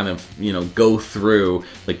you can kind of, go through,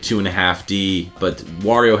 like 2.5D, but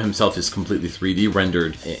Wario himself is completely 3D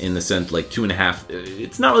rendered in the sense, like 2.5.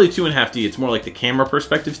 It's not really 2.5D, it's more like the camera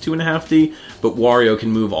perspective's 2.5D, but Wario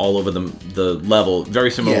can move all over the level, very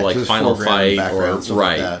similar to like Final Fight or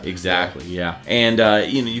right, like exactly, yeah. And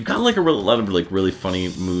you've got like a lot of like really funny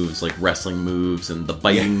moves, like wrestling moves and the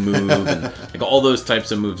biting move and like all those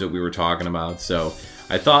types of moves that we were talking about. So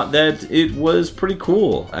I thought that it was pretty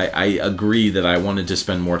cool. I agree that I wanted to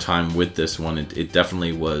spend more time with this one. It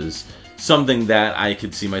definitely was something that I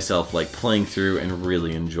could see myself like playing through and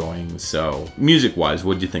really enjoying. So, music-wise,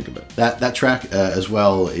 what did you think of it? That track as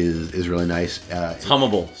well is really nice. It's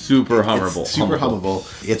hummable, super hummable. Super hummable.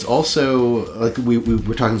 It's also, like we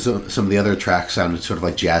were talking, some of the other tracks sounded sort of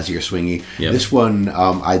like jazzy or swingy. Yep. This one,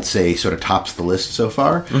 I'd say, sort of tops the list so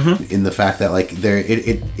far in the fact that like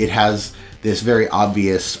it has this very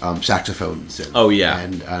obvious saxophone synth. Oh yeah,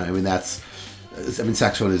 and I mean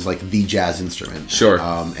saxophone is like the jazz instrument. Sure.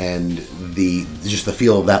 And the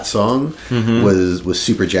feel of that song was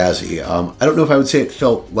super jazzy. I don't know if I would say it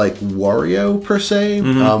felt like Wario per se,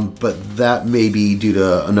 but that may be due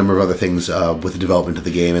to a number of other things with the development of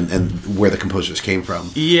the game and where the composers came from.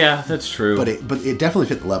 Yeah, that's true. But it definitely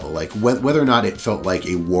fit the level. Like whether or not it felt like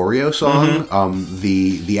a Wario song,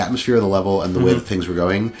 the atmosphere of the level and the way that things were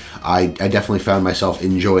going, I definitely found myself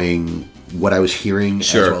enjoying what I was hearing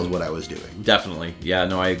as well as what I was doing. Definitely. Yeah,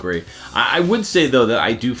 no, I agree. I would say, though, that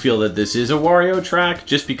I do feel that this is a Wario track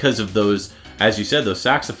just because of those, as you said, those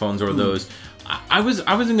saxophones or those... I wasn't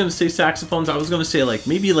going to say saxophones. I was going to say like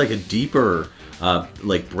maybe like a deeper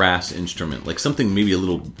like brass instrument, like something maybe a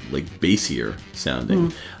little like bassier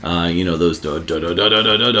sounding. Those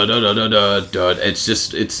it's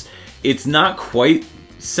just it's not quite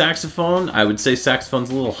saxophone. I would say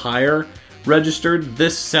saxophone's a little higher registered.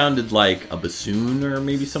 This sounded like a bassoon or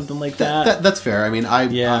maybe something like that. That's fair. I mean,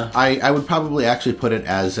 I would probably actually put it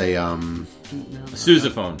as a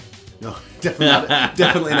sousaphone. No,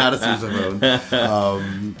 definitely not a sousaphone.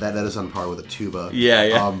 That is on par with a tuba.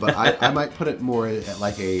 Yeah. But I might put it more at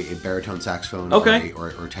like a baritone saxophone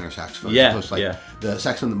or tenor saxophone. Yeah, The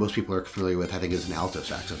saxophone that most people are familiar with, I think, is an alto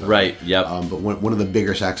saxophone. Right, yep. But one of the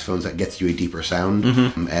bigger saxophones that gets you a deeper sound.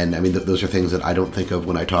 And I mean, those are things that I don't think of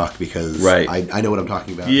when I talk because I know what I'm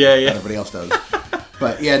talking about. Yeah. Everybody else does.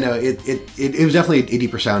 But yeah, no, it was definitely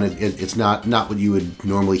 80%. It's not what you would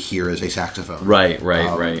normally hear as a saxophone. Right.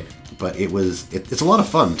 But it's a lot of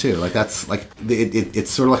fun too. Like that's like it's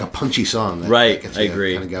sort of like a punchy song. Right, I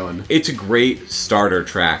agree. Kind of going. It's a great starter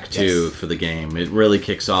track too for the game. It really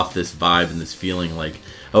kicks off this vibe and this feeling like,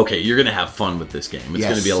 okay, you're gonna have fun with this game. It's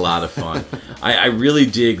gonna be a lot of fun. I really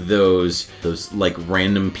dig those like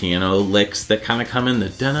random piano licks that kind of come in, the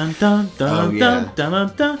dun dun dun dun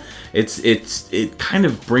dun dun. It kind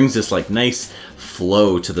of brings this like nice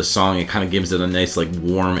flow to the song. It kind of gives it a nice like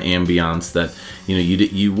warm ambiance that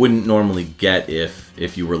you wouldn't normally get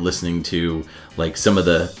if you were listening to like some of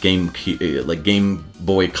the Game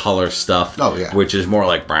Boy Color stuff. Which is more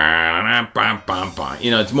like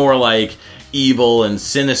it's more like evil and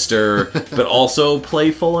sinister, but also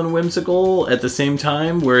playful and whimsical at the same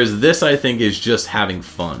time. Whereas this, I think, is just having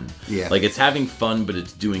fun. Yeah, like it's having fun, but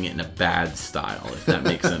it's doing it in a bad style. If that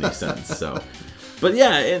makes any sense. So. But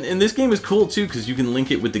yeah, and this game is cool too because you can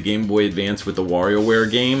link it with the Game Boy Advance with the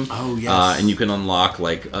WarioWare game. Oh yes. And you can unlock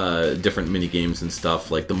like different mini games and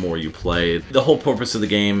stuff. Like the more you play, the whole purpose of the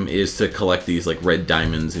game is to collect these like red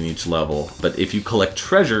diamonds in each level. But if you collect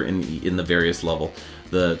treasure in the various level,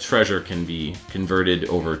 the treasure can be converted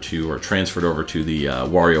over to or transferred over to the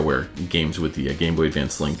WarioWare games with the Game Boy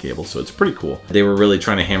Advance link cable. So it's pretty cool. They were really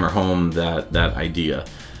trying to hammer home that idea.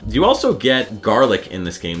 You also get garlic in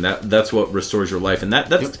this game. That's what restores your life, and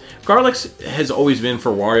that's garlic has always been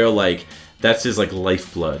for Wario. Like that's his like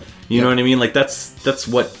lifeblood. You know what I mean? Like that's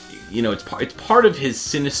what It's part of his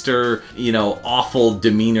sinister, awful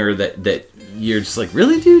demeanor that you're just like,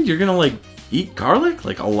 really, dude, you're gonna like eat garlic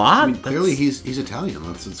like a lot. I mean, clearly he's Italian.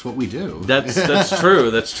 That's what we do. That's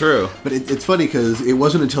true. That's true. But it's funny because it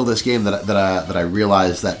wasn't until this game that I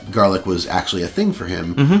realized that garlic was actually a thing for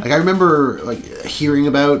him. Mm-hmm. Like I remember like hearing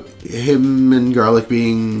about him and garlic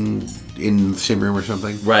being in the same room or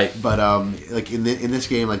something. Right. But like in this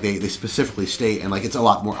game, like they specifically state, and like it's a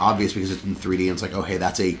lot more obvious because it's in 3D and it's like, oh hey,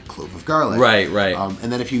 that's a clove of garlic. Right.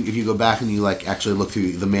 And then if you go back and you like actually look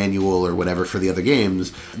through the manual or whatever for the other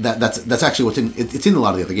games, that's actually what's in it's in a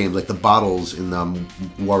lot of the other games, like the bottles in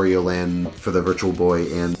Wario Land for the Virtual Boy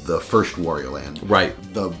and the first Wario Land. Right.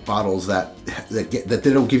 The bottles that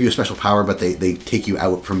they don't give you a special power, but they take you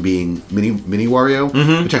out from being mini Wario,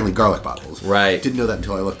 but technically garlic bottles. Right. Didn't know that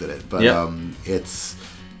until I looked at it, but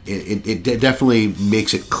it definitely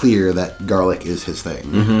makes it clear that garlic is his thing.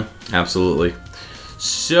 Mm-hmm. Absolutely.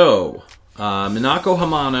 So Minako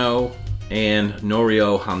Hamano and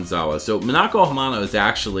Norio Hanzawa. So Minako Hamano is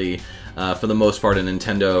actually, for the most part, a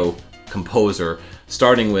Nintendo composer,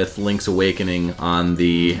 starting with Link's Awakening on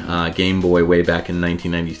the Game Boy way back in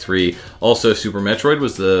 1993. Also, Super Metroid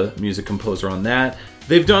was the music composer on that.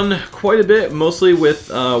 They've done quite a bit, mostly with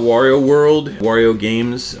Wario World, Wario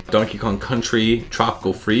Games, Donkey Kong Country,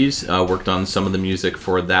 Tropical Freeze. Worked on some of the music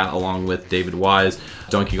for that along with David Wise.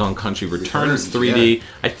 Donkey Kong Country Returns 3D. Yeah.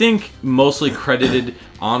 I think mostly credited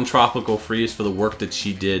on Tropical Freeze for the work that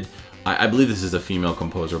she did. I believe this is a female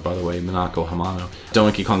composer, by the way, Minako Hamano.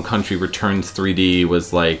 Donkey Kong Country Returns 3D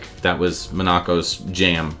that was Minako's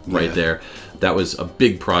jam right there. That was a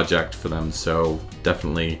big project for them, so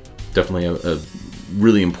definitely a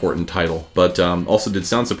really important title. But also did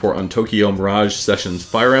sound support on Tokyo Mirage Sessions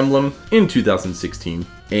Fire Emblem in 2016.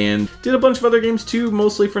 And did a bunch of other games too,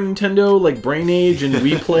 mostly for Nintendo, like Brain Age and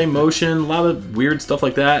Wii Play Motion, a lot of weird stuff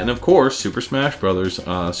like that. And of course, Super Smash Brothers,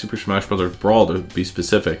 Super Smash Brothers Brawl to be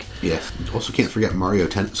specific. Yes. Also can't forget Mario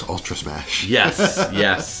Tennis Ultra Smash.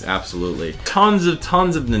 Yes, absolutely. Tons of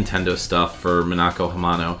Nintendo stuff for Minako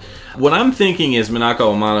Hamano. What I'm thinking is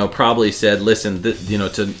Minako Hamano probably said, listen, to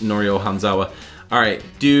Norio Hanzawa, all right,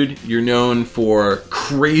 dude, you're known for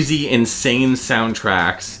crazy, insane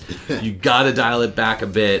soundtracks. You gotta dial it back a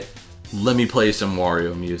bit. Let me play some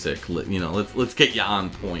Wario music. Let's get you on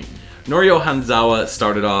point. Norio Hanzawa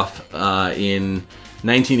started off in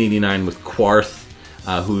 1989 with Quarth,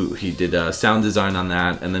 who he did sound design on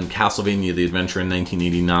that, and then Castlevania: The Adventure in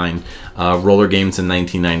 1989, Roller Games in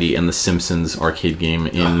 1990, and The Simpsons arcade game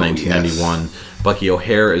in 1991. Yes. Bucky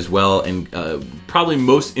O'Hare as well, and probably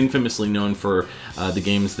most infamously known for the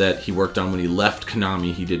games that he worked on when he left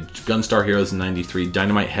Konami. He did Gunstar Heroes in 93,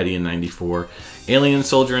 Dynamite Headdy in 94, Alien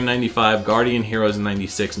Soldier in 95, Guardian Heroes in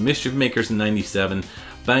 96, Mischief Makers in 97,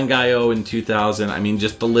 Bangai-O in 2000. I mean,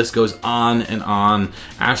 just the list goes on and on.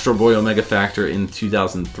 Astro Boy Omega Factor in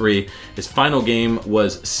 2003. His final game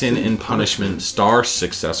was Sin and Punishment, Star's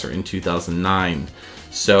successor in 2009.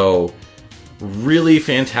 So, really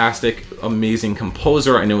fantastic, amazing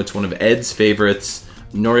composer. I know it's one of Ed's favorites.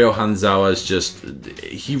 Norio Hanzawa is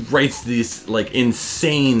he writes these like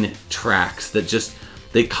insane tracks that just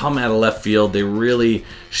they come out of left field. They really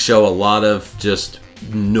show a lot of just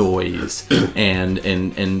noise, and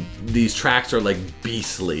these tracks are like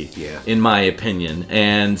beastly, in my opinion.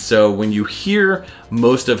 And so when you hear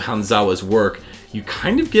most of Hanzawa's work, you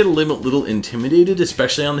kind of get a little intimidated,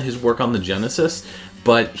 especially on his work on the Genesis.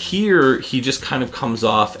 But here, he just kind of comes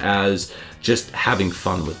off as just having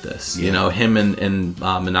fun with this. You know, him and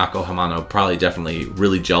Minako Hamano probably definitely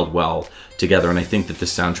really gelled well together, and I think that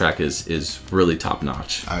this soundtrack is really top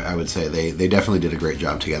notch. I would say they definitely did a great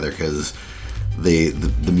job together, because the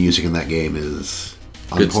music in that game is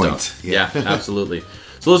on Good point. stuff. Yeah, absolutely.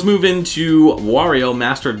 So let's move into Wario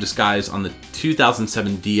Master of Disguise on the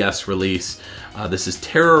 2007 DS release. This is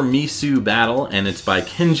Terror Misu Battle, and it's by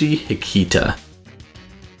Kenji Hikita.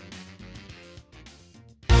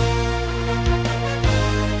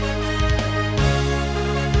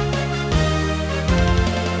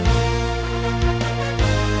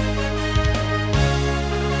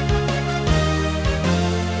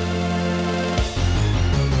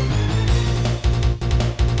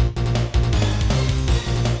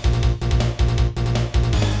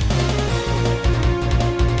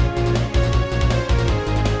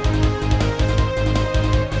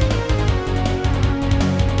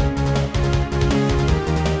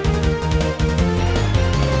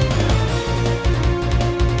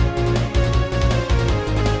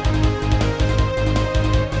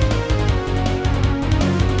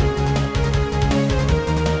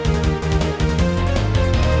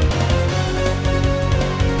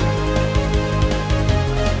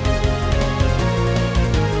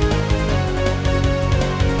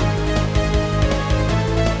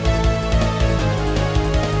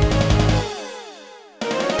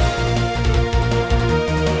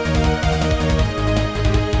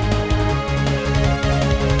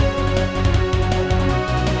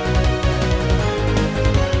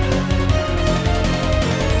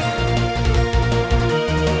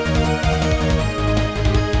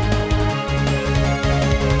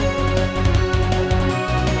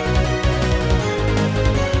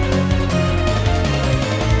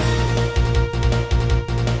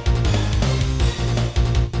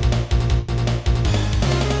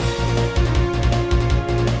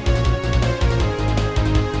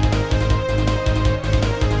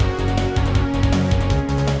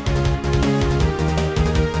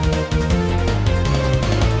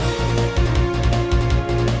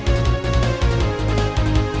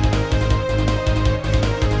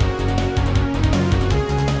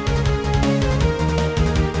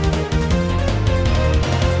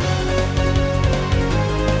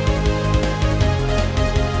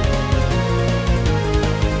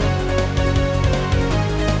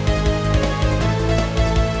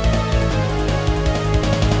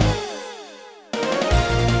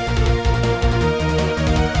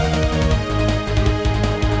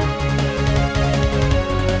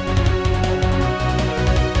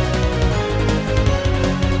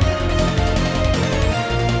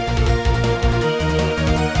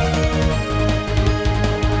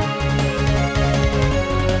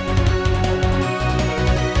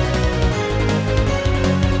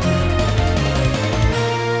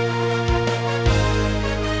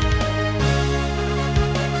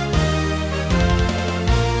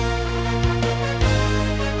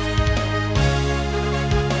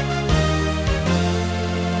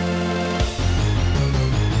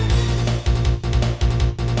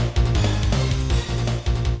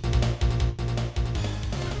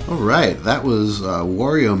 Right, that was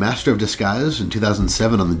Wario Master of Disguise in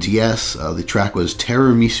 2007 on the DS. The track was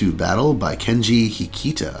Terror Misu Battle by Kenji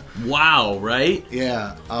Hikita. Wow, right?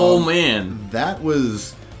 Yeah. Oh, man. That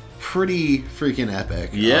was pretty freaking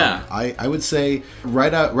epic. Yeah. I would say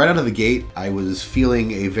right out of the gate, I was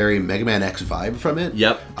feeling a very Mega Man X vibe from it.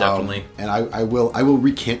 Yep, definitely. And I will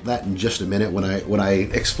recant that in just a minute when I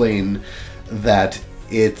explain that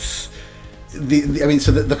it's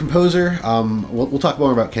the composer. We'll talk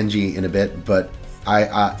more about Kenji in a bit, but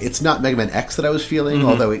it's not Mega Man X that I was feeling,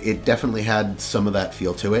 although it definitely had some of that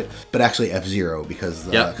feel to it. But actually F-Zero, because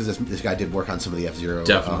this guy did work on some of the F-Zero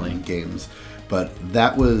games. But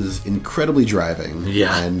that was incredibly driving.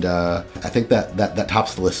 Yeah. And I think that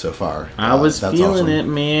tops the list so far. I was feeling it,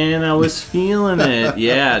 man. I was feeling it.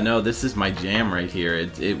 Yeah, no, this is my jam right here.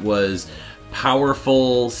 It was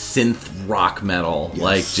powerful synth rock metal. Yes.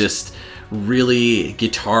 Like, just really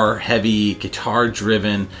guitar heavy, guitar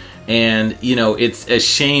driven. And, you know, it's a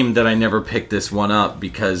shame that I never picked this one up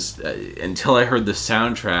because until I heard the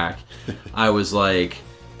soundtrack, I was like,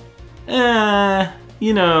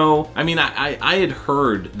 you know, I mean, I had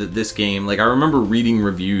heard that this game, like, I remember reading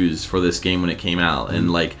reviews for this game when it came out,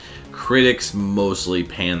 and, like, critics mostly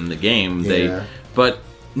pan the game. Yeah. But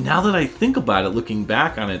now that I think about it, looking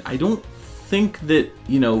back on it, I don't think that,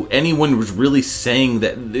 anyone was really saying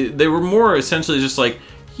that. They were more essentially just like,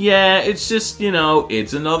 yeah, it's just,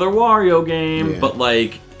 it's another Wario game. Yeah. But,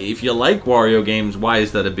 like, if you like Wario games, why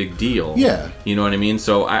is that a big deal? Yeah. You know what I mean?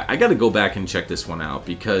 So I got to go back and check this one out,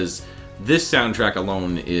 because this soundtrack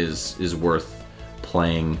alone is worth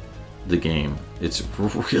playing the game. It's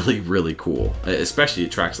really, really cool, especially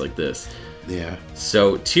tracks like this. Yeah.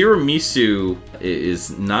 So tiramisu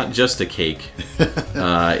is not just a cake.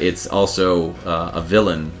 It's also a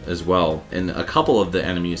villain as well. And a couple of the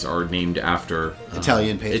enemies are named after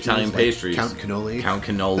Italian pastries. Like Count Cannoli. Count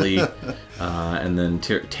Cannoli. And then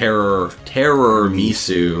Terror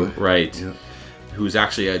Misu, right. Yep. Who's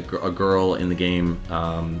actually a girl in the game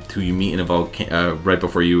who you meet in a volcano. Right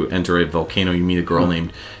before you enter a volcano, you meet a girl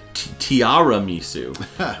named Tiara Misu,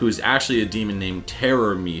 who's actually a demon named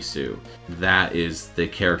Terror Misu. That is the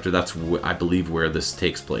character. That's I believe where this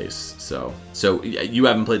takes place. So you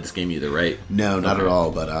haven't played this game either, right? No, not at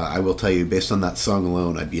all. But I will tell you, based on that song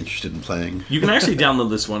alone, I'd be interested in playing. You can actually download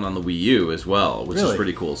this one on the Wii U as well, which Really? is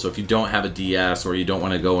pretty cool. So if you don't have a DS, or you don't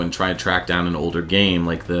want to go and try and track down an older game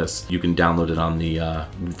like this, you can download it on the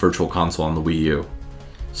Virtual Console on the Wii U.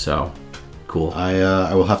 So cool.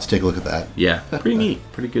 I will have to take a look at that. Yeah, pretty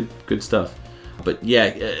neat. Pretty good stuff. But yeah,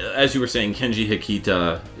 as you were saying, Kenji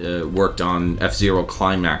Hikita worked on F-Zero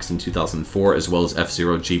Climax in 2004, as well as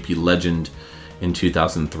F-Zero GP Legend in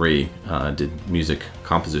 2003. Did music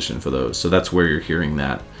composition for those. So that's where you're hearing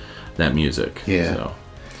that music. Yeah. So.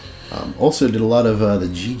 Also did a lot of the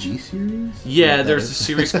GG series? Yeah, there's a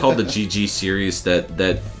series called the GG series that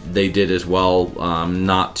they did as well.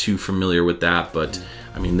 Not too familiar with that, but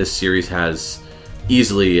I mean, this series has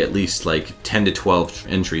easily at least like 10 to 12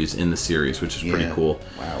 entries in the series, which is pretty cool.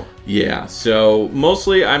 Wow. Yeah, so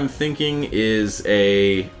mostly I'm thinking is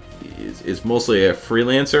mostly a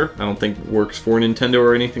freelancer. I don't think works for Nintendo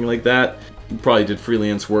or anything like that. Probably did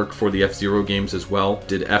freelance work for the F-Zero games as well.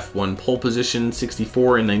 Did F1 Pole Position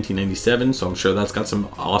 64 in 1997, so I'm sure that's got some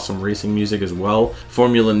awesome racing music as well.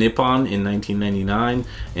 Formula Nippon in 1999,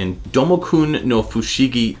 and Domokun no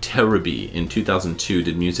Fushigi Terubi in 2002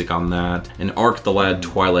 did music on that. And Arc the Lad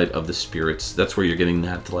Twilight of the Spirits, that's where you're getting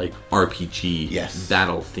that like RPG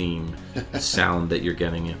battle theme sound that you're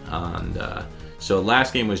getting on. So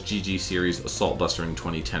last game was GG Series Assault Buster in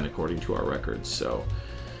 2010 according to our records, so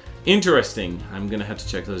interesting. I'm gonna have to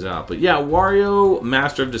check those out. But yeah, Wario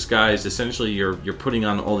Master of Disguise, essentially you're putting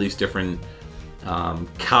on all these different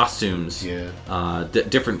costumes,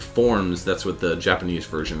 different forms. That's what the Japanese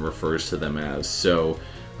version refers to them as. So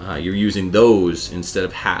you're using those instead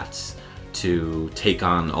of hats to take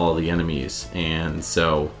on all the enemies, and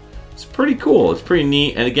so it's pretty cool. It's pretty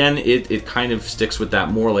neat. And again, it kind of sticks with that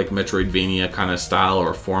more like Metroidvania kind of style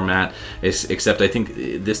or format. Except I think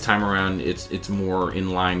this time around it's more in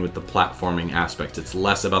line with the platforming aspect. It's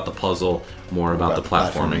less about the puzzle, more about the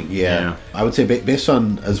platforming. Yeah. I would say based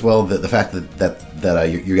on as well the fact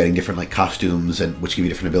that you're getting different like costumes and which give you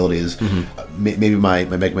different abilities. Maybe my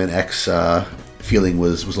Mega Man X feeling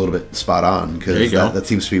was a little bit spot on, because that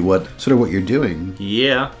seems to be what you're doing.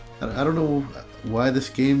 Yeah. I don't know why this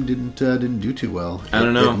game didn't do too well. I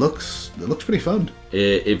don't know. It looks pretty fun.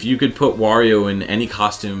 If you could put Wario in any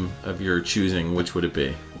costume of your choosing, which would it be?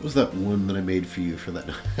 What was that one that I made for you for that?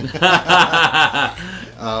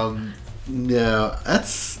 No,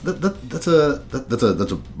 that's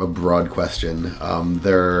a broad question.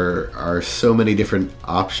 There are so many different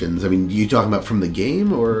options. I mean, you talking about from the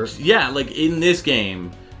game or? Yeah, like in this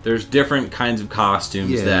game, there's different kinds of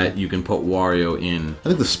costumes that you can put Wario in. I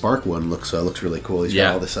think the Spark one looks really cool. He's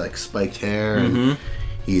got all this like spiked hair, and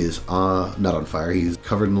he is not on fire. He's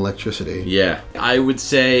covered in electricity. Yeah, I would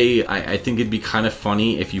say I think it'd be kind of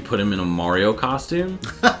funny if you put him in a Mario costume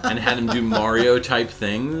and had him do Mario type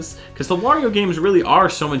things, because the Wario games really are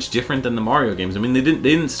so much different than the Mario games. I mean, they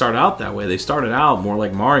didn't start out that way. They started out more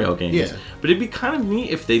like Mario games. Yeah. But it'd be kind of neat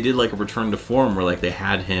if they did like a return to form where like they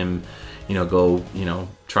had him, go,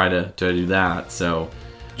 try to do that. So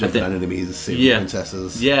jumping on enemies, saving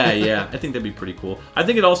princesses. Yeah. I think that'd be pretty cool. I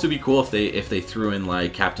think it'd also be cool if they threw in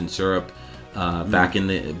like Captain Syrup back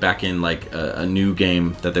in like a new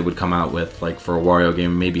game that they would come out with, like for a Wario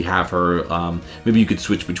game. Maybe have her. Maybe you could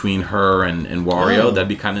switch between her and Wario. That'd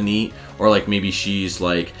be kind of neat. Or like maybe she's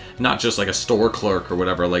like not just like a store clerk or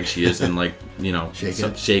whatever, like she is in like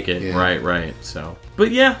Shake It. Yeah. Right. So,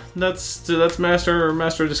 but yeah, that's Master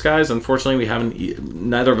of Disguise. Unfortunately,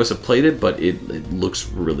 neither of us have played it, but it looks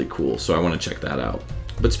really cool. So I want to check that out.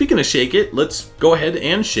 But speaking of Shake It, let's go ahead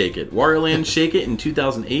and shake it. Wario Land Shake It in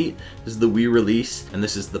 2008 is the Wii release, and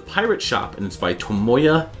this is The Pirate Shop, and it's by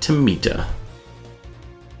Tomoya Tomita.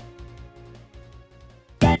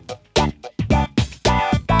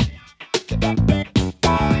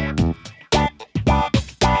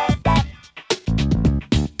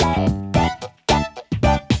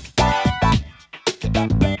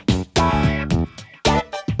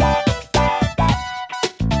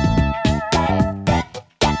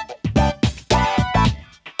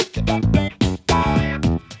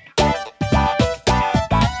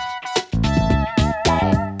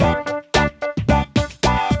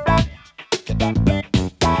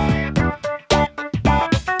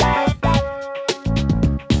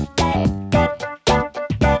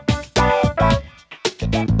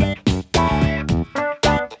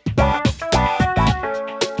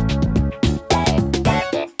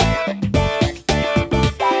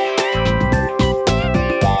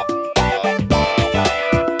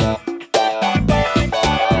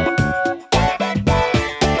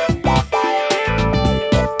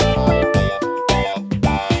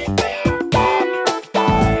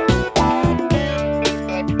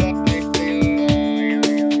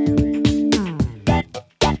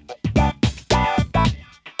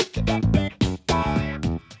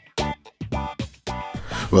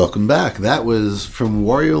 Welcome back. That was from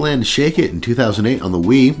Wario Land Shake It in 2008 on the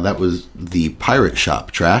Wii. That was the Pirate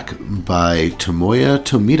Shop track by Tomoya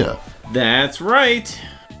Tomita. That's right.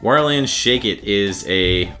 Wario Land Shake It is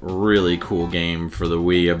a really cool game for the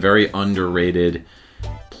Wii. A very underrated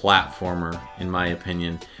platformer, in my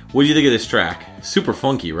opinion. What do you think of this track? Super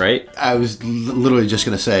funky, right? I was literally just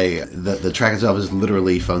going to say that the track itself is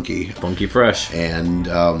literally funky. Funky fresh. And,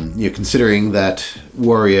 considering that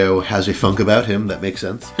Wario has a funk about him, that makes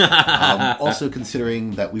sense. Also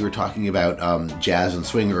considering that we were talking about jazz and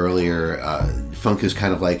swing earlier, funk is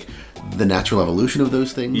kind of like the natural evolution of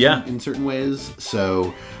those things in certain ways.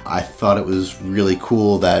 So I thought it was really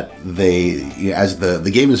cool that as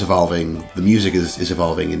the game is evolving, the music is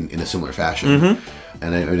evolving in a similar fashion. Mm-hmm.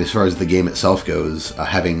 And as far as the game itself goes,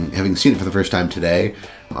 having seen it for the first time today,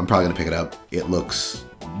 I'm probably going to pick it up. It looks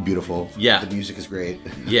beautiful. Yeah. The music is great.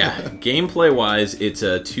 Yeah. Gameplay-wise, it's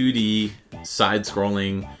a 2D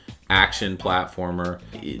side-scrolling action platformer.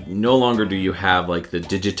 No longer do you have like the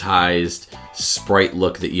digitized sprite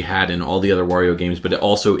look that you had in all the other Wario games, but it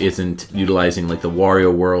also isn't utilizing like the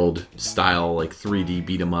Wario World style like 3D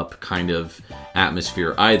beat 'em up kind of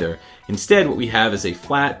atmosphere either. Instead, what we have is a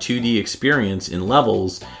flat 2D experience in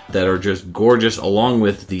levels that are just gorgeous, along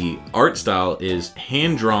with the art style is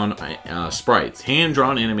hand-drawn sprites,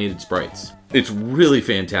 hand-drawn animated sprites. It's really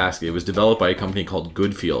fantastic. It was developed by a company called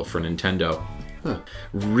Goodfeel for Nintendo. Huh.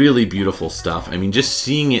 Really beautiful stuff. I mean, just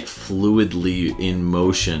seeing it fluidly in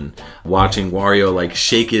motion, watching Wario like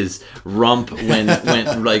shake his rump when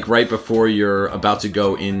like right before you're about to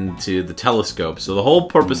go into the telescope. So the whole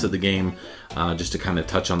purpose of the game, just to kind of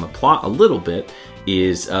touch on the plot a little bit,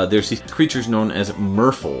 is there's these creatures known as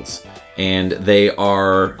Murfles, and they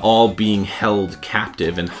are all being held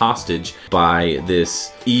captive and hostage by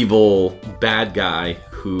this evil bad guy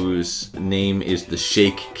whose name is the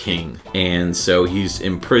Shake King. And so he's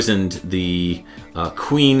imprisoned the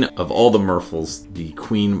queen of all the Murfles, the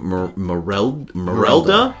Queen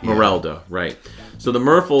Merelda? Yeah. Merelda, right. So the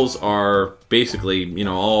Murfles are basically,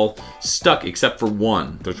 all stuck except for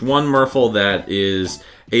one. There's one Murfle that is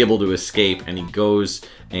able to escape, and he goes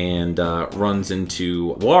and runs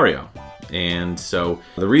into Wario. And so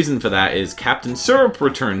the reason for that is Captain Syrup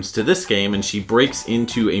returns to this game, and she breaks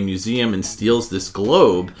into a museum and steals this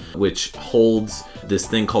globe, which holds this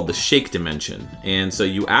thing called the Shake Dimension. And so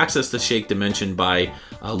you access the Shake Dimension by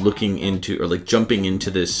looking into, or like jumping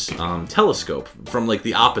into this telescope from like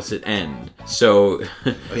the opposite end. So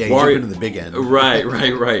you jump into the big end.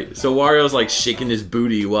 Right. So Wario's like shaking his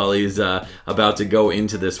booty while he's about to go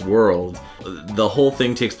into this world. The whole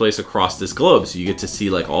thing takes place across this globe, so you get to see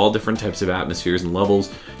like all different types of atmospheres and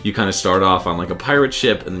levels. You kind of start off on like a pirate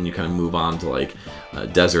ship, and then you kind of move on to like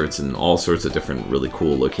deserts and all sorts of different really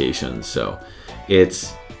cool locations. So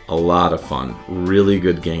it's a lot of fun. Really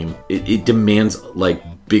good game. It demands like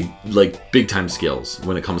big time skills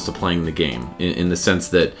when it comes to playing the game, in the sense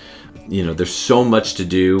that there's so much to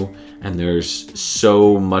do and there's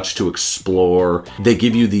so much to explore. They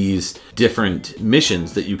give you these different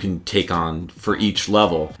missions that you can take on for each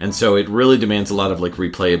level, and so it really demands a lot of like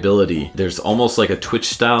replayability. There's almost like a Twitch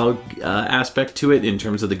style aspect to it in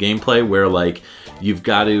terms of the gameplay, where like you've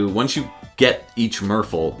got to, once you get each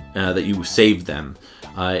Murfle that you save them,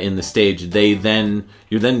 in the stage,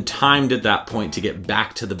 you're then timed at that point to get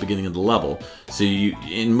back to the beginning of the level. So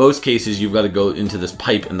in most cases, you've got to go into this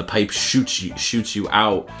pipe, and the pipe shoots you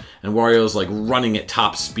out, and Wario's like running at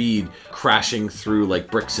top speed, crashing through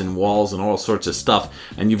like bricks and walls and all sorts of stuff,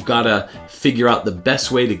 and you've got to figure out the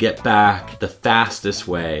best way to get back, the fastest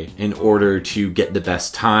way, in order to get the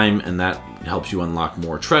best time, and that helps you unlock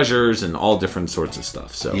more treasures and all different sorts of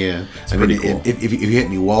stuff. So yeah, it's pretty cool. If you hit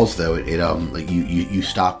any walls though, it like you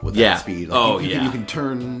stop with that speed. Like, you can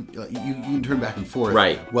turn you can turn back and forth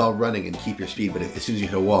while running and keep your speed, but as soon as you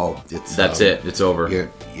hit a wall, it's over.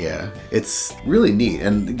 Yeah, it's really neat.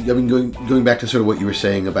 And I mean, going back to sort of what you were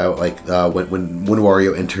saying about like when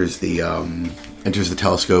Wario enters the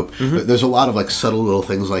telescope, there's a lot of like subtle little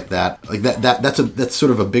things like that. Like that's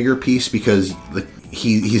sort of a bigger piece because like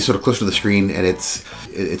he's sort of close to the screen, and it's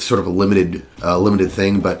sort of a limited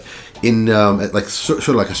thing, but in like sort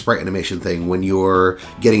of like a sprite animation thing, when you're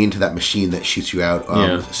getting into that machine that shoots you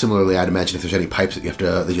out, similarly, I'd imagine if there's any pipes that you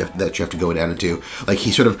have to go down into, like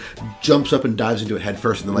he sort of jumps up and dives into it head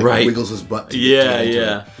first, and then like wiggles his butt to get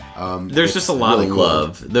into it. There's just a lot of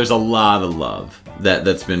love. Cool. There's a lot of love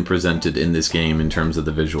that's been presented in this game in terms of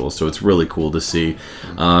the visuals, so it's really cool to see.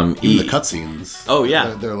 Even the cutscenes. Oh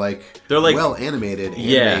yeah, they're like well animated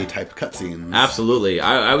anime type cutscenes. Absolutely.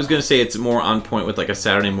 I was going to say it's more on point with like a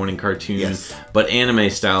Saturday morning cartoon, but anime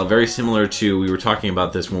style, very similar to, we were talking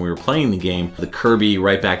about this when we were playing the game, the Kirby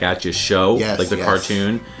Right Back At You show, like the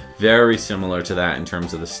cartoon. Very similar to that in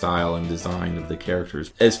terms of the style and design of the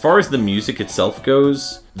characters. As far as the music itself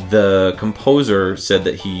goes, the composer said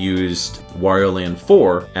that he used Wario Land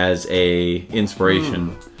 4 as a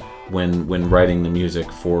inspiration when writing the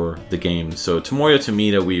music for the game. So Tomoyo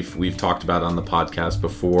Tomita, we've talked about on the podcast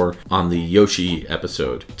before on the Yoshi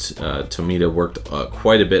episode. Tomita worked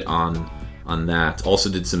quite a bit on that.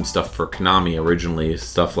 Also did some stuff for Konami originally,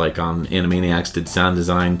 stuff like on Animaniacs, did sound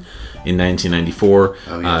design in 1994.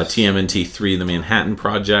 TMNT 3, The Manhattan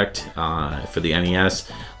Project for the NES,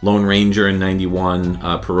 Lone Ranger in 91,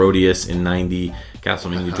 Parodius in 90,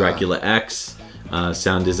 Castlevania Dracula X,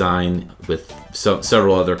 sound design with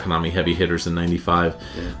several other Konami heavy hitters in 95,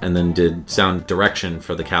 and then did sound direction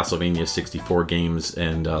for the Castlevania 64 games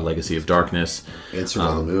and Legacy of Darkness. And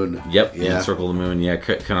Circle of the Moon. Yep, and Circle of the Moon,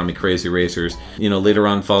 Konami Crazy Racers. Later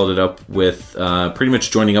on followed it up with pretty much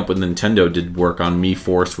joining up with Nintendo, did work on Mii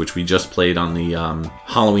Force, which we just played on the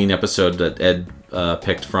Halloween episode that Ed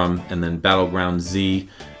picked from, and then Battleground Z,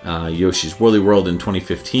 Yoshi's Woolly World in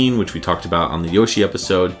 2015, which we talked about on the Yoshi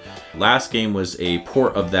episode. Last game was a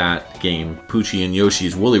port of that game, Poochie and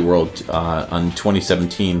Yoshi's Woolly World, on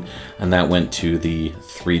 2017, and that went to the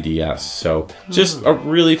 3DS. So just a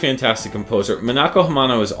really fantastic composer. Minako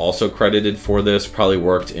Hamano is also credited for this, probably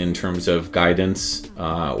worked in terms of guidance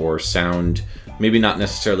or sound, maybe not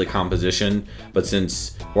necessarily composition, but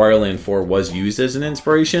since Wario Land 4 was used as an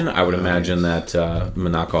inspiration, I would imagine that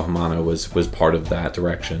Minako Hamano was part of that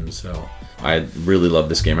direction. So I really love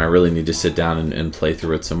this game. I really need to sit down and play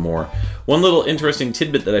through it some more. One little interesting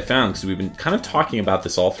tidbit that I found, because we've been kind of talking about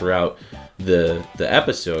this all throughout the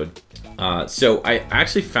episode. So I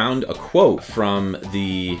actually found a quote from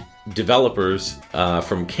the developers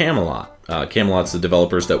from Camelot. Camelot's the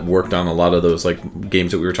developers that worked on a lot of those like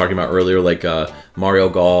games that we were talking about earlier, like Mario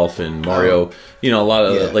Golf and Mario, a lot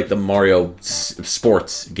of like the Mario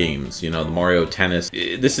sports games, the Mario Tennis.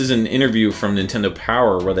 This is an interview from Nintendo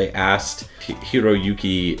Power where they asked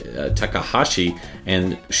Hiroyuki Takahashi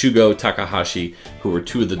and Shugo Takahashi, who were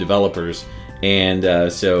two of the developers.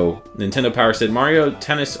 And so Nintendo Power said, Mario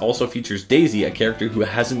Tennis also features Daisy, a character who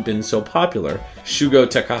hasn't been so popular. Shugo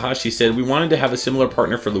Takahashi said, we wanted to have a similar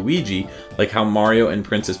partner for Luigi, like how Mario and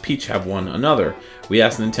Princess Peach have one another. We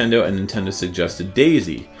asked Nintendo, and Nintendo suggested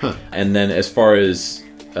Daisy. And then as far as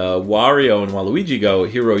Wario and Waluigi go,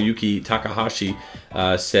 Hiroyuki Takahashi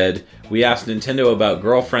said, we asked Nintendo about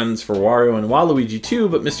girlfriends for Wario and Waluigi too,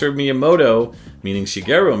 but Mr. Miyamoto, meaning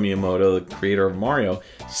Shigeru Miyamoto, the creator of Mario,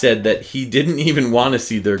 said that he didn't even want to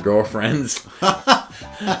see their girlfriends.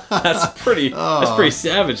 That's pretty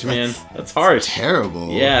savage, man. That's harsh.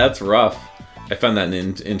 Terrible. Yeah, that's rough. I found that in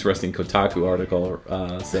an interesting Kotaku article,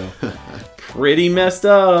 so pretty messed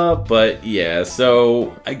up. But yeah,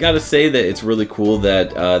 so I gotta say that it's really cool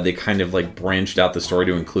that they kind of like branched out the story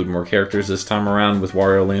to include more characters this time around with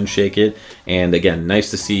Wario Land Shake It. And again, nice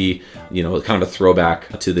to see, kind of a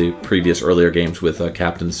throwback to the previous earlier games with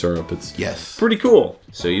Captain Syrup. It's pretty cool.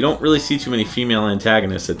 So you don't really see too many female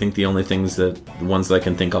antagonists. I think the only the ones that I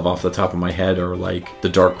can think of off the top of my head are like the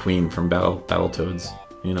Dark Queen from Battletoads.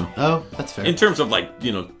 Oh, that's fair. In terms of like,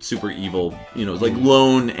 super evil, like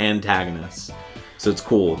lone antagonists. So it's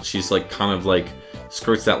cool. She's like kind of like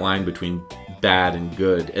skirts that line between bad and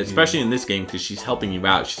good, especially in this game because she's helping you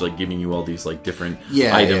out. She's like giving you all these like different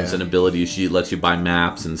items and abilities. She lets you buy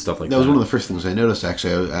maps and stuff like that. That was one of the first things I noticed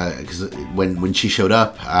actually, because when she showed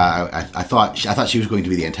up, I thought she was going to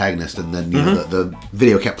be the antagonist, and then the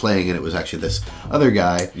video kept playing, and it was actually this other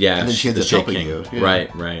guy. Yeah, and then she ends up helping you. Yeah.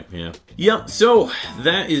 Right, yeah. Yep. So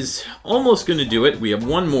that is almost going to do it. We have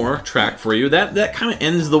one more track for you. That kind of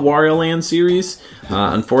ends the Wario Land series.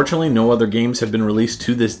 Unfortunately, no other games have been released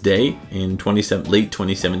to this day in late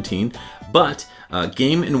 2017. But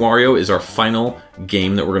Game & Wario is our final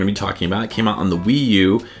game that we're going to be talking about. It came out on the Wii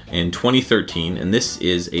U in 2013, and this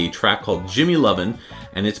is a track called Jimmy Lovin',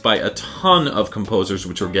 and it's by a ton of composers,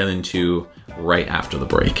 which we'll get into right after the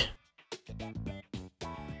break.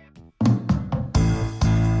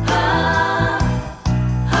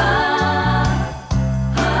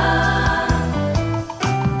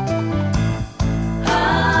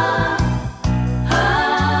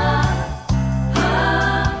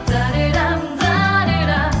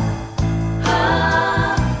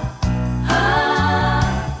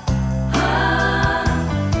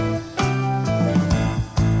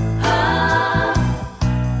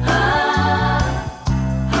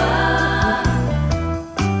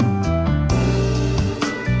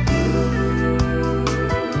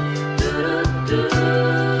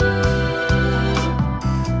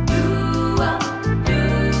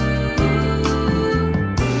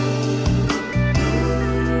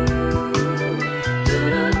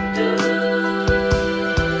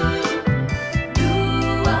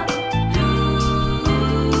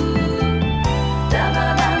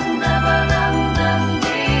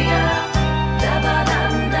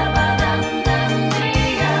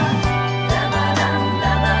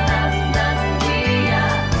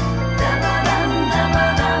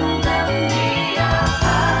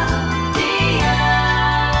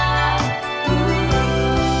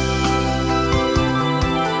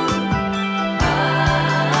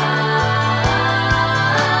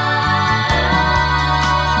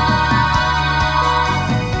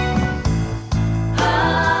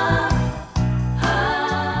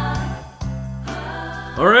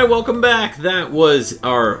 Alright, welcome back. That was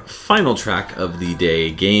our final track of the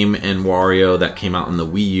day, Game & Wario, that came out on the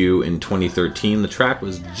Wii U in 2013. The track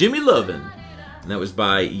was Jimmy Lovin', and that was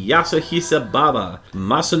by Yasuhisa Baba,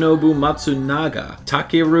 Masanobu Matsunaga,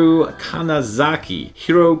 Takeru Kanazaki,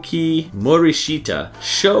 Hiroki Morishita,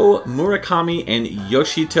 Sho Murakami, and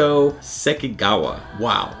Yoshito Sekigawa.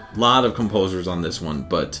 Wow, a lot of composers on this one,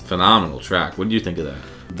 but phenomenal track. What do you think of that?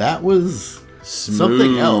 That was... Smooth.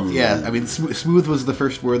 Something else, yeah. I mean, smooth was the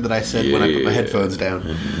first word that I said when I put my headphones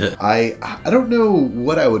down. I don't know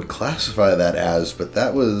what I would classify that as, but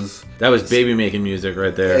that was baby making music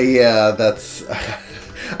right there. Yeah, that's.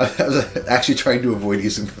 I was actually trying to avoid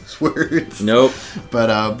using those words. Nope.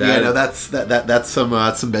 But that's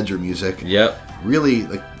some bedroom music. Yep. Really,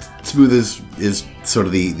 like, smooth is sort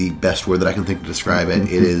of the best word that I can think to describe it.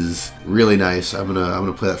 It is really nice. I'm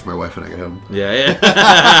gonna play that for my wife when I get home.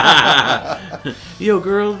 Yeah. Yo,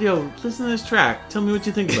 girl, listen to this track. Tell me what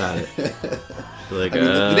you think about it. Like,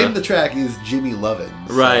 the name of the track is Jimmy Lovin'.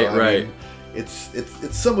 Right. I mean, it's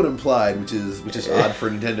somewhat implied, which is odd for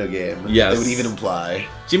a Nintendo game. Yes. They would even imply.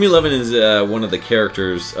 Jimmy Lovin' is one of the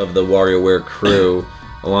characters of the WarioWare crew.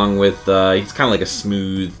 Along with, he's kind of like a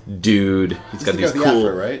smooth dude. He's got these cool,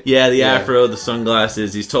 afro, right? Yeah, the afro, the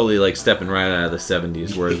sunglasses. He's totally like stepping right out of the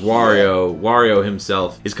 70s. Whereas Wario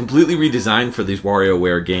himself is completely redesigned for these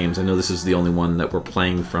WarioWare games. I know this is the only one that we're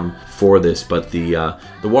playing from for this, but the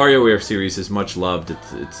WarioWare series is much loved.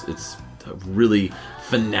 It's a really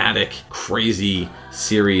fanatic, crazy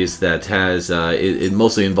series that has it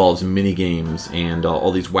mostly involves mini games and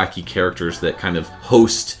all these wacky characters that kind of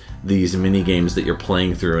host these mini games that you're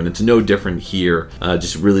playing through, and it's no different here.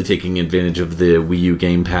 Just really taking advantage of the Wii U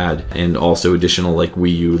gamepad and also additional like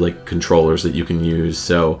Wii U like controllers that you can use.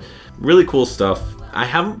 So really cool stuff. I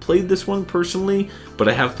haven't played this one personally, but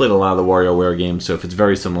I have played a lot of the WarioWare games. So if it's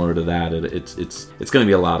very similar to that, it's going to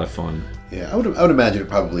be a lot of fun. Yeah, I would imagine it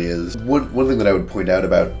probably is. One thing that I would point out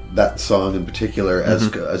about that song in particular,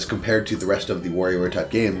 as compared to the rest of the WarioWare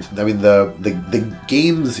type games, I mean the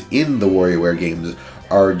games in the WarioWare games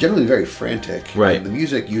are generally very frantic. Right. And the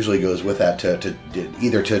music usually goes with that to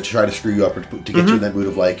either to try to screw you up or to get you in that mood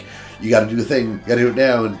of like, you got to do the thing, you got to do it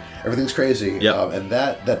now, and everything's crazy. Yep. And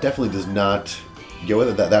that definitely does not go with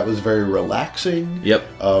it. That was very relaxing. Yep.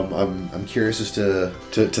 I'm curious as to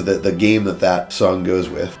the game that song goes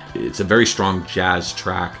with. It's a very strong jazz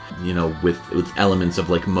track, you know, with elements of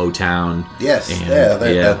like Motown. Yes. And, there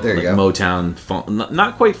you like go. Motown funk,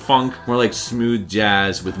 not quite funk, more like smooth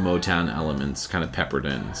jazz with Motown elements kind of peppered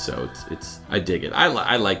in. So it's I dig it.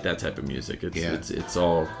 I like that type of music. It's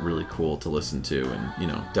all really cool to listen to, and you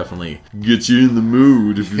know, definitely gets you in the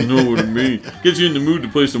mood, if you know what I mean. Gets you in the mood to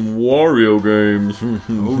play some Wario games.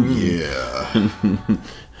 Oh yeah.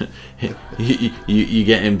 you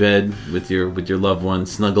get in bed with your loved one,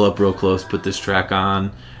 snuggle up real close, put this track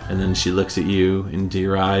on, and then she looks at you into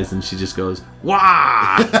your eyes and she just goes,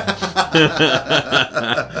 "Wah!"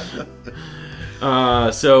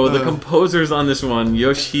 So the composers on this one,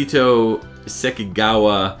 Yoshihito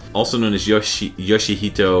Sekigawa, also known as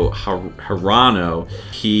Yoshihito Hirano,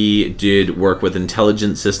 he did work with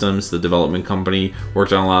Intelligent Systems, the development company,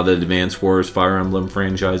 worked on a lot of the Advance Wars, Fire Emblem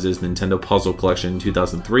franchises. Nintendo Puzzle Collection in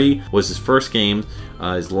 2003 was his first game.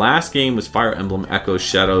 His last game was Fire Emblem Echoes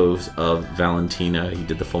Shadows of Valentina. He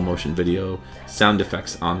did the full motion video sound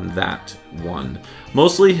effects on that one.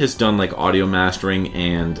 Mostly has done like audio mastering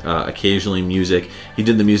and occasionally music. He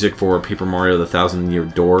did the music for Paper Mario: The Thousand Year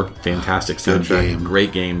Door. Fantastic soundtrack.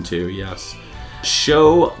 Great game too, yes.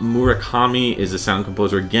 Sho Murakami is a sound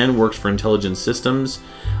composer. Again, works for Intelligent Systems.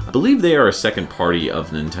 I believe they are a second party of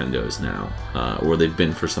Nintendo's now, or they've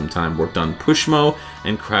been for some time. Worked on Pushmo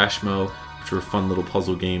and Crashmo, which were fun little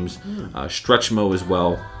puzzle games. Stretchmo as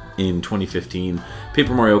well. In 2015,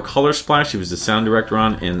 Paper Mario Color Splash, he was the sound director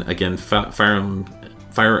on, and again, Fire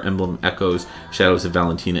Emblem Echoes Shadows of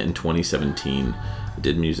Valentina in 2017.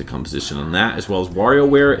 Did music composition on that, as well as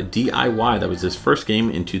WarioWare DIY. That was his first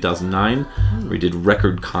game in 2009, where he did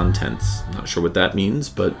record contents. Not sure what that means,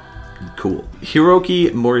 but cool. Hiroki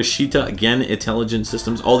Morishita, again, Intelligent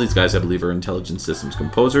Systems. All these guys, I believe, are Intelligent Systems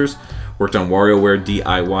composers. Worked on WarioWare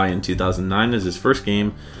DIY in 2009 as his first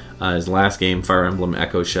game. His last game, Fire Emblem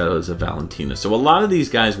Echo Shadows of Valentina. So a lot of these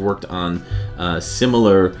guys worked on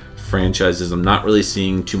similar franchises. I'm not really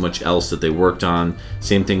seeing too much else that they worked on.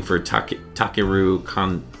 Same thing for Takeru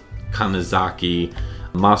Kanazaki,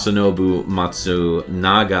 Masanobu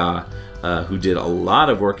Matsunaga, who did a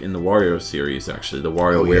lot of work in the Wario series, actually, the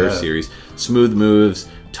WarioWare series. Smooth Moves,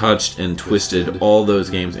 Touched, and Twisted, all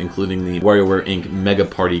those games, including the WarioWare Inc. Mega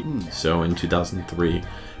Party, so in 2003.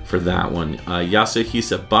 For that one,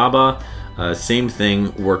 Yasuhisa Baba, same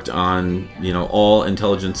thing, worked on all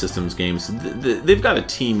Intelligent Systems games. They've got a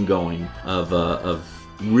team going of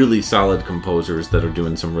really solid composers that are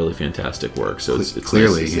doing some really fantastic work. So it's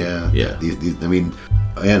clearly, nice yeah. I mean,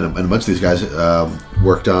 and a bunch of these guys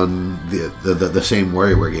worked on the same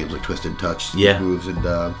WarioWare games like Twisted Touch, Moves, and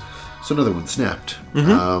so another one, Snapped.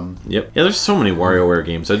 Yep. Yeah, there's so many WarioWare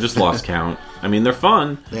games. I just lost count. I mean, they're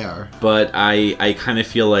fun. They are. But I kind of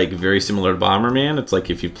feel like very similar to Bomberman. It's like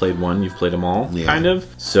if you've played one, you've played them all, kind of.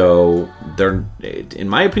 So they're, in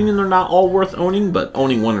my opinion, they're not all worth owning. But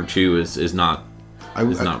owning one or two is not.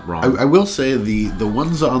 Not wrong. I will say the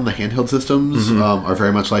ones on the handheld systems are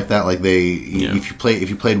very much like that. Like if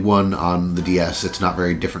you played one on the DS, it's not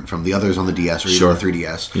very different from the others on the DS or even the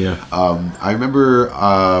 3DS. Yeah. I remember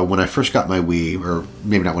when I first got my Wii, or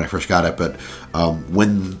maybe not when I first got it, but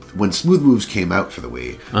when Smooth Moves came out for the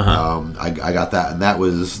Wii, I got that, and that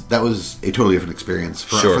was a totally different experience.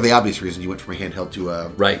 For the obvious reason, you went from a handheld to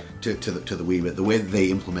the Wii, but the way that they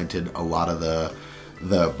implemented a lot of the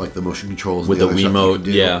motion controls with the Wiimote,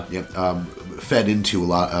 fed into a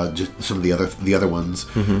lot just some of the other ones.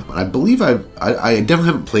 I believe I definitely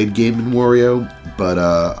haven't played Game & Wario, but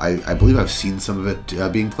I believe I've seen some of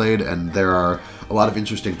it being played, and there are a lot of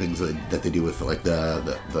interesting things that they do with like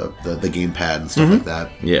the gamepad and stuff like that.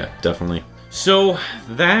 Yeah, definitely. So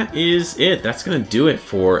that is it. That's going to do it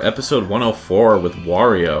for episode 104 with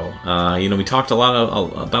Wario. We talked about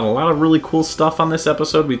a lot of really cool stuff on this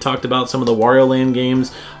episode. We talked about some of the Wario Land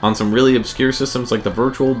games on some really obscure systems like the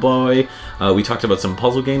Virtual Boy. We talked about some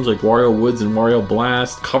puzzle games like Wario Woods and Wario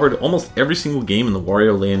Blast. Covered almost every single game in the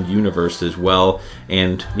Wario Land universe as well.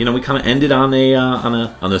 And we kind of ended on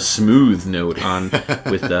a smooth note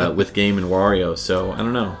with Game & Wario. So I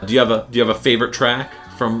don't know. Do you have a favorite track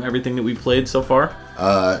from everything that we've played so far?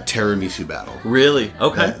 Tiramisu Battle. Really?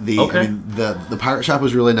 Okay. I mean, the Pirate Shop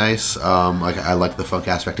was really nice. I liked the funk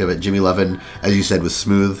aspect of it. Jimmy Levin, as you said, was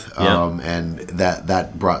smooth, and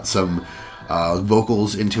that brought some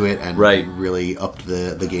vocals into it and really upped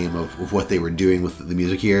the game of what they were doing with the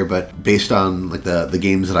music here. But based on like the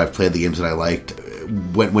games that I've played, the games that I liked,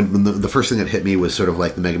 when the first thing that hit me was sort of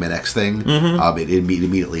like the Mega Man X thing. It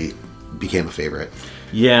immediately became a favorite.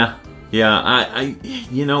 Yeah. Yeah, I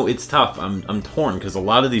it's tough. I'm torn because a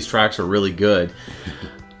lot of these tracks are really good.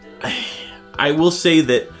 I will say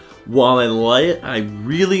that while I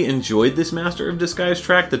really enjoyed this Master of Disguise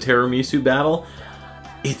track, the Tiramisu Battle,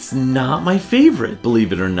 it's not my favorite,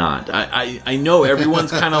 believe it or not. I know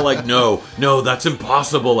everyone's kind of like, no, that's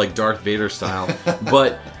impossible, like Darth Vader style.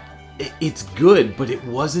 But it's good, but it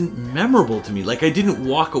wasn't memorable to me. Like, I didn't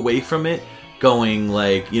walk away from it going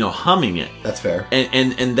like, humming it. That's fair.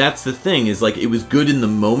 And that's the thing, is like, it was good in the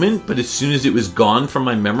moment, but as soon as it was gone from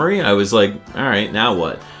my memory, I was like, all right, now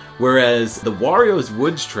what? Whereas the Wario's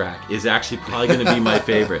Woods track is actually probably going to be my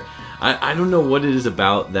favorite. I don't know what it is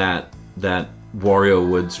about that Wario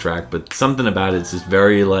Woods track, but something about it's just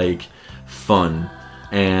very like fun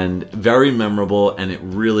and very memorable, and it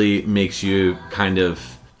really makes you kind of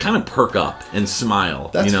perk up and smile.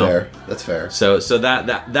 That's fair. That's fair. So that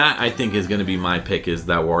I think is going to be my pick, is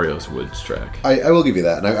that Wario's Woods track. I will give you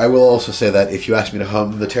that, and I will also say that if you asked me to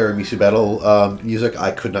hum the Tiramisu Battle music,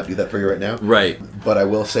 I could not do that for you right now. Right. But I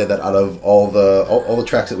will say that out of all the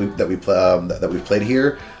tracks that we've played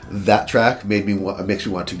here, that track makes me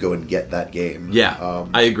want to go and get that game. Yeah,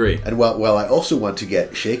 I agree. And while I also want to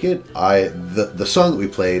get Shake It, the song that we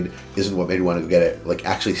played isn't what made me want to go get it. Like,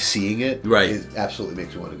 actually seeing it, right, absolutely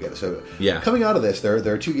makes me want to get it. So yeah, coming out of this, there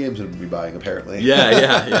are 2 games I'm going to be buying apparently.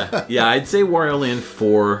 Yeah. I'd say Wario Land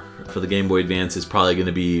 4 for the Game Boy Advance is probably going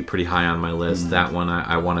to be pretty high on my list. That one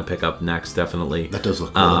I want to pick up next, definitely. That does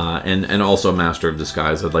look cool. And also Master of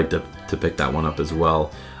Disguise. I'd like to pick that one up as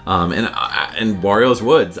well. And Wario's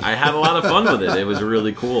Woods, I had a lot of fun with it. It was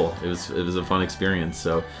really cool. It was a fun experience.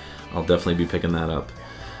 So I'll definitely be picking that up.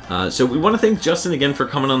 So we want to thank Justin again for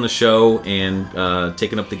coming on the show and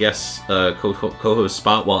taking up the guest co-host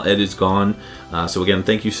spot while Ed is gone. So again,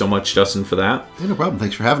 thank you so much, Justin, for that. Yeah, no problem.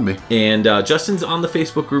 Thanks for having me. And Justin's on the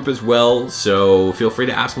Facebook group as well, so feel free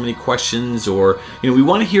to ask him any questions, or we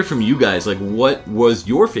want to hear from you guys. Like, what was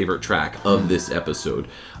your favorite track of this episode?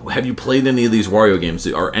 Have you played any of these Wario games?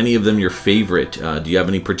 Are any of them your favorite? Do you have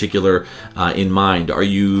any particular in mind? Are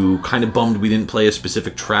you kind of bummed we didn't play a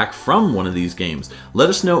specific track from one of these games? Let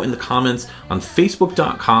us know in the comments on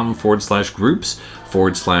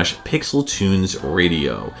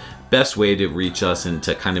facebook.com/groups/PixelTunesRadio. Best way to reach us and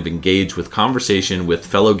to kind of engage with conversation with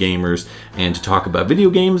fellow gamers and to talk about video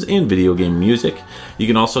games and video game music. You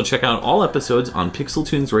can also check out all episodes on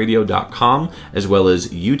pixeltunesradio.com, as well as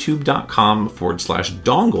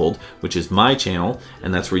youtube.com/dongled, which is my channel,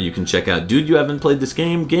 and that's where you can check out Dude You Haven't Played This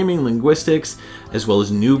Game, Gaming Linguistics, as well as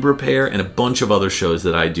Noob Repair, and a bunch of other shows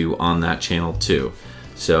that I do on that channel too.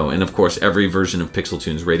 So, and of course, every version of Pixel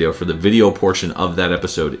Tunes Radio for the video portion of that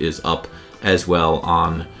episode is up as well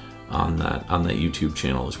on that YouTube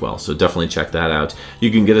channel as well. So definitely check that out.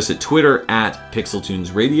 You can get us at Twitter at Pixel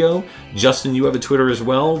Tunes Radio. Justin, you have a Twitter as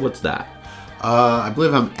well. What's that? I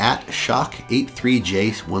believe I'm at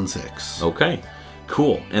Shock83J16. Okay,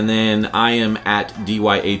 cool. And then I am at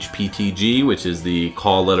DYHPTG, which is the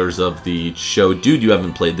call letters of the show Dude You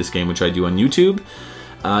Haven't Played This Game, which I do on YouTube.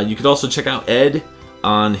 You could also check out Ed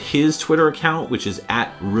on his Twitter account, which is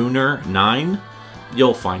at Runer9.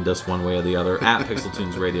 You'll find us one way or the other. At Pixel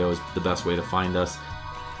Tunes Radio is the best way to find us.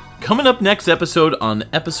 Coming up next episode, on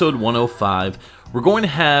episode 105, we're going to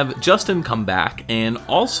have Justin come back, and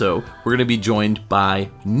also we're going to be joined by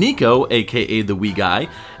Nico, aka the Wii Guy,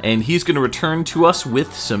 and he's going to return to us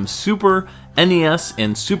with some Super NES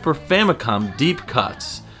and Super Famicom deep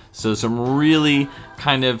cuts. So some really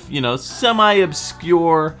kind of,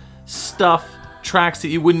 semi-obscure stuff, tracks that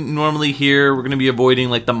you wouldn't normally hear. We're going to be avoiding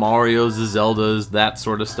like the Marios, the Zeldas, that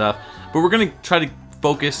sort of stuff. But we're going to try to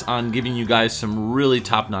focus on giving you guys some really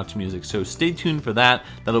top-notch music. So stay tuned for that.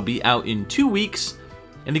 That'll be out in 2 weeks.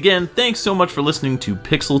 And again, thanks so much for listening to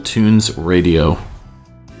Pixel Tunes Radio.